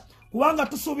amakanisa kubanga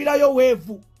tusuubirayo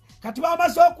weevu kati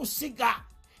bamaze okusiga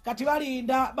kati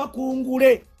balinda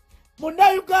bakungule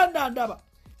Munnayuganda ndaba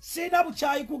sina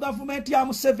bukyayi ku gavumenti ya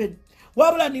Museveni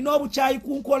wabula nina obukyayi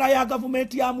ku nkola ya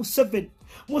gavumenti ya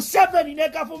Museveni ne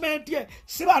gavumenti ye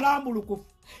si balambulukufu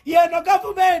yeno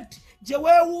gavumenti gye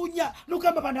weewuunya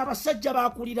lugamba bano abasajja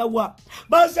bakulirawa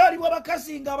bazaalibwa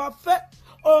bakazi nga baffe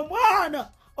omwana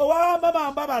owa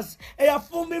mama Mbabazi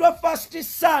eyafumbirwa first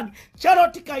son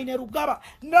Charlotte Kaine Rugaba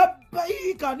nabba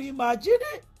can you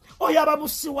imagine oyaba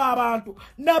musiwa abantu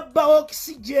nabba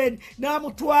oxygen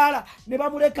n'amutwala ne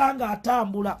bamuleka nga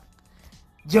atambula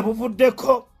gye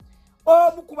buvuddeko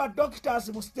omu ku doctors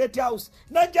mu State House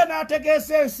najja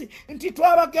n'ategeeza ensi nti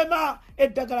twabagema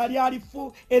eddagala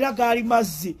lyalifu era gaali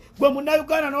mazzi gwe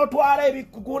Munnayuganda n'otwala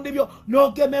ebikugundi byo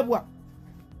n'ogemebwa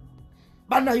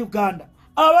Bannayuganda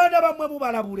abaana bamwe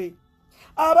mubalabule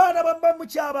abaana bamwe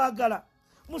mukyabaagala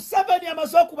Museveni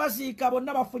amaze okubaziika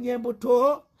bonna bafunye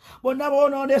embuto bonna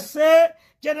boononese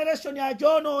generation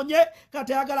agyonoonye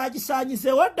kati ayagala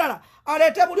agisaanyizeewo ddala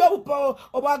aleete buli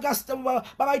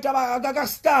babayita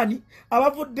Agagasitaani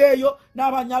abavuddeeyo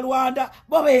n'Abanyarwanda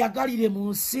bo beeyagalire mu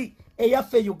nsi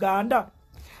eyaffe Uganda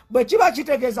bwe kiba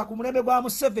kitegeeza ku mulembe gwa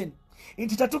Museveni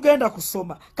nti tetugenda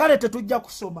kusoma kale tetujja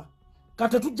kusoma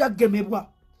kati tetujja kugemebwa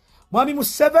Mwami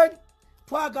Museveni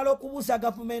twagala okubuuza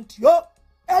gavumenti yo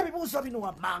ebibuuzo bino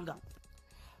wammanga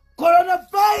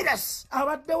coronavirus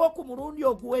abaddewo ku mulundi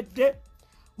oguwedde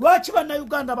lwaki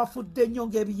Bannayuganda bafudde nnyo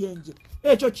ng'ebiyenje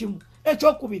ekyo kimu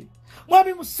ekyokubiri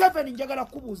Mwami Museveni njagala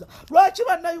kubuuza lwaki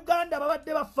Bannayuganda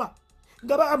babadde bafa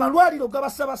nga amalwaliro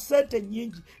gabasaba ssente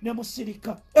nnyingi ne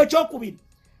musirika ekyokubiri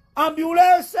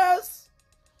ambulances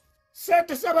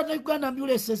ssente z'Abannayuganda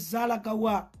ambulances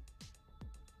zaalagawa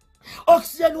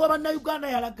oxygen wa Bannayuganda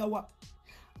yalagawa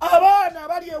abaana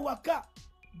abali ewaka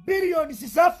billions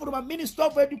zafuluma Minister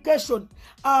of Education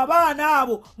abaana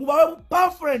abo mubawe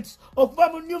pamphlets okuva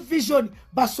mu New Vision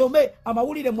basome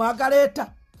amawulire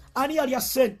mwagaleeta ani yali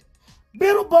ssente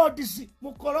billboards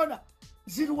mu corona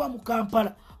ziruwa mu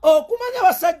Kampala okumanya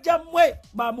basajja mmwe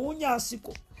bamuunya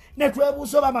nsiko ne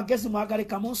twebuuza bamagezi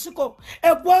mwagaleka mu nsiko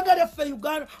eggwanga lyaffe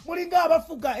Uganda mulinga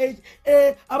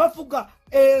abafuga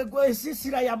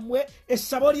esisira yammwe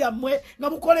essabo lyammwe nga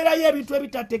mukolerayo ebintu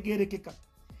ebitategeerekeka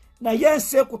naye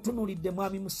ensi ekutunulidde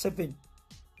Mwami Museveni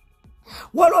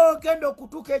waliwo ogenda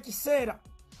okutuuka ekiseera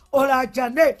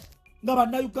olajane nga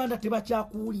Bannayuganda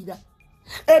tebakyakuwulira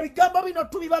ebigambo bino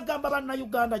tubibagamba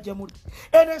Bannayuganda gye muli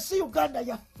eno ensi Uganda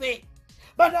yaffe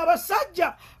bano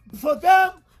abasajja for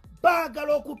them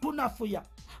baagala okutunafuya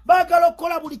baagala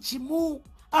okukola buli kimu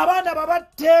abaana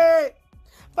babatte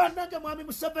bannange Mwami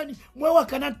Museveni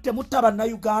mwewakana nti temutta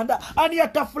Bannayuganda ani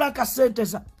yatta Franka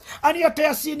Senteza ani yatta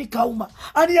Yasini Kauma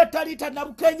ani yatta Rita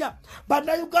Nabukenya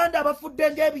Bannayuganda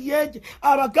abafudde ng'ebiyenje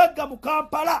abagagga mu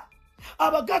Kampala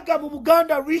abagagga mu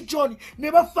Buganda region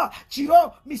ne bafa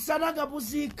kiro misana nga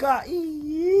buziika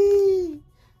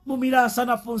mu Miransa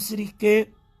na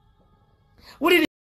Fonsirike